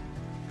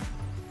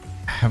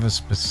have a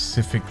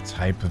specific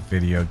type of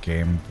video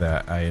game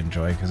that I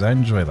enjoy, because I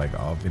enjoy like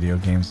all video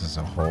games as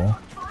a whole.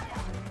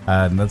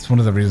 And that's one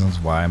of the reasons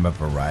why I'm a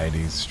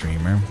variety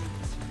streamer.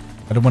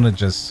 I don't want to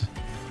just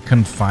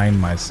confine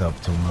myself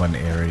to one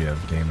area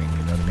of gaming, you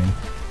know what I mean?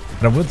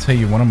 But I will tell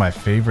you, one of my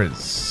favorite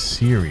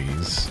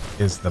series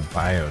is the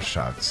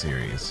BioShock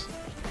series.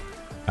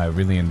 I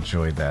really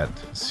enjoyed that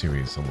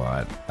series a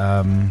lot.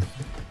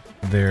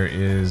 There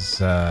is,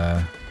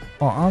 well,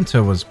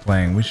 Anto was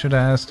playing. We should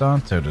have asked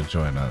Anto to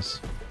join us.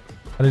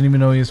 I didn't even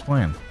know he was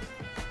playing.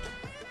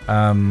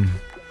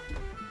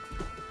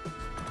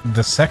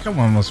 The second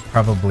one was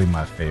probably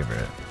my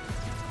favorite.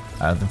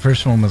 The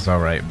first one was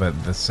alright,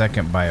 but the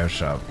second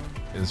BioShock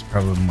is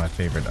probably my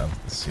favorite of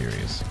the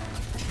series.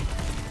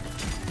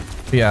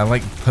 But yeah, I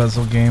like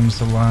puzzle games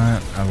a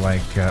lot. I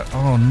like,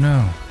 oh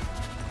no.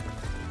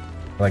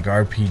 I like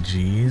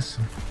RPGs.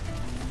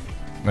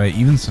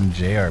 Even some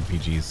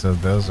JRPGs, so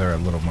those are a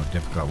little more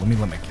difficult. Let me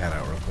let my cat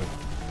out real quick.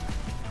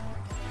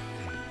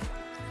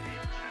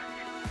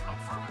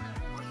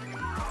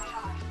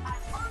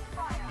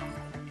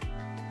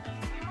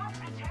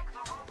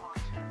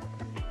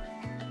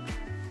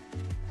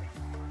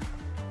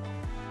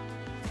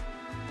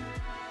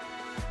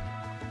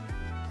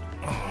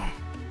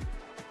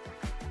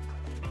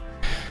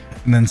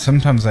 And then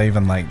sometimes I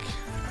even like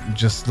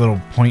just little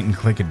point and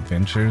click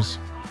adventures.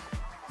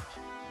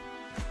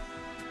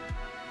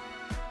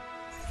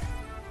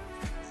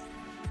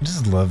 I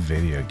just love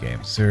video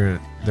games. They're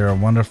a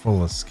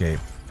wonderful escape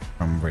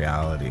from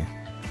reality.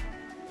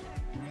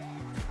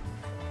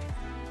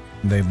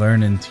 They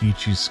learn and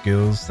teach you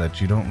skills that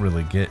you don't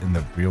really get in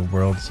the real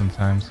world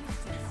sometimes,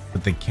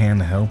 but they can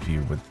help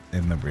you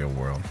in the real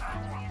world.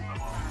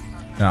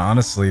 Now,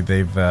 honestly,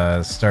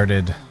 they've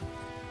started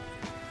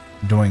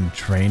doing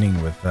training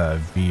with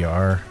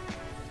VR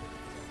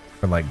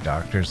for like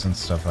doctors and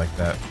stuff like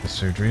that for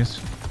surgeries.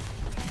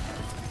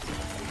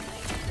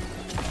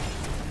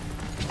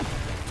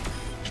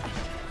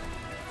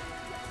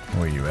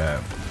 Where you at?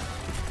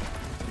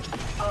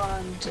 Oh,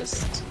 I'm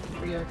just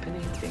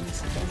reopening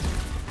things again.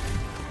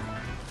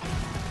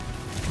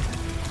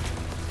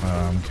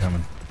 I'm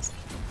coming.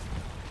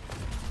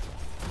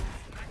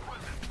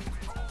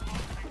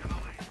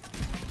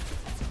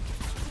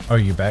 Oh,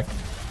 you back?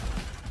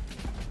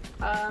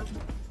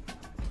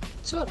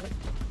 Sort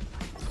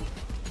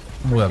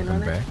of. Welcome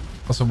back.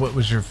 Also, what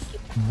was your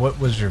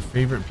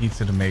favorite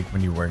pizza to make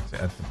when you worked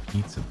at the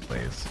pizza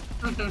place?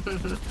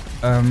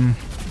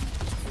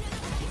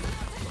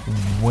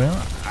 Well,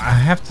 I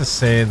have to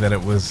say that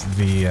it was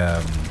the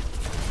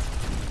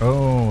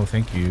oh,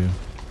 thank you.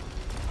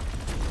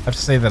 I have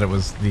to say that it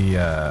was the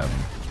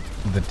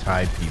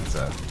Thai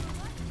pizza.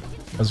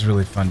 It was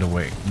really fun to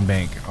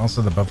make.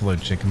 Also, the buffalo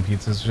chicken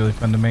pizza is really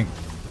fun to make.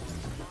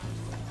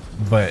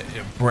 But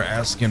if we're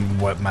asking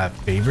what my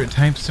favorite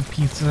types of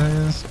pizza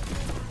is,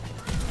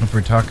 if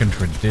we're talking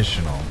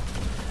traditional,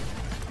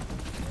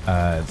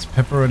 it's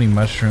pepperoni,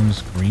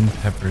 mushrooms, green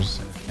peppers,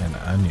 and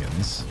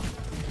onions.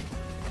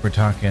 If we're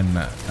talking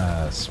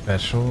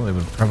special, it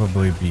would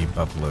probably be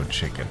buffalo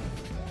chicken.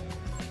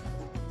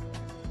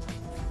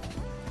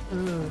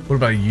 What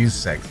about you,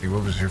 Sexy?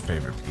 What was your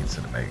favorite pizza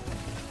to make?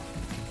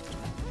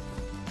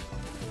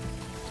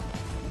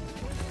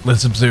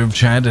 Let's observe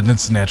Chad in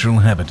its natural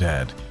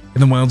habitat. In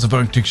the wilds of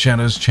Arctic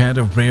shadows, Chad,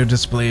 a rare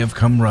display of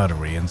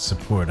camaraderie and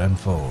support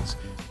unfolds.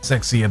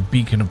 Sexy, a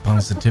beacon of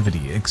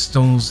positivity,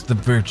 extols the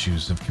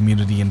virtues of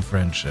community and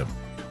friendship,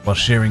 while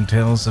sharing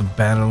tales of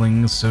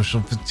battling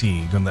social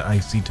fatigue on the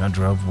icy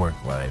tundra of work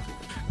life.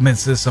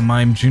 Amidst this, a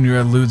mime junior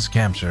eludes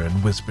capture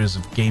and whispers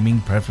of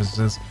gaming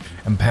preferences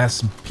and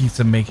past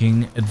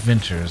pizza-making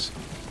adventures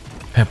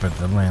peppered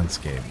the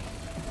landscape.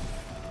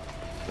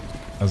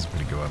 That was a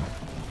pretty good one.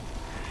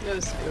 That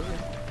was good.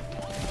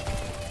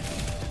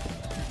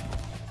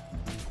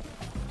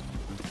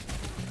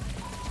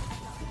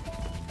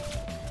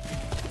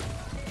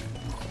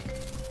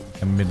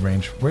 And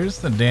mid-range. Where's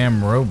the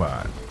damn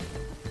robot?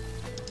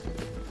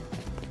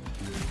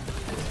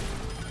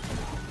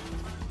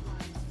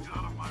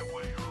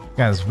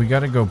 Guys, we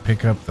gotta go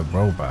pick up the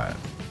robot.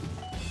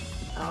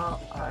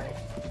 Oh, alright.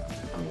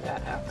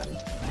 That happened.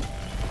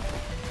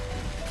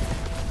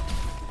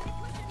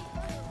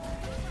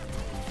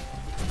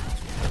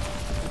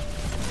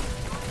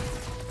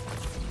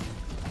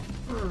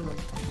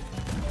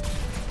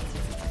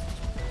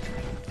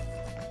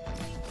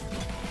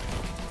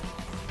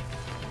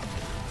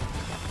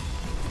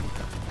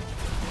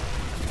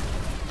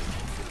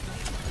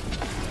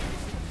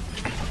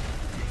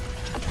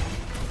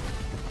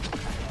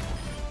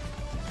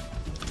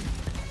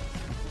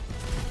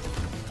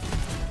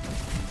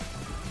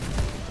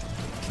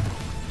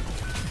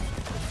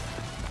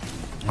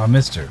 I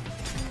missed her.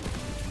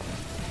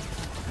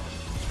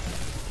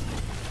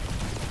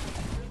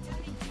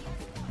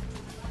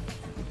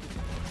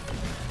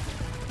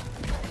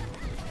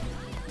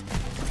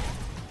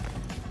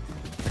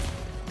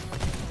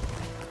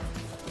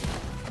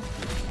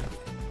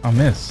 I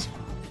missed.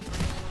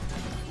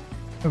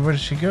 Where did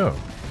she go?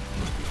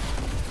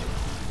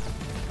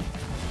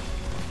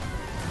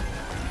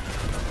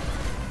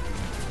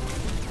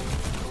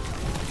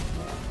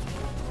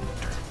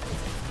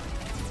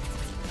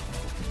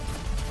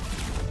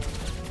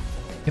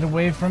 Get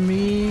away from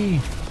me!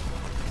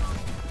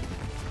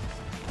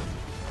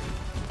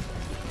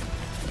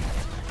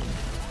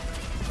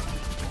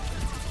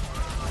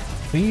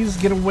 Please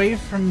get away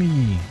from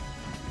me!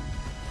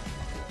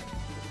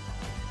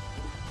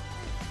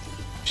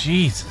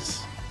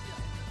 Jesus!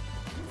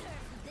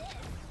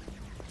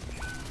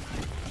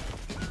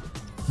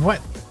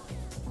 What?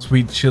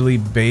 Sweet chili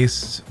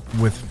based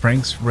with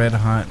Frank's Red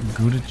Hot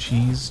Gouda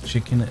cheese,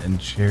 chicken, and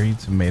cherry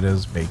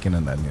tomatoes, bacon,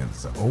 and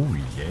onions. Oh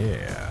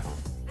yeah!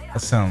 That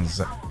sounds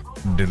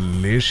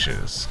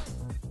delicious.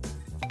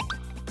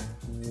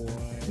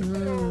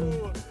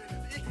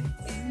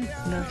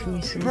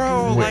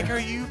 Bro, Wait. like, are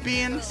you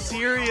being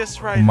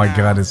serious right Oh my now?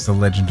 god, it's the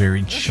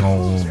legendary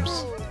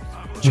Cholmes.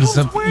 What is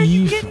up,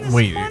 Eve?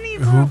 Wait,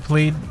 who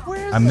played?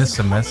 I missed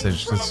a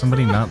message. Did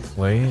somebody not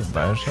play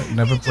Bioshock?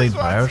 Never played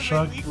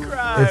Bioshock?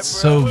 It's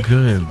so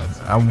good.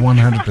 I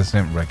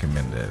 100%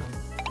 recommend it.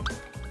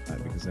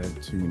 Because I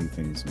have too many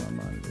things in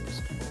my mind.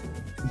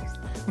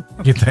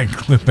 Get that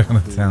clip out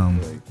of town.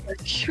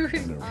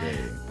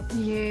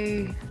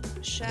 You.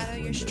 Shadow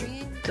your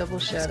stream. Double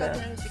shadow.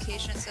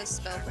 Notification says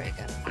spell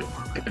breakup.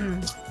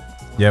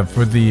 Yeah,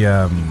 for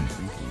the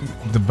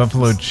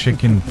buffalo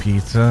chicken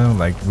pizza,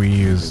 like we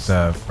used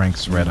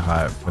Frank's Red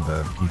Hot for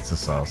the pizza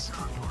sauce.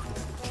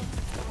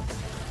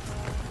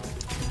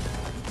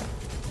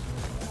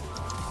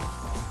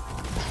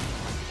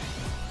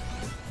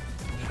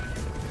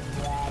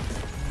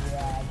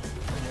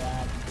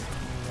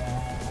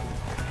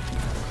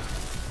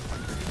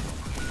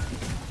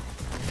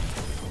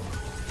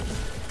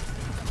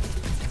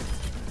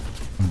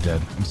 I'm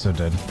dead. I'm so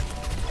dead.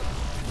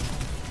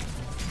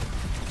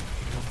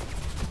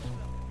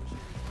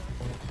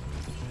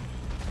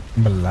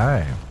 I'm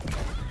alive.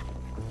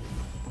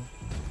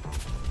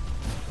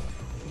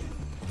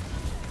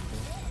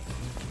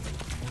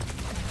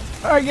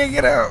 I can't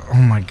get out. Oh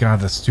my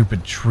god, the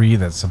stupid tree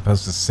that's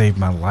supposed to save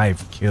my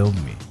life killed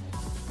me.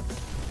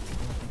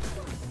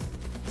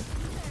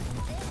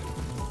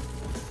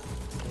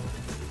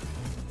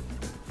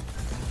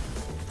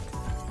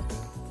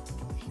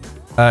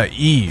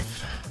 Eve.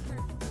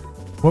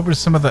 What were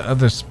some of the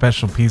other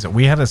special pieces?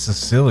 We had a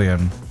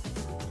Sicilian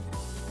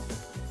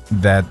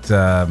that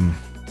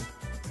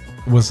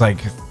was like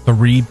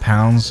 3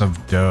 pounds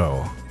of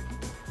dough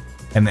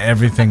and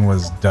everything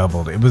was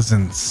doubled. It was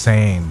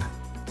insane.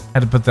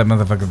 Had to put that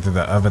motherfucker through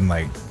the oven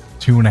like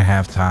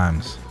 2.5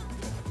 times.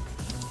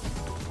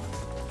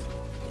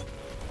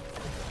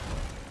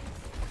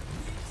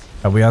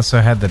 We also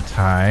had the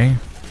Thai.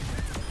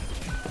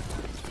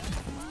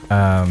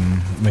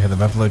 We had the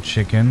buffalo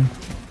chicken.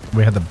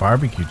 We had the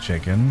barbecue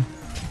chicken.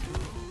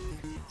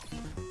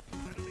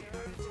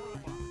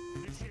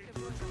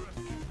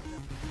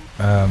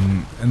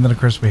 And then of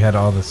course we had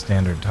all the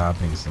standard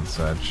toppings and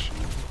such.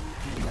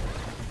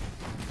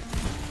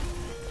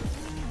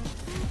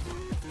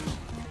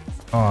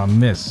 Oh, I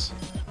miss.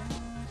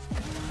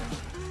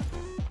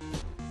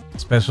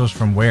 Specials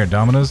from where?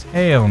 Domino's?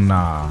 Hell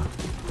nah.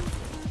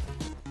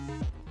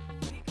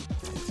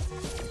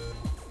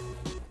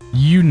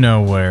 You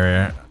know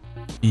where,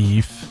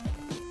 Eve.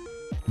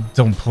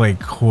 Don't play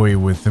coy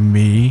with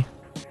me.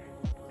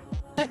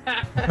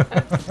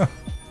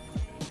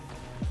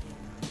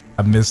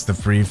 I miss the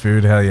free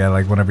food. Hell yeah,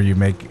 like whenever you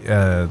make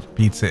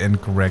pizza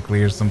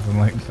incorrectly or something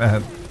like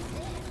that.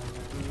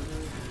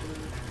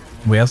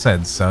 We also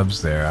had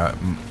subs there.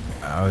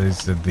 I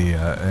always did the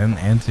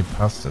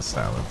antipasta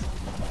salad.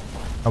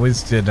 I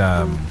always did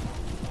Love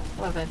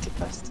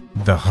antipasta.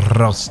 the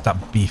rosta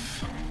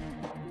beef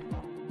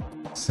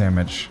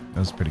sandwich. That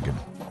was pretty good.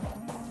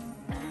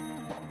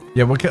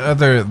 Yeah, what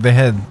other they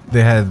had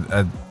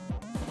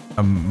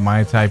a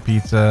Mai Tai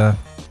pizza,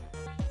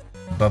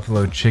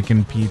 buffalo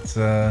chicken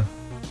pizza,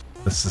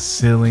 the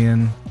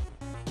Sicilian.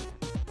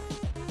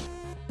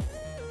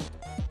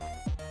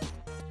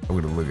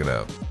 I'm gonna look it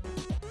up.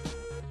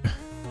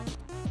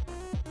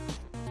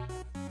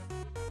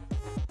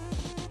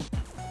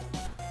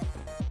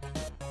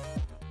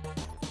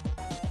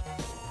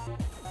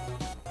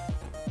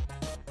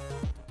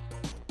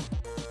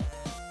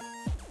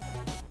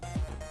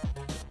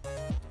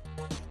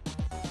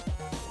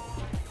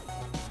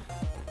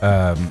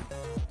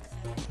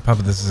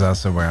 Papa, this is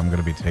also where I'm going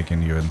to be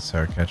taking you and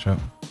Sarah Ketchup.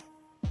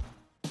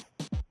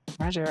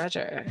 Roger,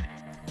 roger.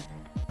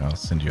 I'll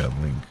send you a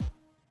link.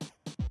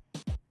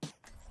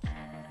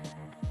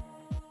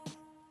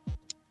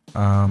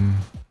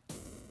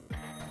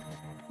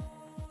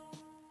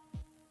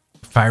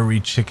 Fiery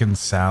chicken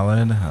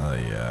salad. Hell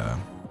yeah.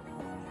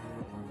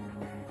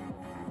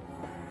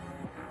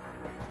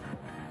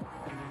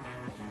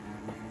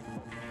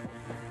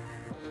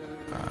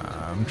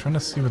 I'm trying to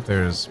see what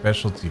their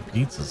specialty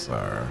pizzas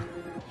are.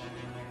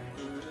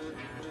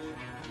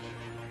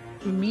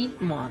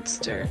 Meat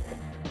monster.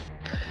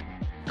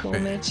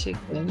 Gourmet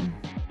chicken.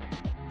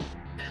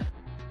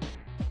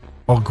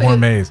 Oh,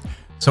 gourmets.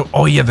 So,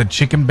 oh yeah, the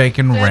chicken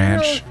bacon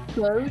ranch.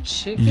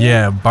 Chicken?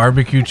 Yeah,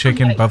 barbecue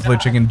chicken, Oh buffalo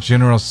God. chicken,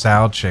 General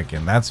Tso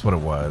chicken. That's what it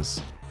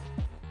was.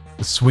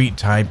 The sweet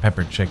Thai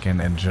pepper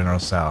chicken and General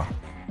Tso.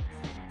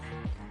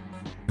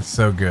 It's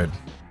so good.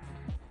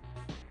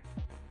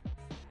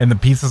 And the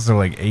pieces are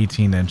like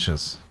 18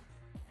 inches.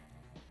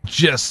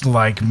 Just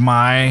like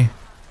my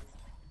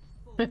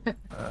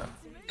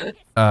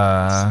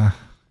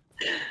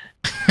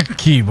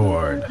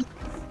keyboard.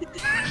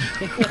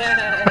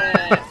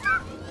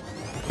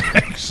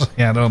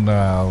 Actually, I don't know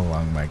how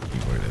long my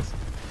keyboard is.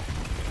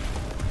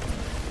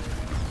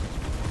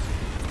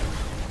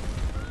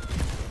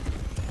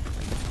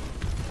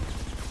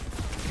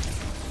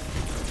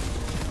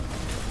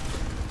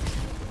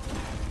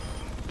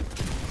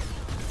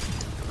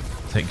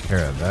 Take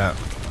care of that.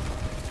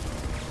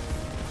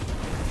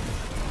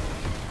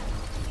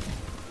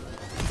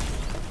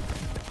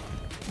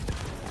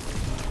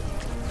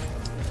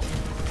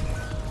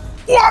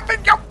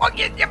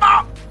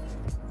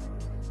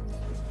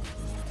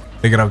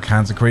 They got all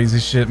kinds of crazy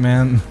shit,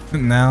 man.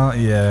 Now,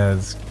 yeah,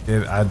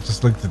 I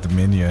just looked at the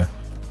menu.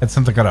 Had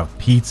something got a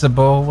pizza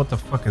bowl. What the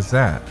fuck is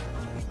that?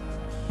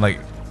 Like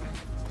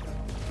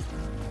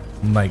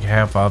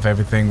half off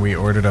everything we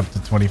ordered up to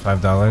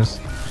 $25.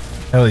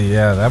 Hell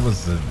yeah, that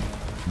was a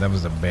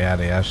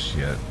badass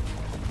shit.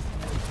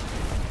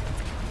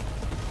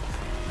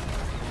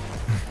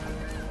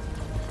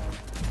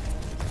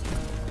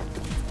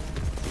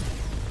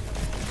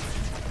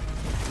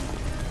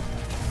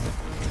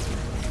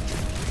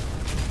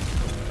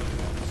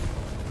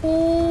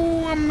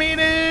 Ooh, I made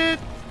it!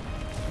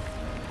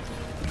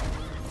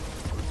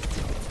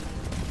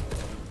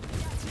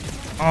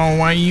 Oh,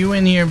 why are you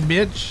in here,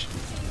 bitch?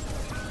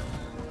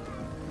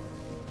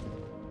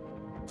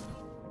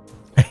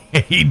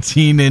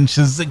 18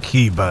 inches of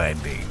key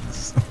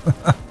bindings.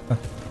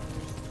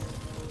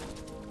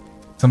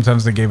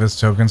 Sometimes they gave us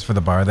tokens for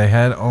the bar they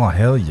had. Oh,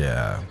 hell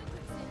yeah.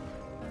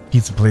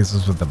 Pizza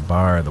places with the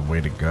bar are the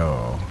way to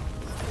go.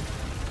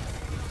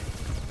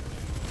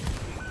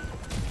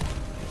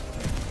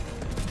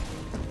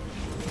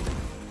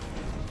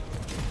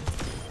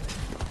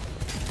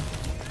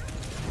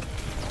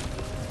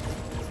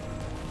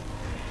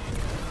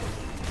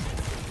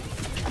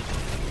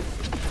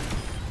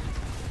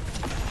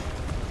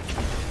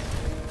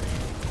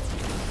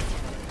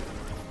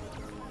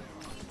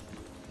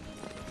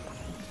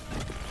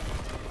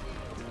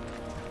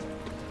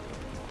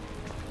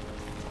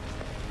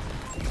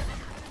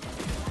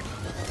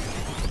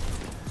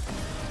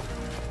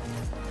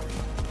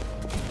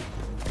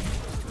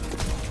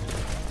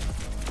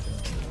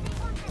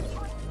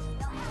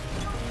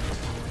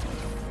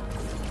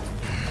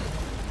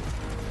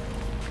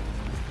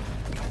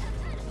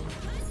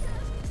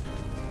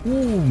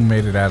 Ooh,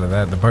 made it out of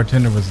that. The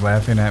bartender was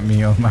laughing at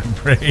me on my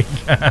break.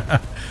 I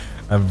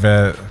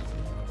bet.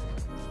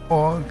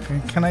 Oh,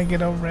 can I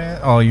get over it?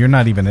 Oh, you're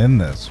not even in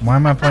this. Why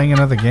am I playing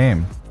another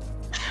game?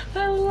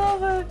 I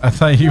love it. I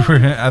thought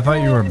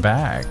you were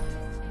back.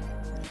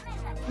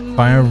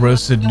 Fire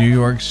roasted New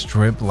York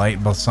strip,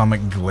 light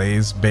balsamic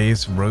glaze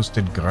base,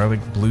 roasted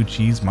garlic, blue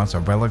cheese,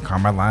 mozzarella,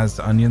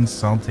 caramelized onions,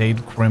 sauteed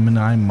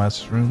cremini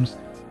mushrooms,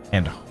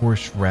 and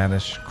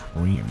horseradish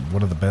cream.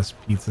 One of the best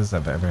pizzas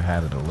I've ever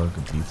had at a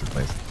local pizza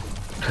place.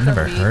 I've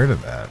never heard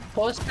of that.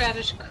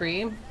 Horseradish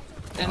cream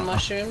and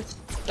mushrooms.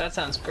 That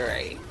sounds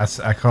great.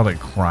 I called it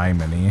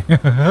criminy.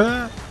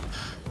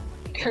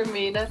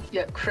 Cremina.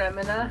 Yeah,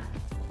 Cremina.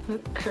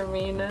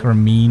 Cremina.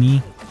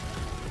 Cremini.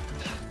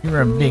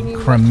 You're a big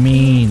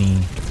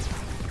cremini.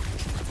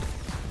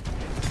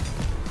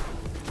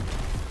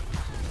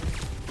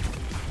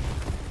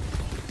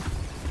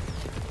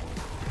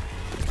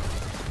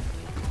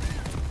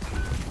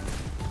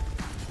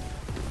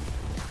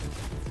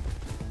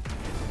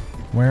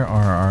 Where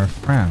are our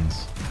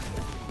friends?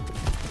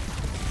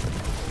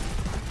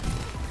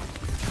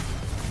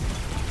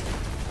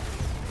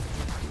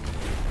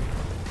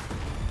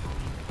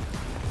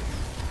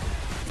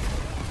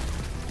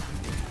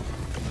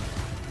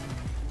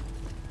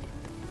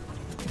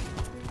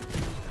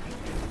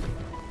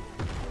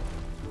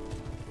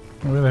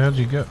 Where the hell did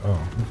you go?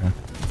 Oh, okay.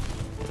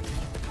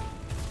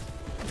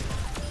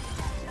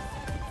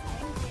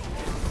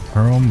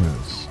 Pearl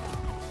Moose.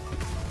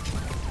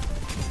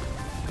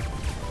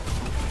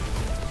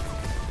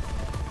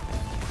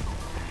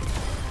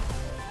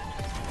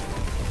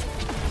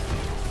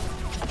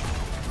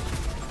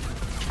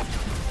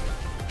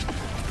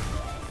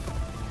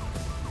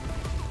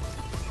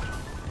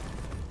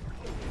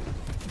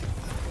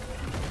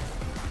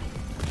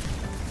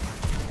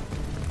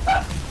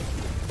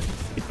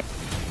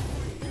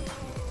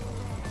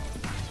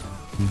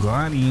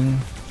 Got him.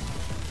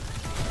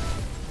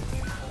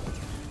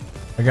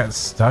 I got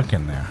stuck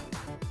in there.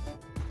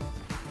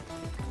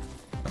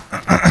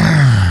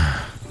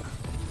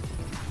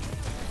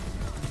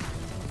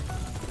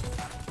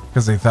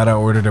 Because they thought I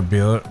ordered a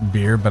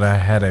beer, but I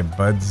had a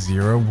Bud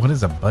Zero. What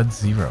is a Bud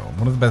Zero?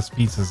 One of the best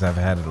pizzas I've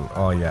had.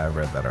 Oh yeah, I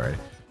read that already.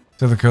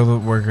 So the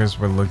co-workers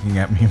were looking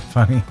at me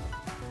funny.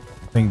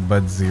 I think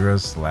Bud Zero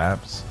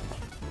slaps.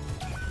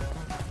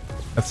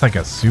 That's like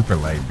a super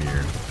light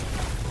beer.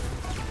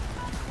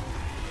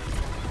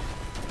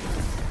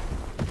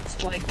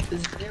 Like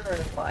zero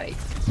light.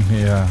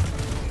 Yeah.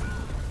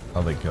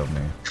 Oh, they killed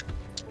me.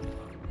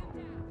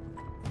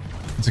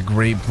 It's a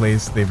great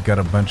place. They've got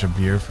a bunch of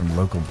beer from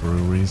local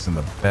breweries and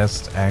the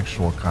best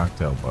actual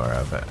cocktail bar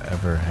I've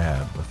ever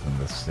had within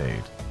the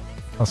state.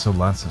 Also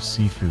lots of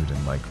seafood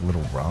and like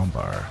little raw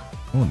bar.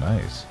 Oh,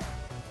 nice.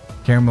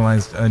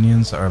 Caramelized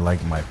onions are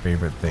like my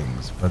favorite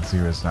things. Bud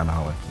Zero is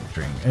non-alcoholic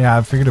drink. Yeah,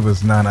 I figured it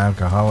was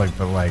non-alcoholic,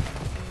 but like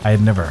I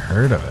had never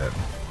heard of it.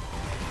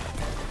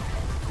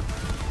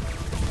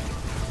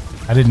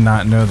 I did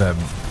not know that.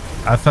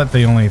 I thought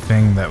the only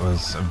thing that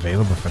was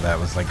available for that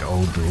was like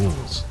Old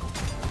Rules.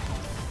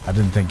 I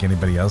didn't think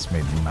anybody else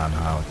made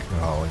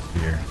non-alcoholic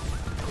beer.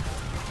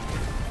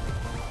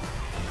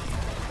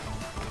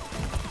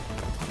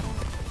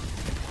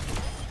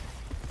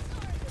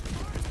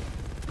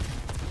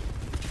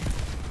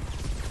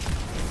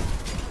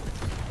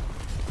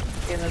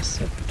 Taylor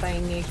Swift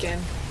playing me again.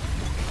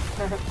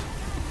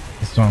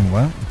 It's on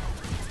what?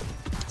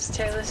 It's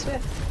Taylor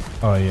Swift.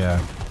 Oh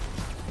yeah.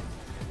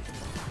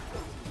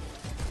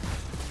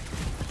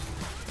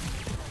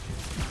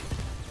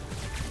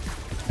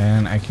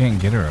 And I can't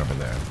get her over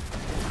there.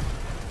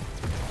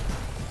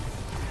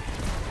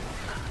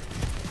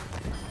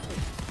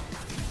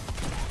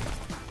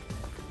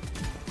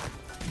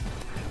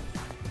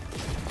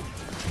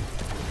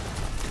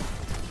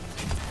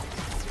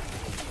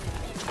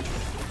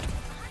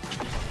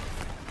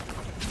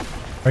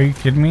 Are you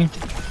kidding me?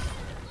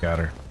 Got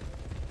her.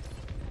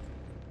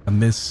 I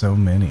miss so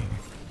many.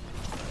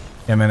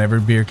 Yeah, man, every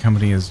beer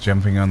company is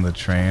jumping on the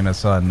train. I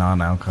saw a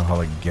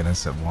non-alcoholic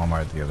Guinness at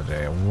Walmart the other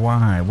day.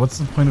 Why? What's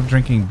the point of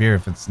drinking beer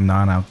if it's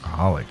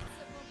non-alcoholic?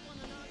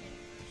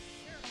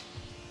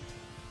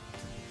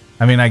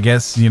 I mean, I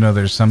guess, you know,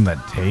 there's some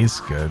that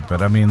taste good,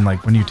 but I mean,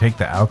 like, when you take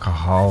the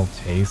alcohol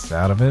taste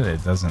out of it,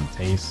 it doesn't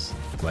taste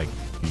like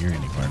beer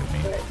anymore to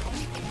me.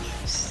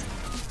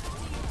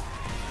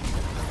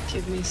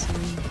 Give me some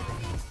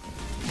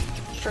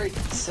fruit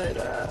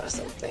soda or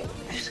something.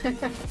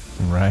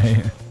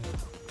 Right?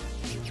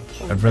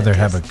 I'd rather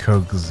have a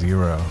Coke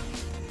Zero.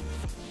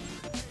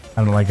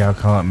 I don't like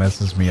alcohol, it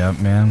messes me up,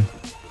 man.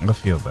 I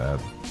feel bad.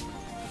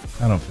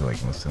 I don't feel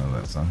like listening to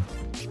that song.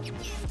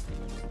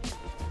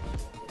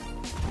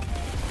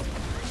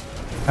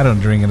 I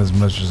don't drink it as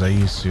much as I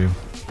used to.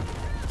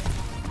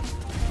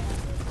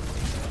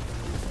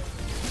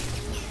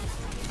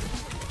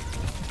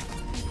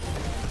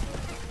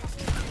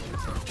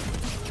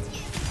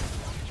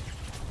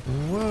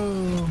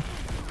 Whoa.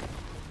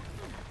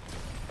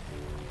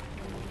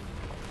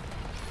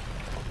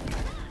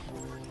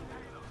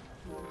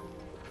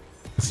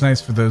 It's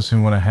nice for those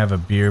who want to have a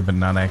beer but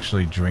not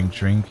actually drink,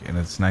 and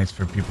it's nice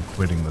for people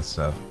quitting this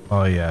stuff.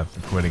 Oh yeah, for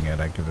quitting it,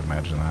 I could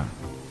imagine that.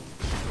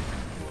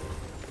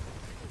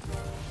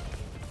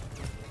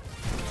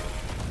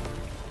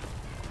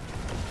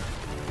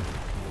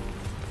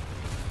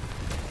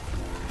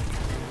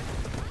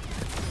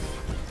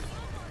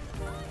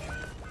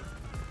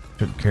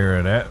 Took care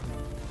of that.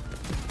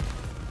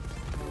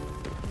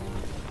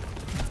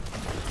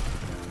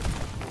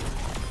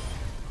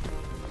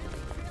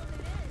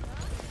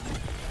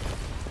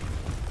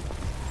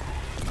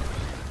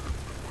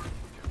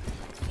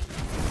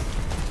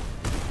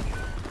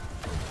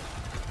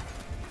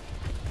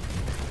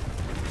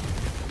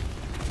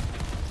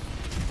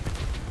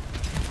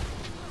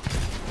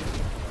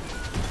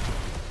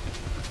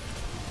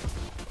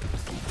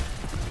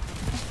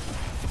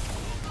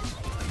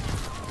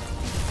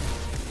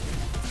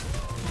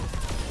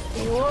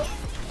 Whoop.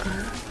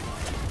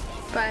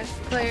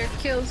 5-player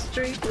kill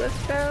streak.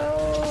 Let's go.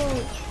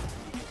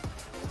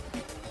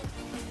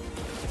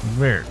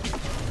 Where?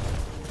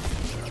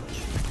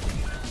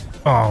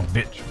 Oh,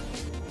 bitch.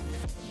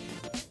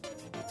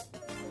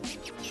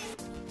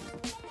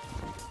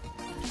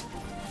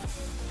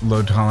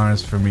 Low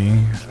tolerance for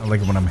me. I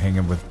like it when I'm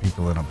hanging with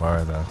people in a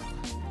bar, though.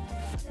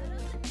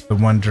 The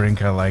one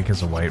drink I like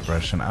is a White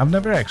Russian. I've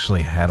never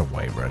actually had a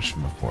White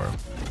Russian before.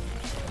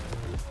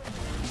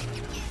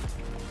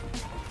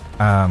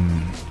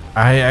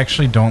 I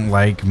actually don't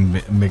like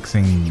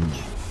mixing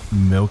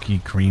milky,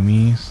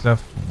 creamy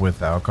stuff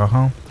with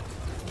alcohol.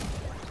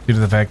 Due to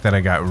the fact that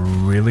I got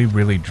really,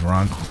 really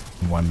drunk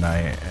one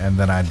night and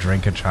then I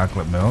drank a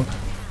chocolate milk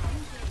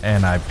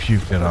and I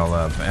puked it all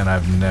up, and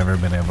I've never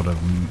been able to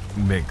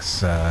mix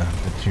the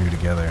two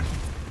together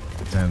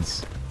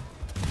since.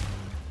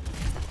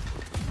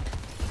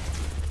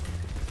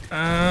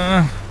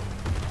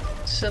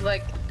 So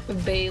like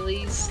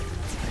Bailey's.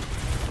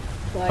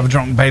 I've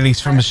drunk Bailey's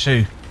from a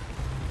shoe.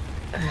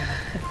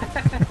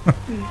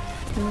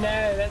 No,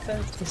 that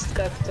sounds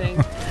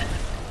disgusting.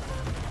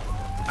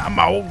 I'm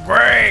old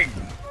Greg.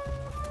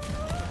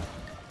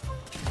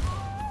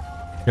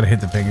 Gotta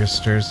hit the finger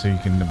stir so you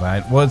can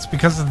divide. Well, it's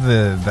because of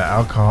the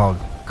alcohol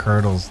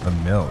curdles the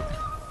milk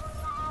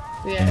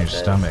in your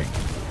stomach.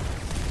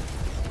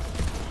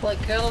 Well,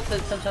 it curdles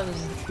it sometimes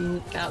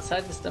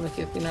outside the stomach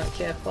if you're not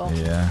careful.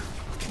 Yeah.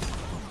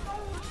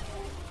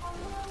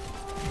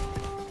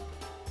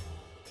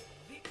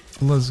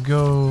 Let's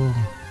go.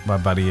 My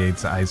body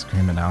hates ice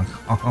cream and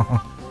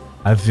alcohol.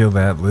 I feel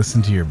that.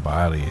 Listen to your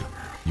body.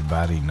 Your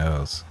body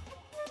knows.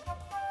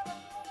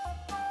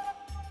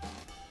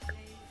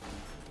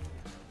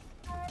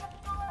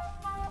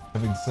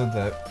 Having said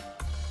that,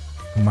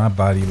 my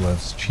body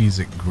loves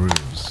Cheez-It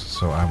grooves,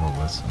 so I will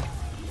listen.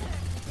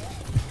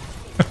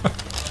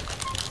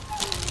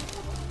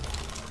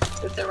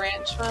 Is it the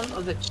ranch one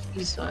or the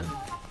cheese one?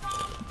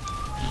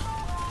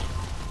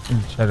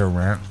 Cheddar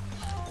ranch.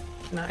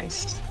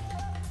 Nice.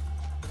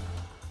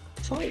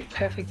 It's only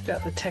perfect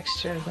about the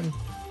texture of them.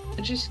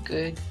 They're just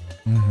good.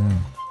 Mm-hmm.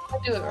 I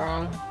do it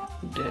wrong.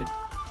 You did.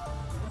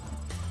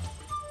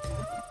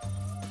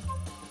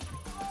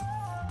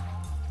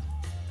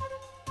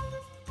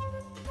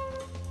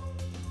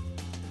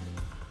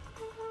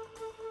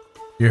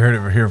 You heard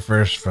it here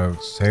first,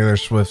 folks. Taylor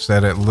Swift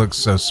said it looks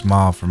so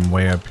small from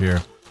way up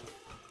here.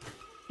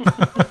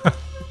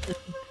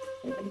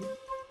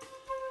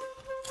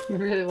 You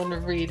really want to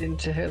read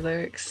into her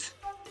lyrics.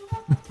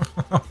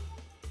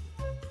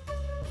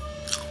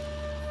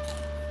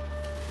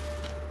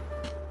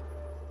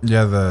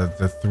 Yeah,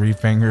 the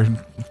three-fingered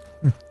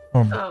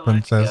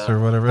princess or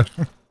whatever.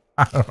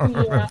 I don't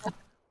remember.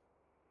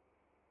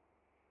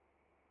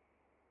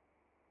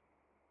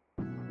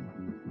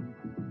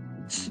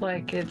 It's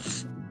like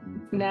it's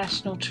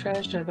National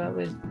Treasure, but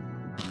with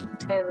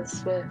Taylor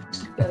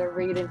Swift. You gotta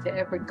read into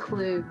every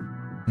clue,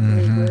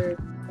 every word,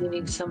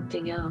 meaning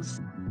something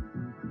else.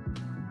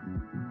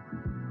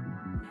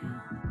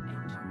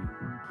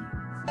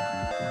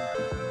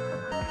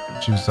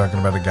 She was talking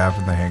about a guy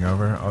from The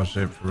Hangover. Oh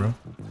shit, for real?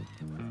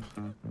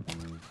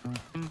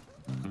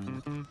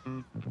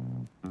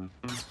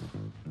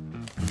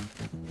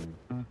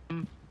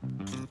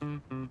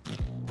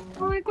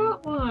 Oh, I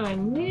got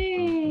one!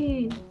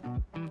 Yay!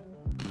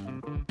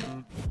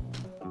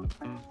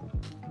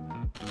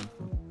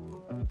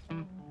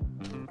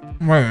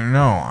 Wait, no.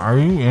 Are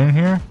you in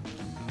here?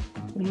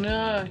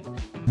 No.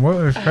 What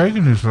is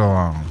taking you so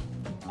long?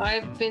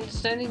 I've been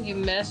sending you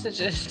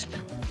messages.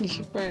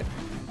 You weren't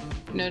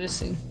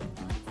noticing.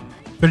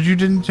 But you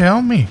didn't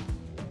tell me.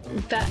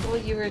 That while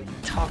you were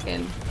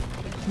talking.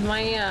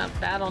 My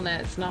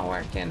BattleNet's not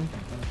working.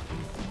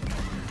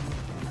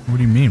 What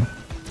do you mean?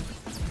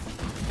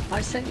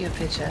 I sent you a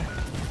picture.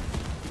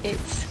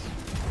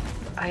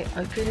 I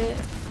open it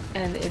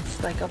and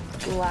it's like a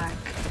black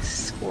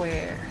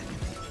square.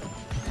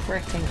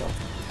 Rectangle.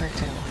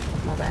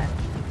 My bad.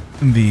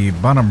 In the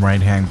bottom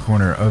right-hand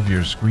corner of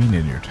your screen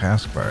in your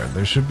taskbar,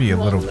 there should be a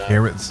little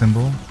caret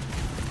symbol.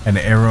 An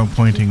arrow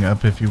pointing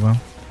up, if you will.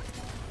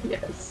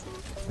 Yes.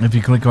 If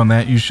you click on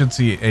that, you should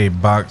see a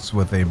box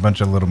with a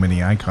bunch of little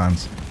mini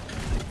icons.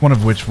 One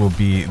of which will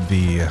be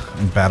the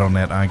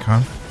BattleNet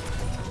icon.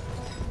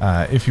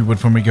 If you would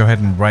for me, go ahead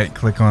and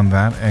right-click on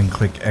that and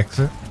click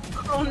exit.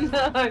 Oh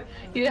no!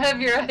 You have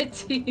your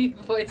IT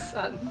voice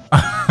on.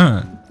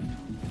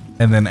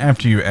 And then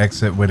after you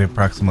exit, wait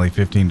approximately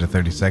 15 to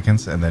 30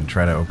 seconds and then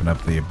try to open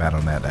up the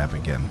BattleNet app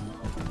again.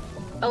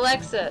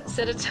 Alexa,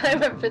 set a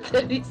timer for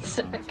 30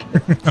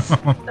 seconds.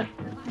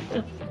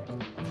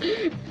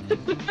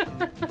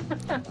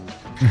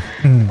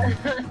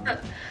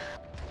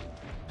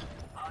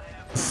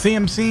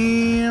 Sam.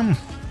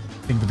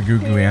 Think for the goo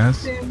goo ass.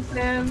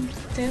 Sam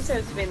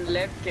has been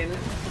lurking.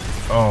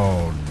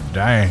 Oh,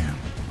 damn.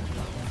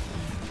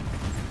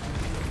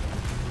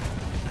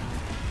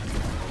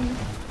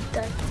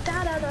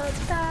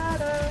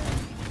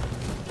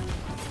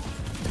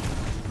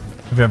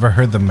 Have you ever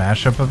heard the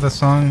mashup of the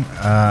song?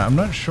 I'm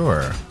not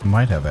sure. I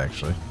might have,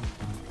 actually.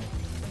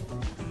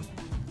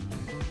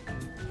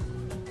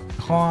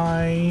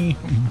 Hi,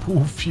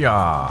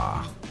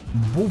 Boofya.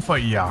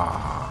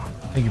 Boofaya.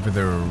 Thank you for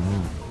the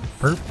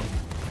perp.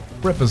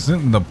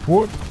 Representing the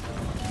port.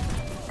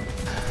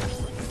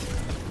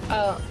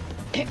 Oh,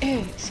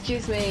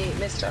 excuse me,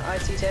 Mr.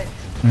 IT Tech.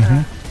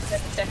 7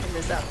 seconds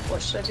is up.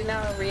 What should I do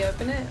now?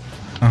 Reopen it?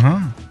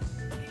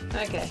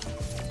 Okay.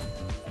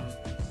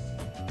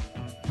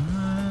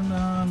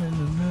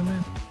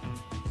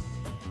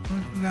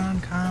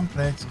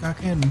 Complex, cock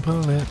it and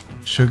pull it.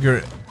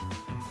 Sugar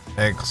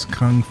X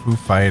Kung Fu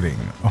Fighting.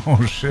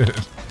 Oh shit.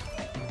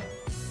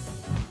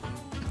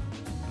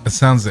 It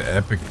sounds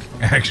epic,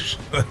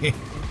 actually.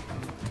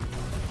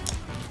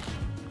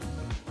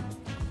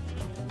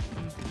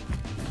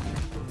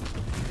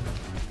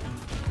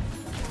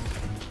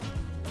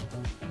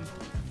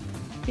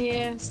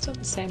 Yeah, it's still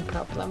the same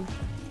problem.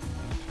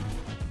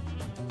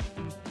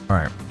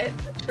 Alright. It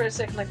looked for a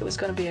second like it was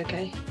going to be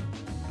okay.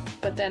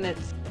 But then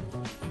it's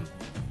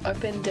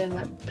opened and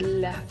went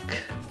black.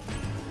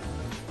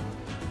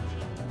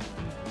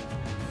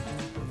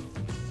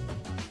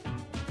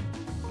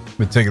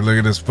 But take a look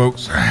at this,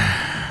 folks.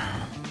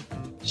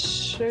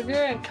 Sugar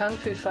and Kung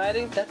Fu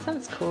Fighting? That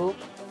sounds cool.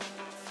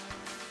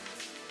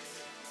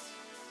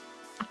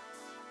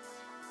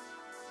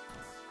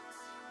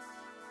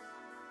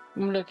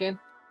 I'm looking.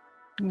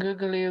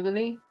 Googly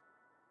oogly.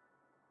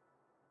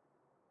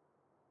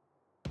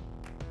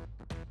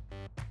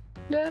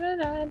 Da da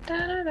da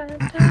da da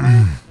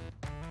da.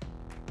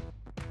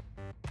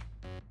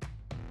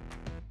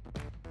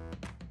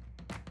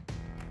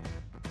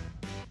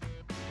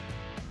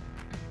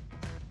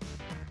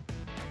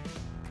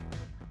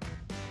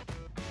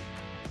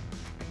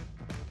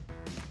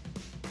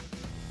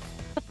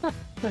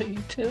 What are you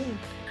doing?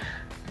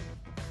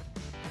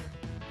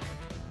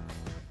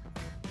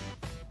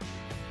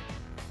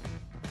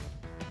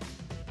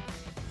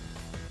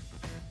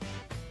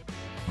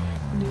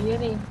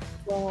 Yeti.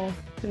 Well,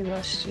 we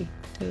lost you.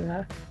 Too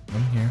loud.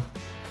 I'm here.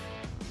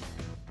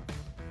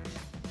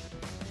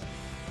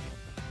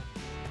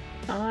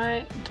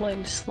 I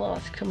blame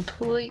Sloth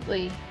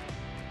completely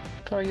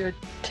for your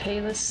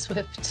Taylor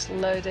Swift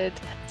loaded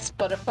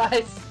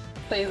Spotify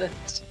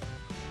playlist.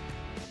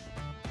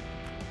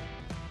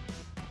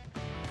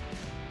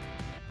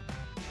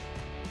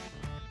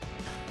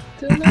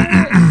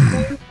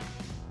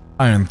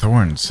 Iron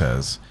Thorn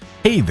says,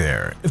 "Hey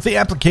there, if the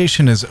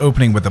application is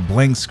opening with a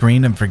blank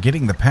screen and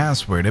forgetting the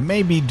password, it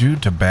may be due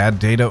to bad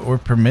data or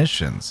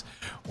permissions,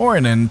 or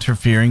an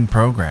interfering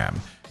program.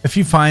 If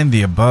you find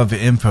the above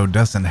info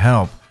doesn't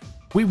help,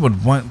 we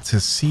would want to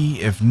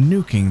see if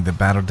nuking the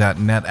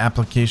Battle.net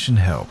application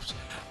helps.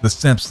 The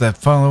steps that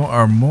follow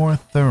are more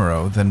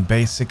thorough than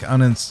basic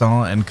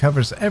uninstall and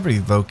covers every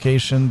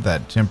location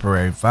that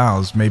temporary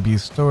files may be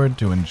stored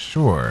to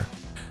ensure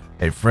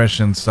a fresh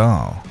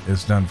install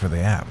is done for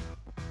the app."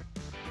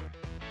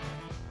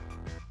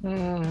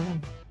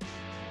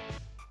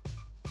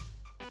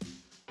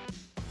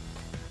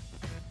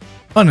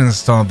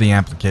 Uninstall the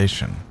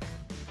application.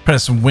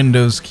 Press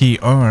Windows key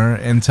R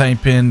and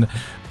type in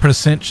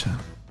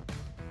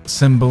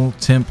 %symbol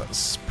temp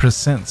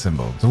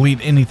 %symbol.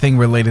 Delete anything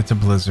related to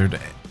Blizzard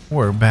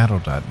or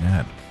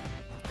Battle.net.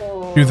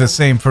 Do the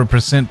same for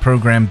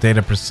 %program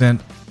data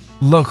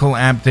local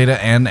app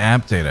data and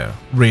app data.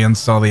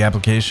 Reinstall the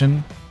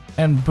application,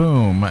 and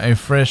boom, a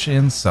fresh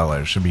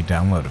installer should be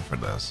downloaded for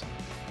this.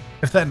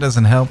 If that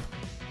doesn't help,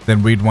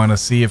 then we'd want to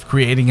see if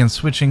creating and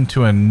switching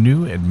to a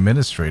new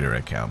administrator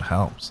account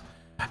helps.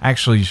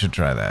 Actually, you should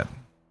try that.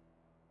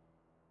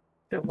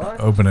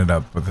 Open it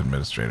up with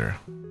administrator.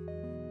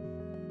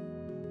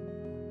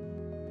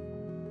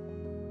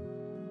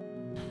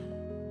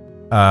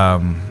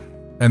 And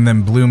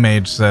then Blue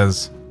Mage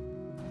says,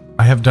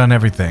 "I have done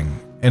everything,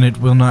 and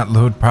it will not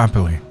load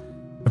properly.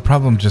 The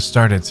problem just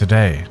started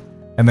today."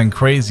 And then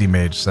Crazy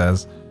Mage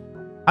says,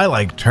 "I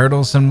like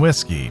turtles and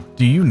whiskey.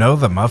 Do you know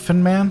the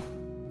Muffin Man?"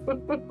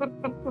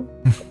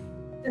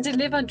 Does he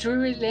live on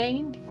Drury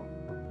Lane?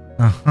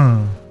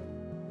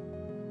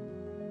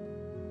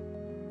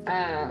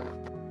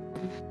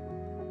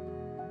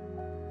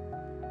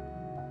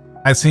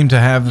 I seem to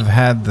have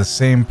had the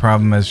same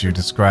problem as you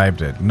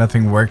described it.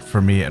 Nothing worked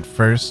for me at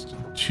first,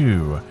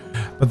 too,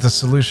 but the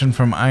solution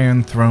from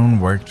Iron Throne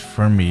worked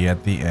for me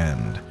at the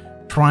end.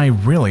 Try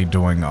really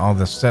doing all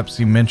the steps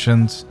he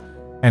mentions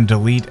and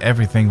delete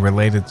everything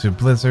related to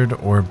Blizzard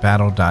or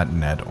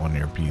Battle.net on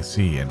your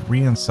PC and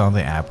reinstall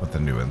the app with a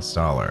new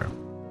installer.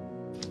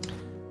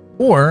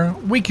 Or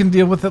we can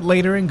deal with it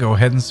later and go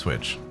ahead and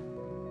switch.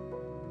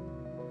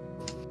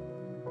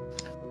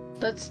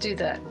 Let's do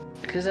that.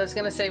 Because I was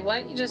going to say, why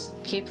don't you just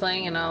keep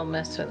playing and I'll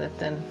mess with it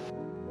then?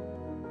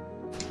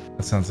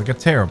 That sounds like a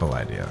terrible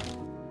idea.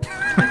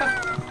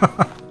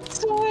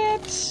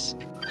 Switch!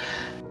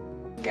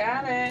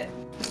 Got it.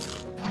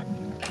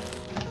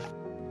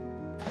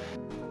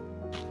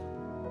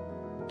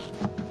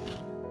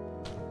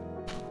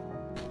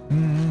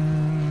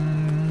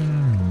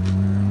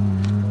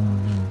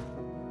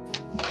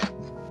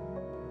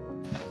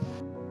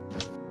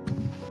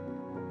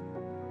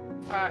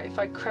 Alright, if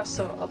I cross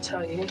out, I'll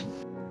tell you.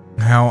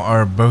 How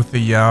are both of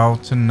y'all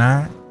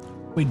tonight?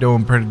 We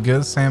doing pretty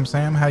good, Sam.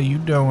 How you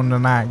doing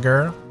tonight,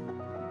 girl?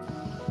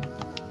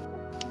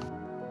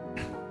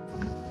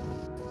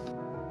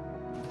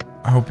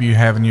 I hope you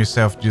having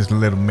yourself just a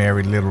little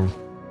merry little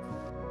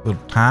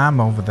time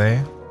over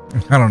there.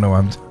 I don't know.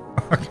 I'm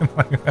talking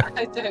like that.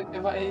 I don't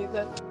know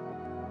either.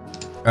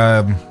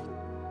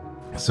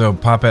 So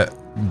Poppet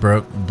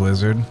broke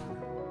Blizzard.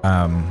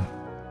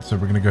 So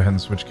we're gonna go ahead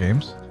and switch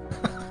games.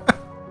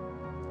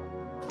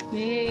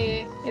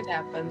 Yeah, it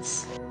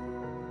happens.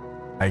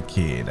 I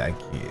kid.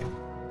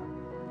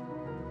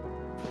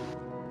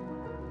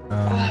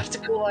 I'll have to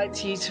call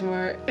IT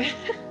tomorrow.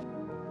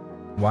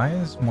 Why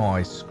is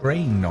my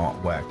screen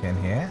not working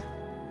here?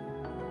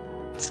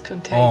 It's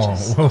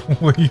contagious. Oh,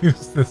 we'll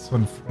use this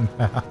one for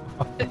now.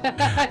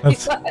 I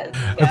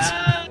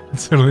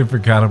totally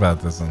forgot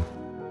about this one.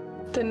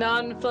 The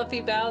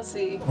non-fluffy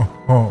Bowsy.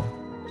 Oh.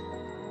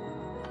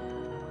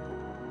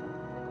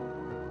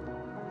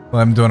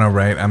 Well, I'm doing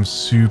alright. I'm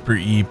super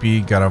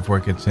EP. Got off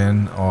work at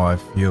 10. Oh, I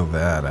feel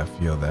that.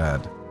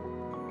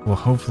 Well,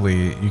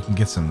 hopefully you can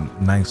get some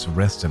nice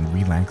rest and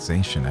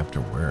relaxation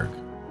after work.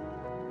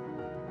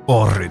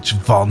 Ulrich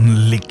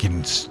von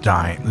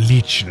Liechtenstein.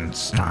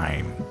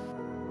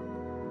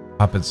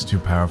 Puppet's too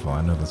powerful.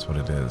 I know that's what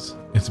it is.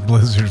 It's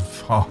Blizzard's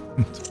fault.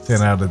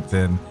 10 out of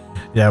 10.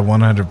 Yeah,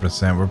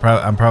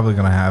 100%. I'm probably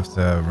gonna have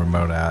to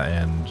remote out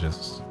and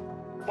just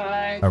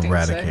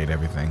eradicate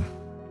everything.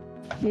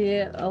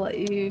 Yeah, I'll let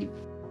you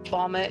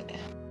bomb it.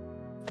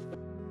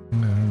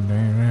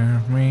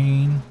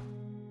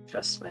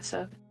 Trust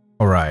myself.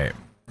 All right.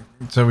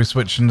 So we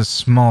switched into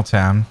Smol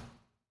Time.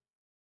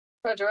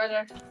 Roger.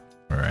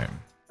 All right.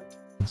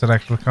 What's it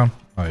actually called?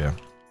 Oh yeah.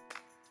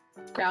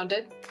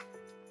 Grounded.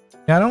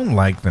 Yeah, I don't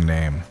like the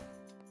name.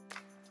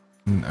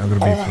 I'm gonna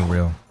be for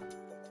real.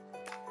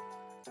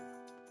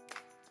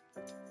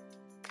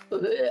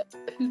 Who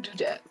do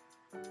that?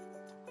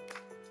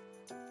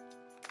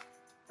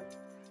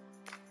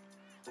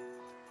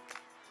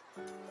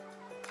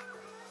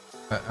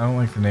 I don't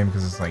like the name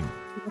because it's like,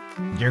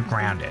 you're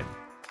grounded.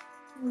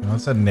 You know,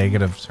 it's a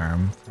negative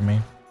term for me.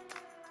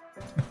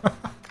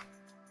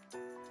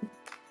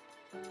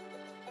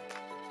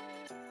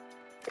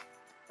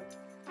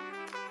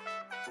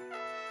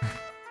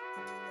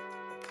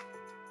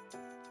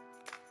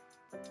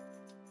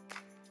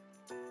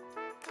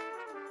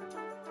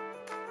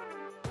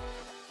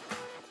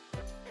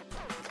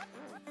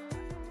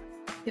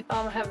 If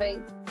I'm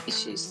having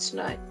issues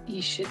tonight,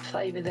 you should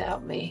play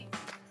without me.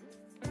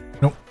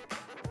 Nope.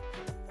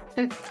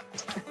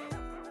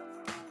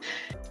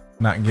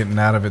 Not getting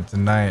out of it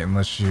tonight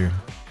unless you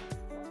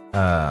We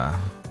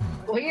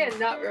are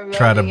not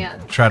remoting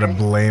out. try to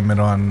blame it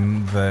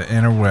on the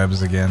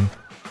interwebs again.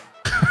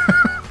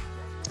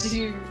 Do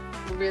you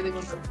really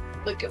want to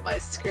look at my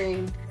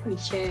screen? We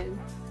can.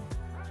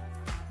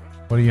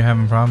 What are you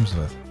having problems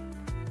with?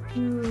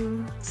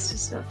 It's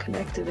just not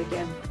connected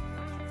again.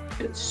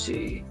 Let's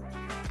see.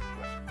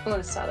 I'm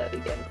gonna start it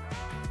again.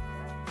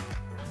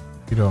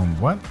 You doing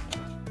what?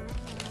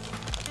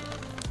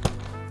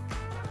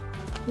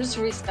 I'm just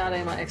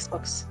restarting my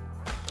Xbox.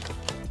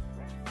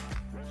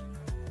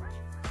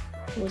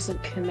 It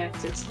wasn't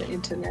connected to the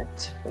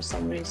internet for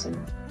some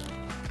reason.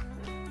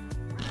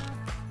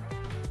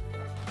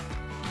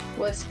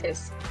 Worst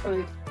case, I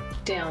move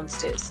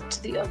downstairs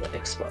to the other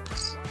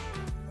Xbox.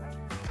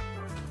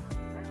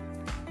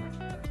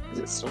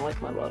 It's not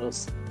like my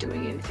bottle's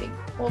doing anything.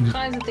 All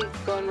kinds of things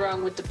going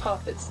wrong with the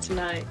puppets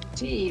tonight.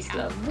 Jeez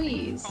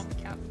Louise.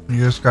 You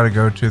just gotta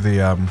go to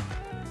the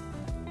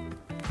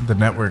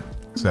network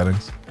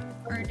settings.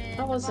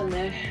 I wasn't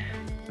there.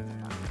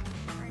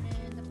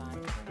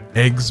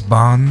 Eggs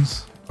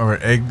bonds or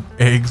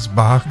eggs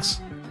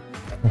box.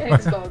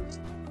 Xbox.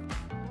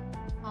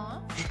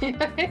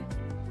 Wait,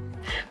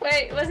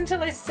 it wasn't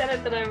until I said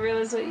it that I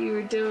realized what you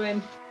were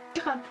doing.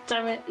 God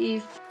damn it,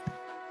 Eve.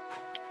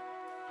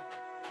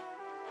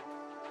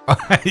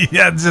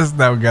 Yeah, just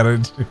now got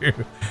it.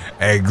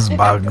 Eggs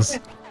bugs.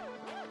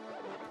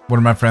 One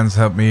of my friends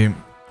helped me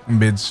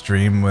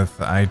midstream with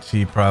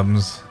IT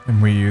problems,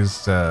 and we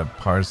used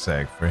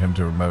Parsec for him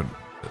to remote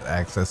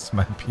access to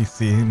my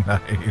PC.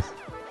 Nice.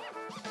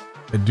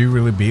 It do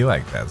really be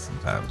like that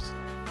sometimes.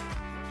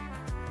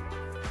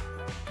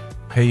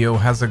 Hey yo,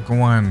 how's it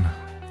going?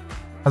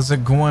 How's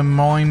it going,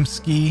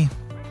 Moimski?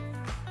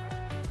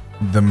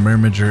 The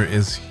Mermager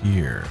is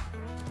here.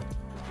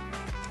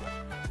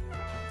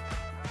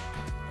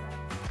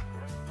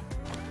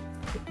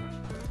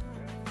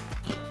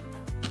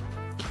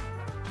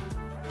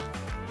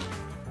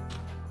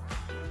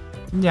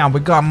 Yeah, we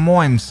got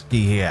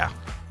Moimski here.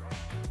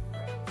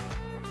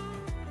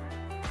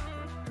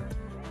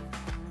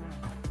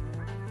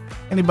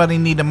 Anybody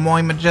need a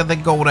Moimager, they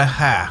go to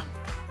her.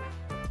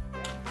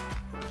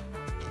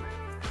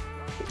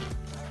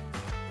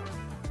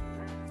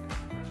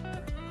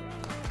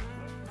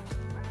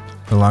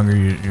 The longer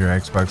your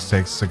Xbox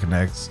takes to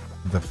connect,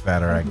 the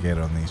fatter I get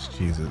on these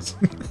cheeses.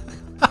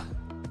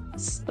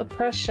 It's the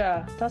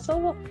pressure. That's a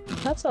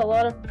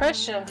lot of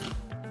pressure.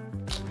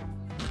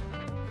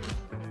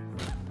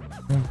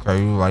 Okay,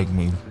 you like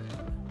me.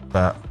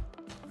 But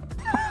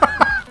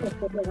I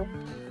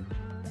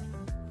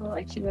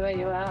like you the way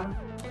you are.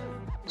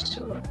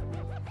 Sure.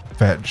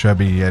 fat,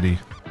 chubby Yeti.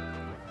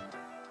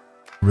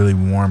 Really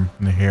warm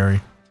and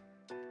hairy.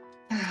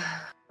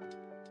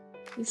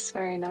 It's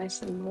very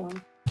nice and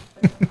warm.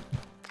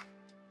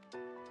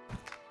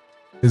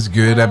 It's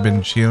good. I've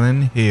been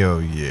chilling. Hell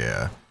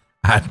yeah.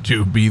 I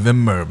do be the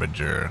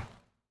mermager.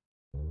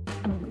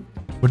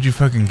 What'd you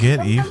fucking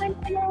get, Eve?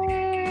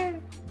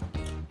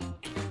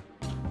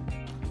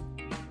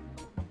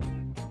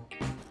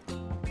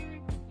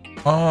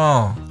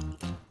 Oh.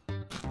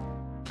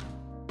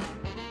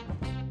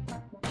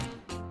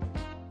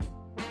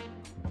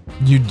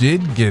 You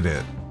did get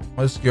it.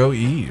 Let's go,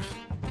 Eve.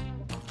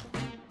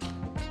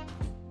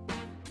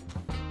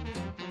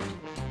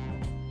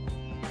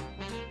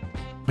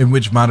 In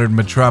which modern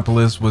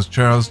metropolis was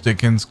Charles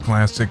Dickens'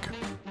 classic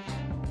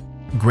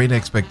Great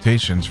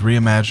Expectations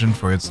reimagined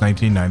for its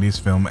 1990s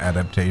film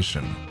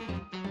adaptation?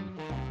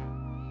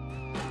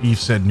 Eve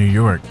said New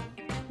York.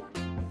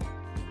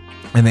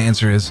 And the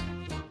answer is,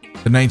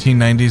 the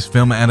 1990s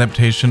film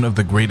adaptation of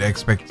The Great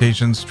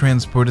Expectations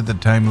transported the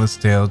timeless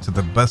tale to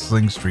the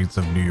bustling streets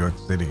of New York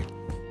City.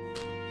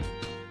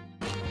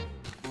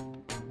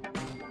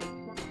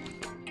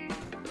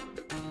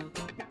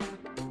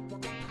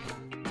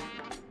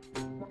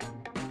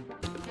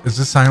 Is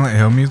this Silent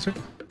Hill music?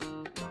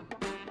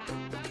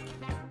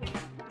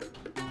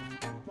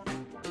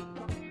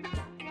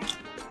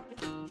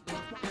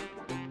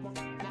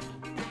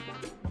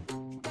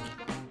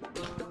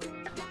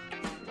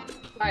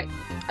 Alright,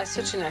 I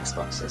switch in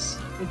Xboxes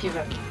and give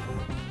up.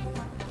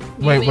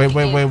 Wait, whoa.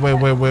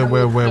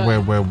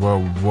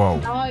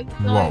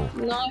 No,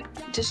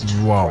 just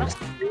Whoa. trust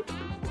me.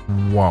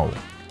 Whoa.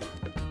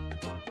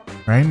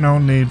 Ain't no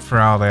need for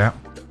all that.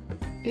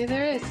 Yeah,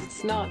 there is.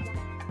 It's not.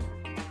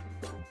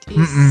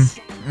 Mm-mm.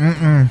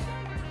 Mm-mm.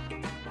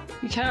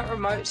 You can't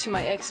remote to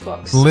my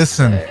Xbox.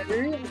 Listen.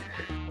 So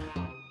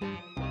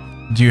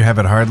Do you have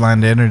it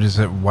hardlined in or is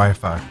it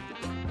Wi-Fi?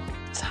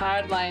 it's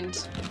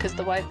hardlined because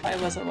the Wi-Fi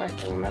wasn't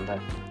working,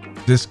 remember?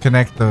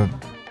 Disconnect the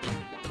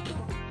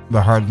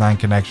hardline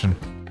connection.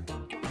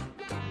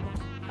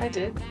 I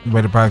did.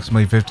 Wait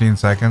approximately 15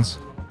 seconds.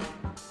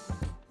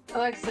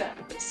 Alexa,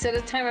 set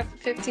a timer for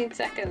 15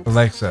 seconds.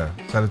 Alexa,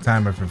 set a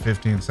timer for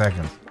 15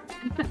 seconds.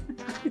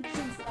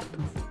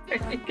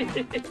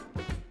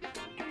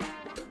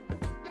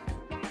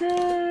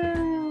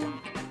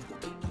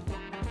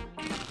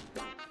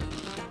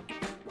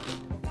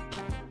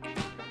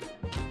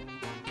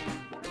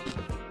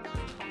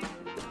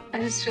 I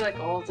just feel like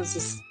all of this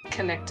is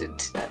connected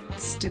to that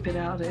stupid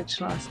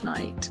outage last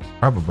night.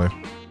 Probably.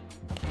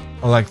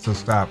 Alexa,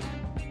 stop.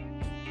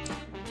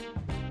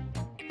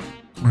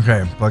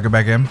 Okay, plug it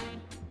back in.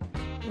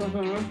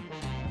 Mm-hmm.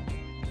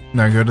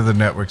 Now go to the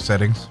network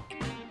settings.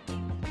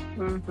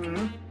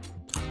 Mm-hmm.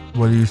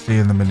 What do you see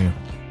in the menu?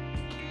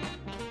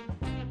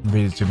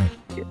 Read it to me.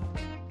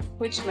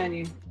 Which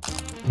menu?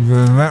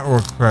 The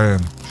network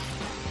setting.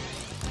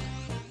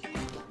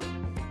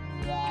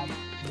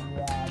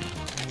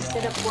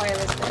 Set up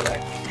wireless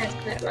network. Test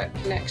network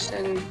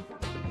connection.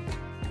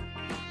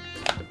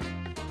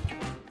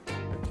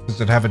 Does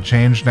it have a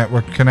change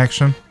network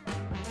connection?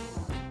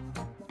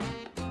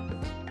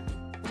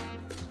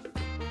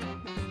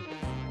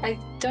 I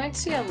don't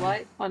see a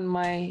light on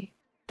my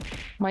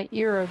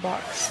Euro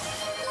box.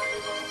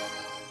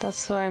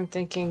 That's why I'm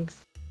thinking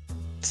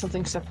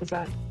something's up with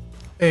that.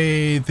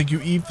 Hey, thank you,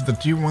 Eve, for the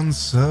tier 1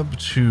 sub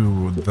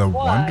to the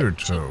What? Wonder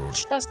Toad.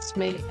 Trust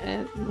me.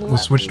 And We'll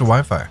switch to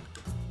Wi-Fi.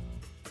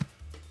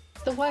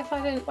 The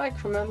Wi-Fi didn't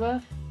work,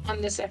 remember? On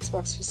this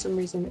Xbox for some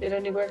reason. It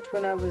only worked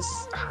when I was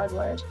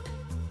hardwired.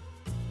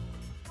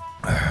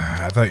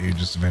 I thought you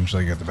just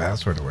eventually got the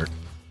password to work.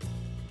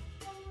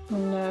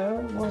 No,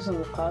 it wasn't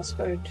the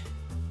password.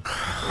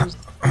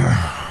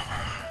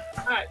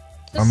 Alright.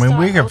 I mean,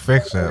 we can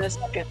fix it.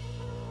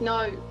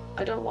 No,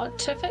 I don't want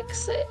to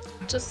fix it.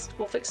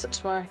 We'll fix it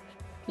tomorrow.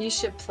 You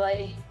should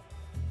play.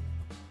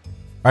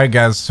 Alright,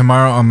 guys,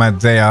 tomorrow on my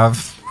day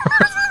off,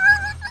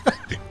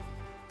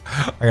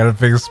 I gotta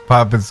fix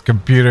Poppin's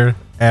computer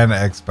and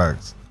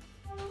Xbox.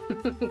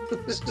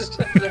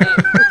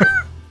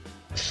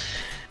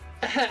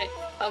 Alright,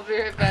 I'll be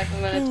right back.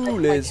 I'm gonna check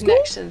my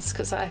connections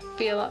because I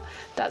feel like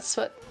that's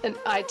what an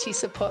IT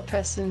support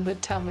person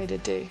would tell me to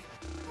do.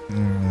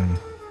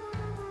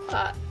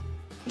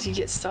 To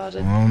get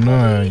started. Oh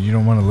no, you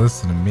don't want to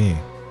listen to me.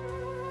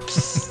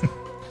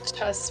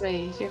 Trust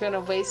me, you're gonna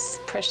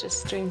waste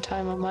precious stream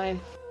time on my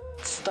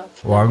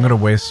stuff. Well, I'm gonna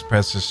waste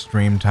precious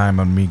stream time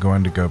on me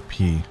going to go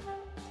pee.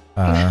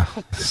 God.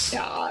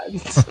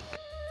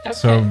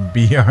 So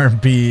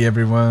BRB,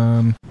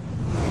 everyone.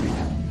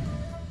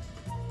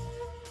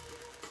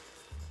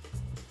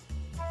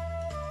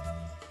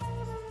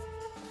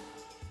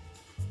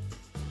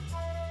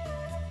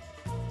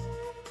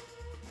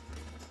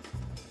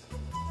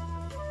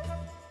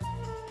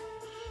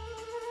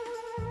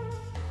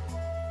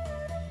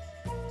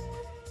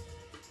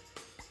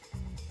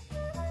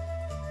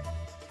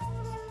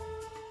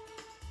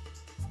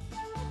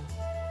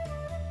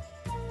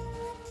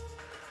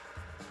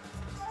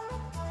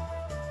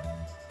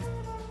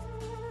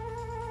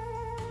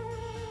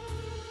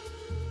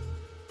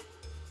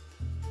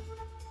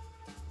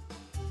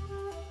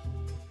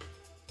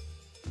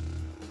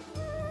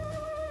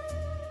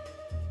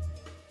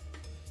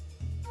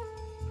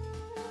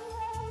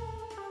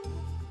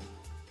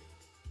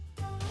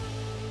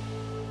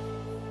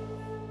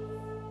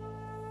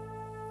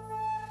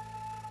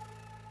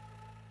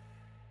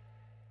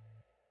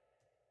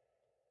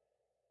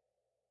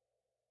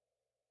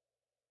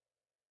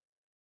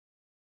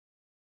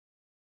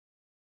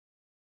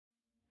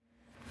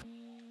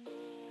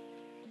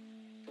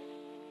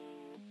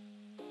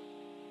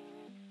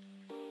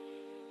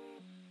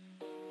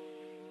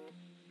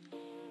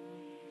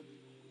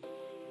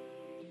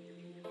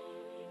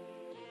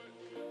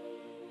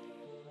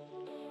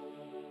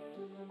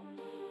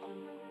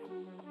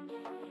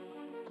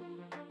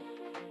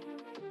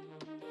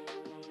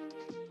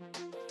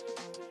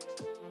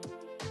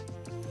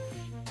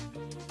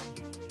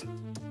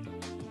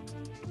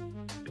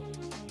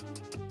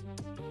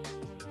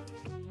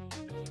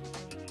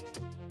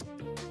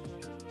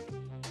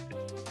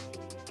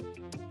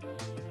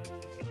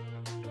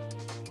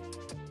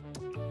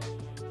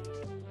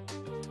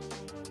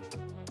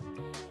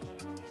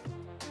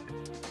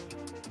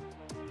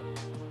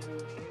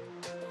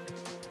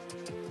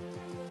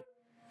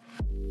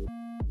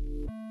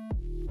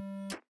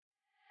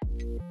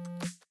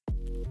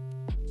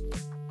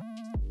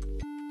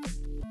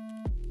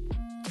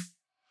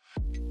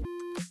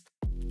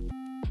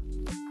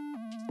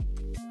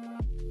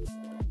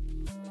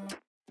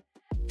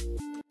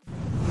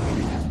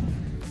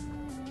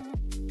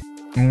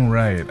 All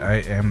right, I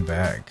am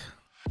back.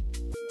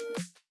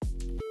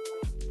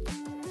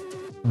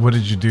 What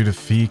did you do to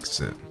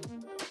fix it?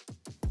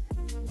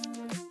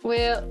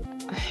 Well,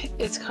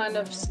 it's kind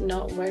of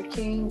not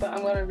working, but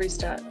I'm gonna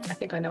restart. I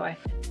think I know why.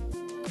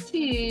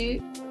 See,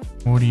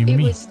 What do you it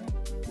mean? was,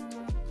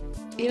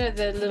 you know,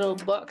 the little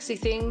boxy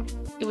thing.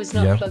 It was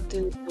not Yep. plugged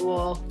into the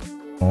wall.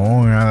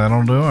 Oh yeah,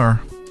 that'll do her.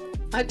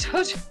 I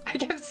told you. I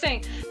kept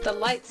saying the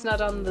light's not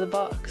on the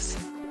box.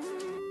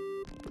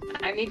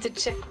 I need to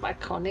check my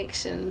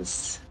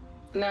connections.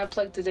 Now I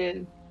plugged it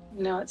in.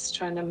 Now it's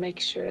trying to make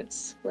sure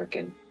it's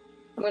working.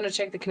 I'm going to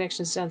check the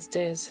connections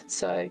downstairs.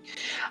 So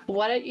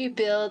why don't you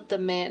build the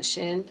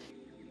mansion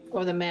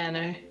or the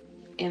manor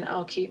and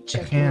I'll keep I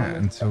checking can't on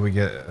it. until we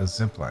get a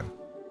zip line.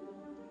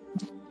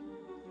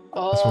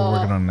 Oh, That's what we're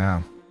working on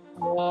now.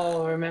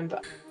 Oh, remember.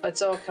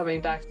 It's all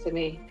coming back to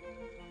me.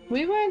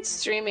 We weren't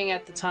streaming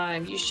at the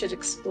time. You should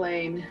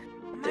explain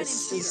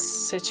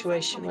this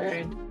situation we're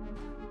in.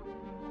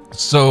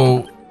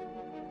 So,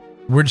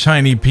 we're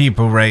tiny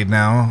people right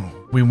now.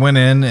 We went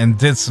in and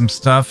did some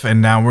stuff,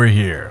 and now we're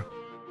here.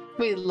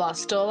 We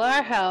lost all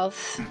our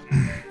health.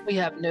 We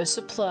have no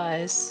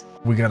supplies.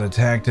 We got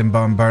attacked and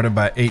bombarded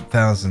by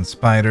 8,000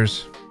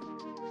 spiders.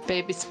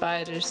 Baby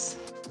spiders.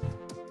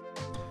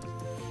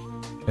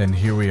 And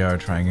here we are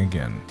trying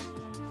again.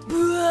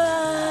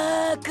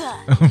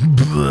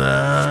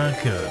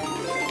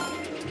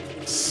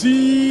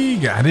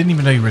 See, I didn't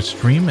even know you were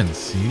streaming,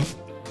 see?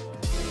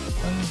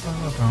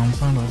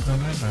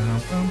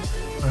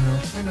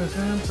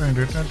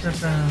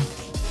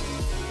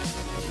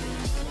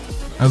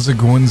 How's it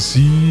going,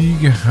 Sieg?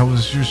 How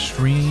was your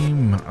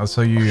stream? I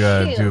saw you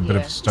do a bit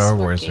of Star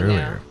Wars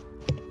earlier.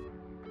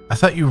 I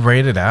thought you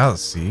rated out,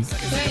 Sieg.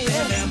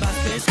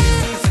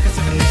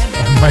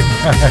 Oh my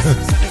god.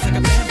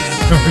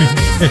 So many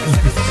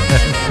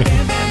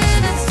things.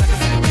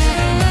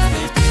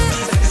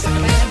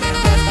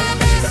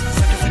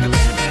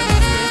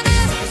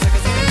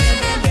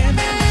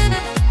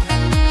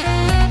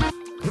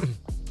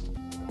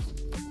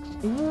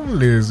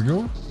 Let's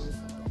go.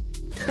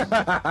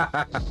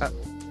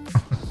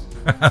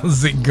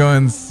 How's it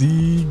going,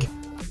 Sieg?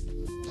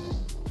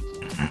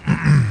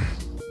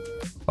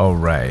 All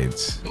right.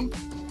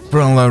 For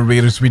all our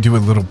readers, we do a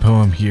little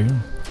poem here.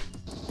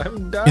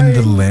 I'm dying. In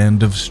the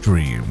land of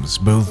streams,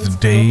 both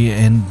day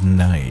and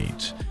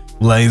night,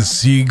 lies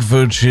Sieg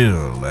for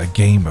chill, a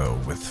gamer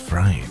with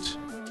fright.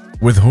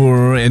 With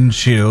horror and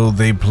chill,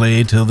 they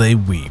play till they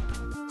weep.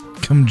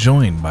 Come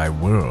join my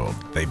world,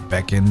 they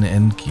beckon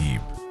and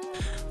keep.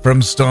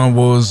 From Star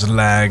Wars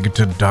lag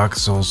to Dark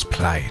Souls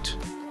plight,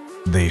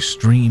 they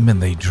stream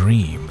and they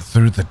dream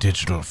through the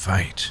digital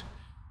fight.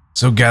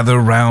 So gather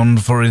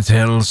round for a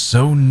tale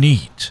so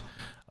neat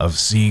of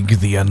Sieg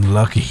the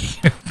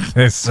Unlucky,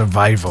 their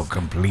survival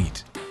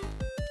complete.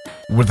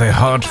 With a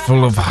heart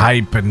full of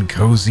hype and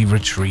cozy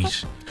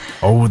retreat,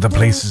 oh, the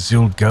places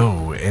you'll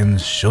go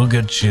and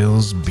sugar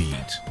chills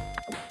beat.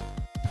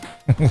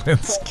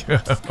 Let's go.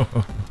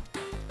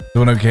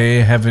 Doing okay?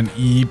 Having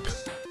Eep.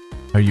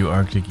 How are you,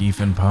 Arctic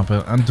Ethan,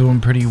 Papa? I'm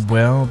doing pretty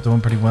well.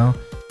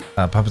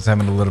 Papa's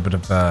having a little bit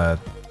of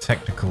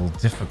technical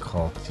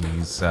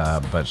difficulties,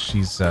 but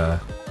she's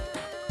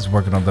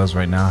working on those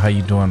right now. How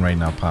you doing right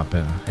now,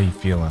 Papa? How you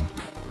feeling?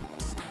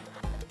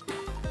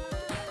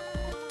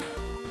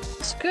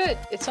 It's good.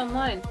 It's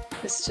online.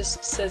 This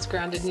just says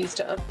grounded needs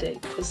to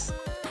update because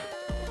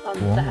I'm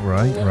Well, that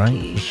right,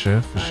 lucky. for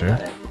sure. I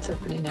got it. It's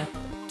opening now.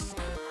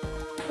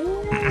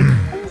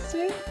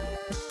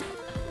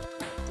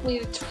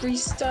 Needed to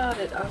restart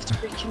it after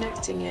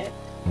reconnecting it.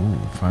 Ooh,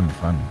 fun.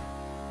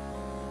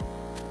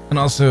 And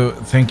also,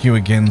 thank you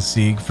again,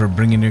 Sieg, for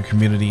bringing your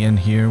community in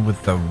here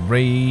with the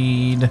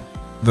raid.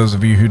 Those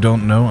of you who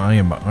don't know, I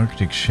am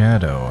Arctic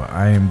Shadow.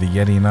 I am the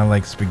Yeti and I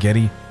like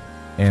spaghetti.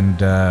 And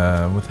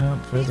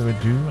without further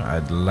ado,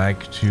 I'd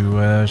like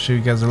to show you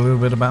guys a little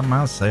bit about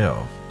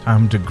myself.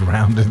 Time to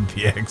ground in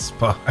the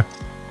Xbox.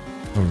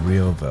 For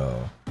real,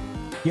 though.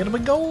 Here we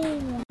go!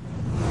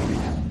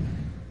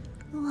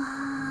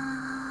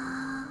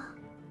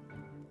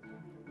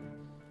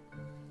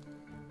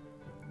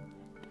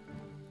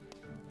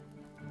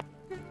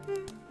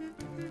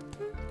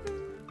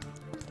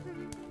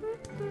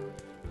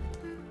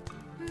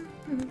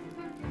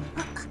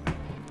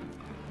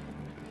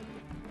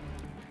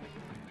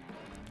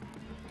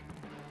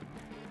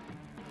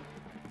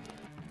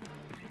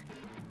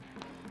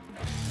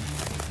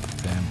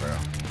 Damn, bro.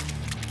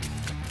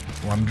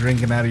 Well, I'm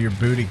drinking out of your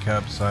booty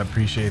cup, so I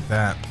appreciate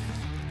that.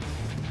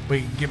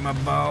 Wait, get my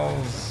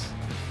balls.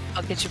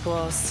 I'll get your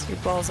balls. Your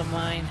balls are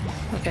mine.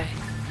 Okay.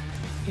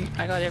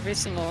 I got every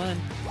single one.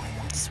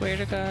 Swear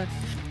to God.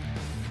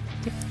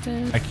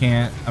 I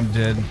can't. I'm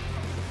dead.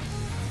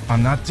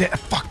 I'm not dead.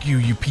 Fuck you,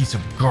 you piece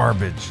of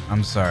garbage.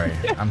 I'm sorry.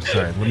 I'm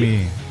sorry. Let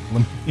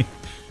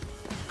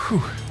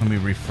me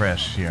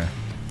refresh here.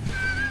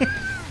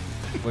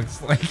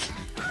 Looks like.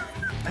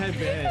 I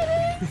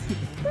bet.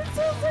 That's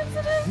so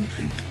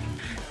sensitive.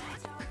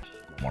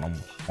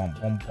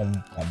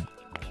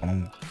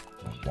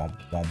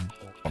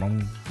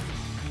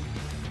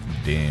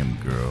 Damn,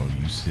 girl,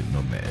 you sitting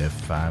on the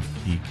F5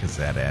 key because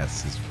that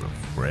ass is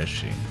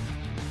refreshing.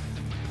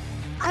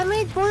 I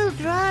made boiled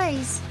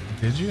rice.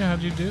 Did you?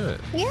 How'd you do it?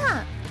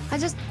 Yeah, I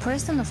just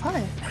pressed on the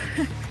fire.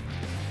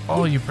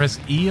 Oh, you press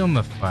E on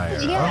the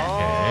fire. Yeah.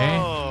 Okay.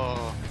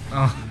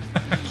 Oh,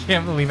 I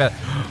can't believe that.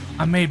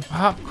 I made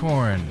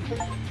popcorn.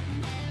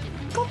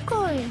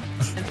 Popcorn.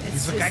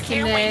 He's like, I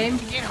can't wait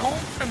to get home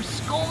from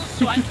school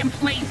so I can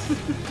play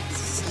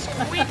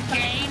Squid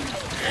Game.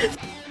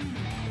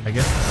 I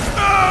guess.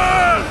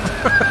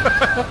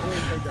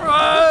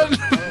 Run!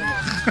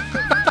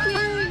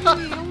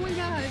 Oh my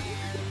god.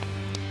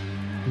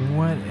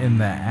 What in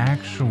the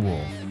actual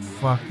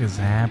fuck is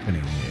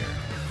happening here?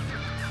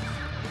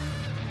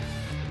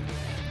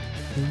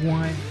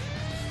 What?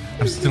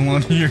 I'm still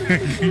on here.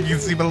 You can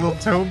see my little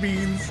toe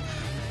beans.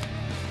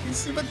 You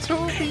see my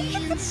toe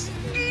beans?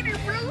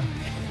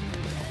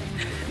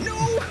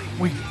 No!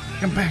 Wait,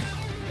 come back.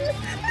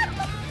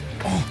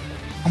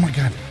 Oh my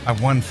god, I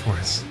won for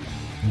us.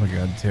 Oh my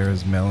god,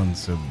 Tara's melon's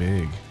so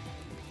big.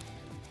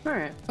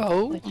 Alright.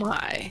 Oh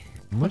my.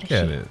 Look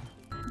at it.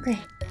 Okay.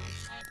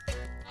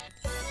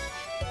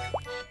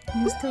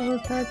 Just a little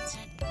touch.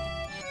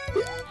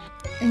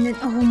 And then,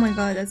 oh my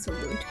god, that's so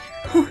good.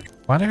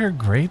 Why do her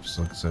grapes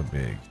look so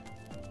big?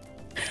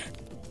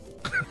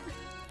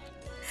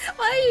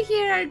 Why are you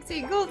here,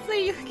 Arctic? Go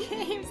play your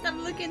games.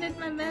 I'm looking at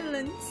my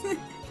melons.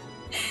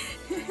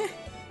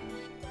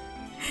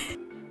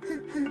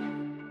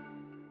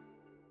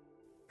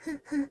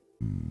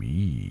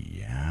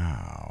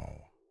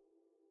 Meow.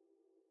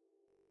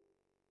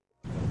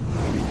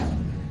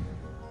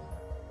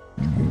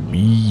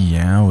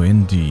 Meow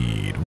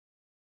indeed.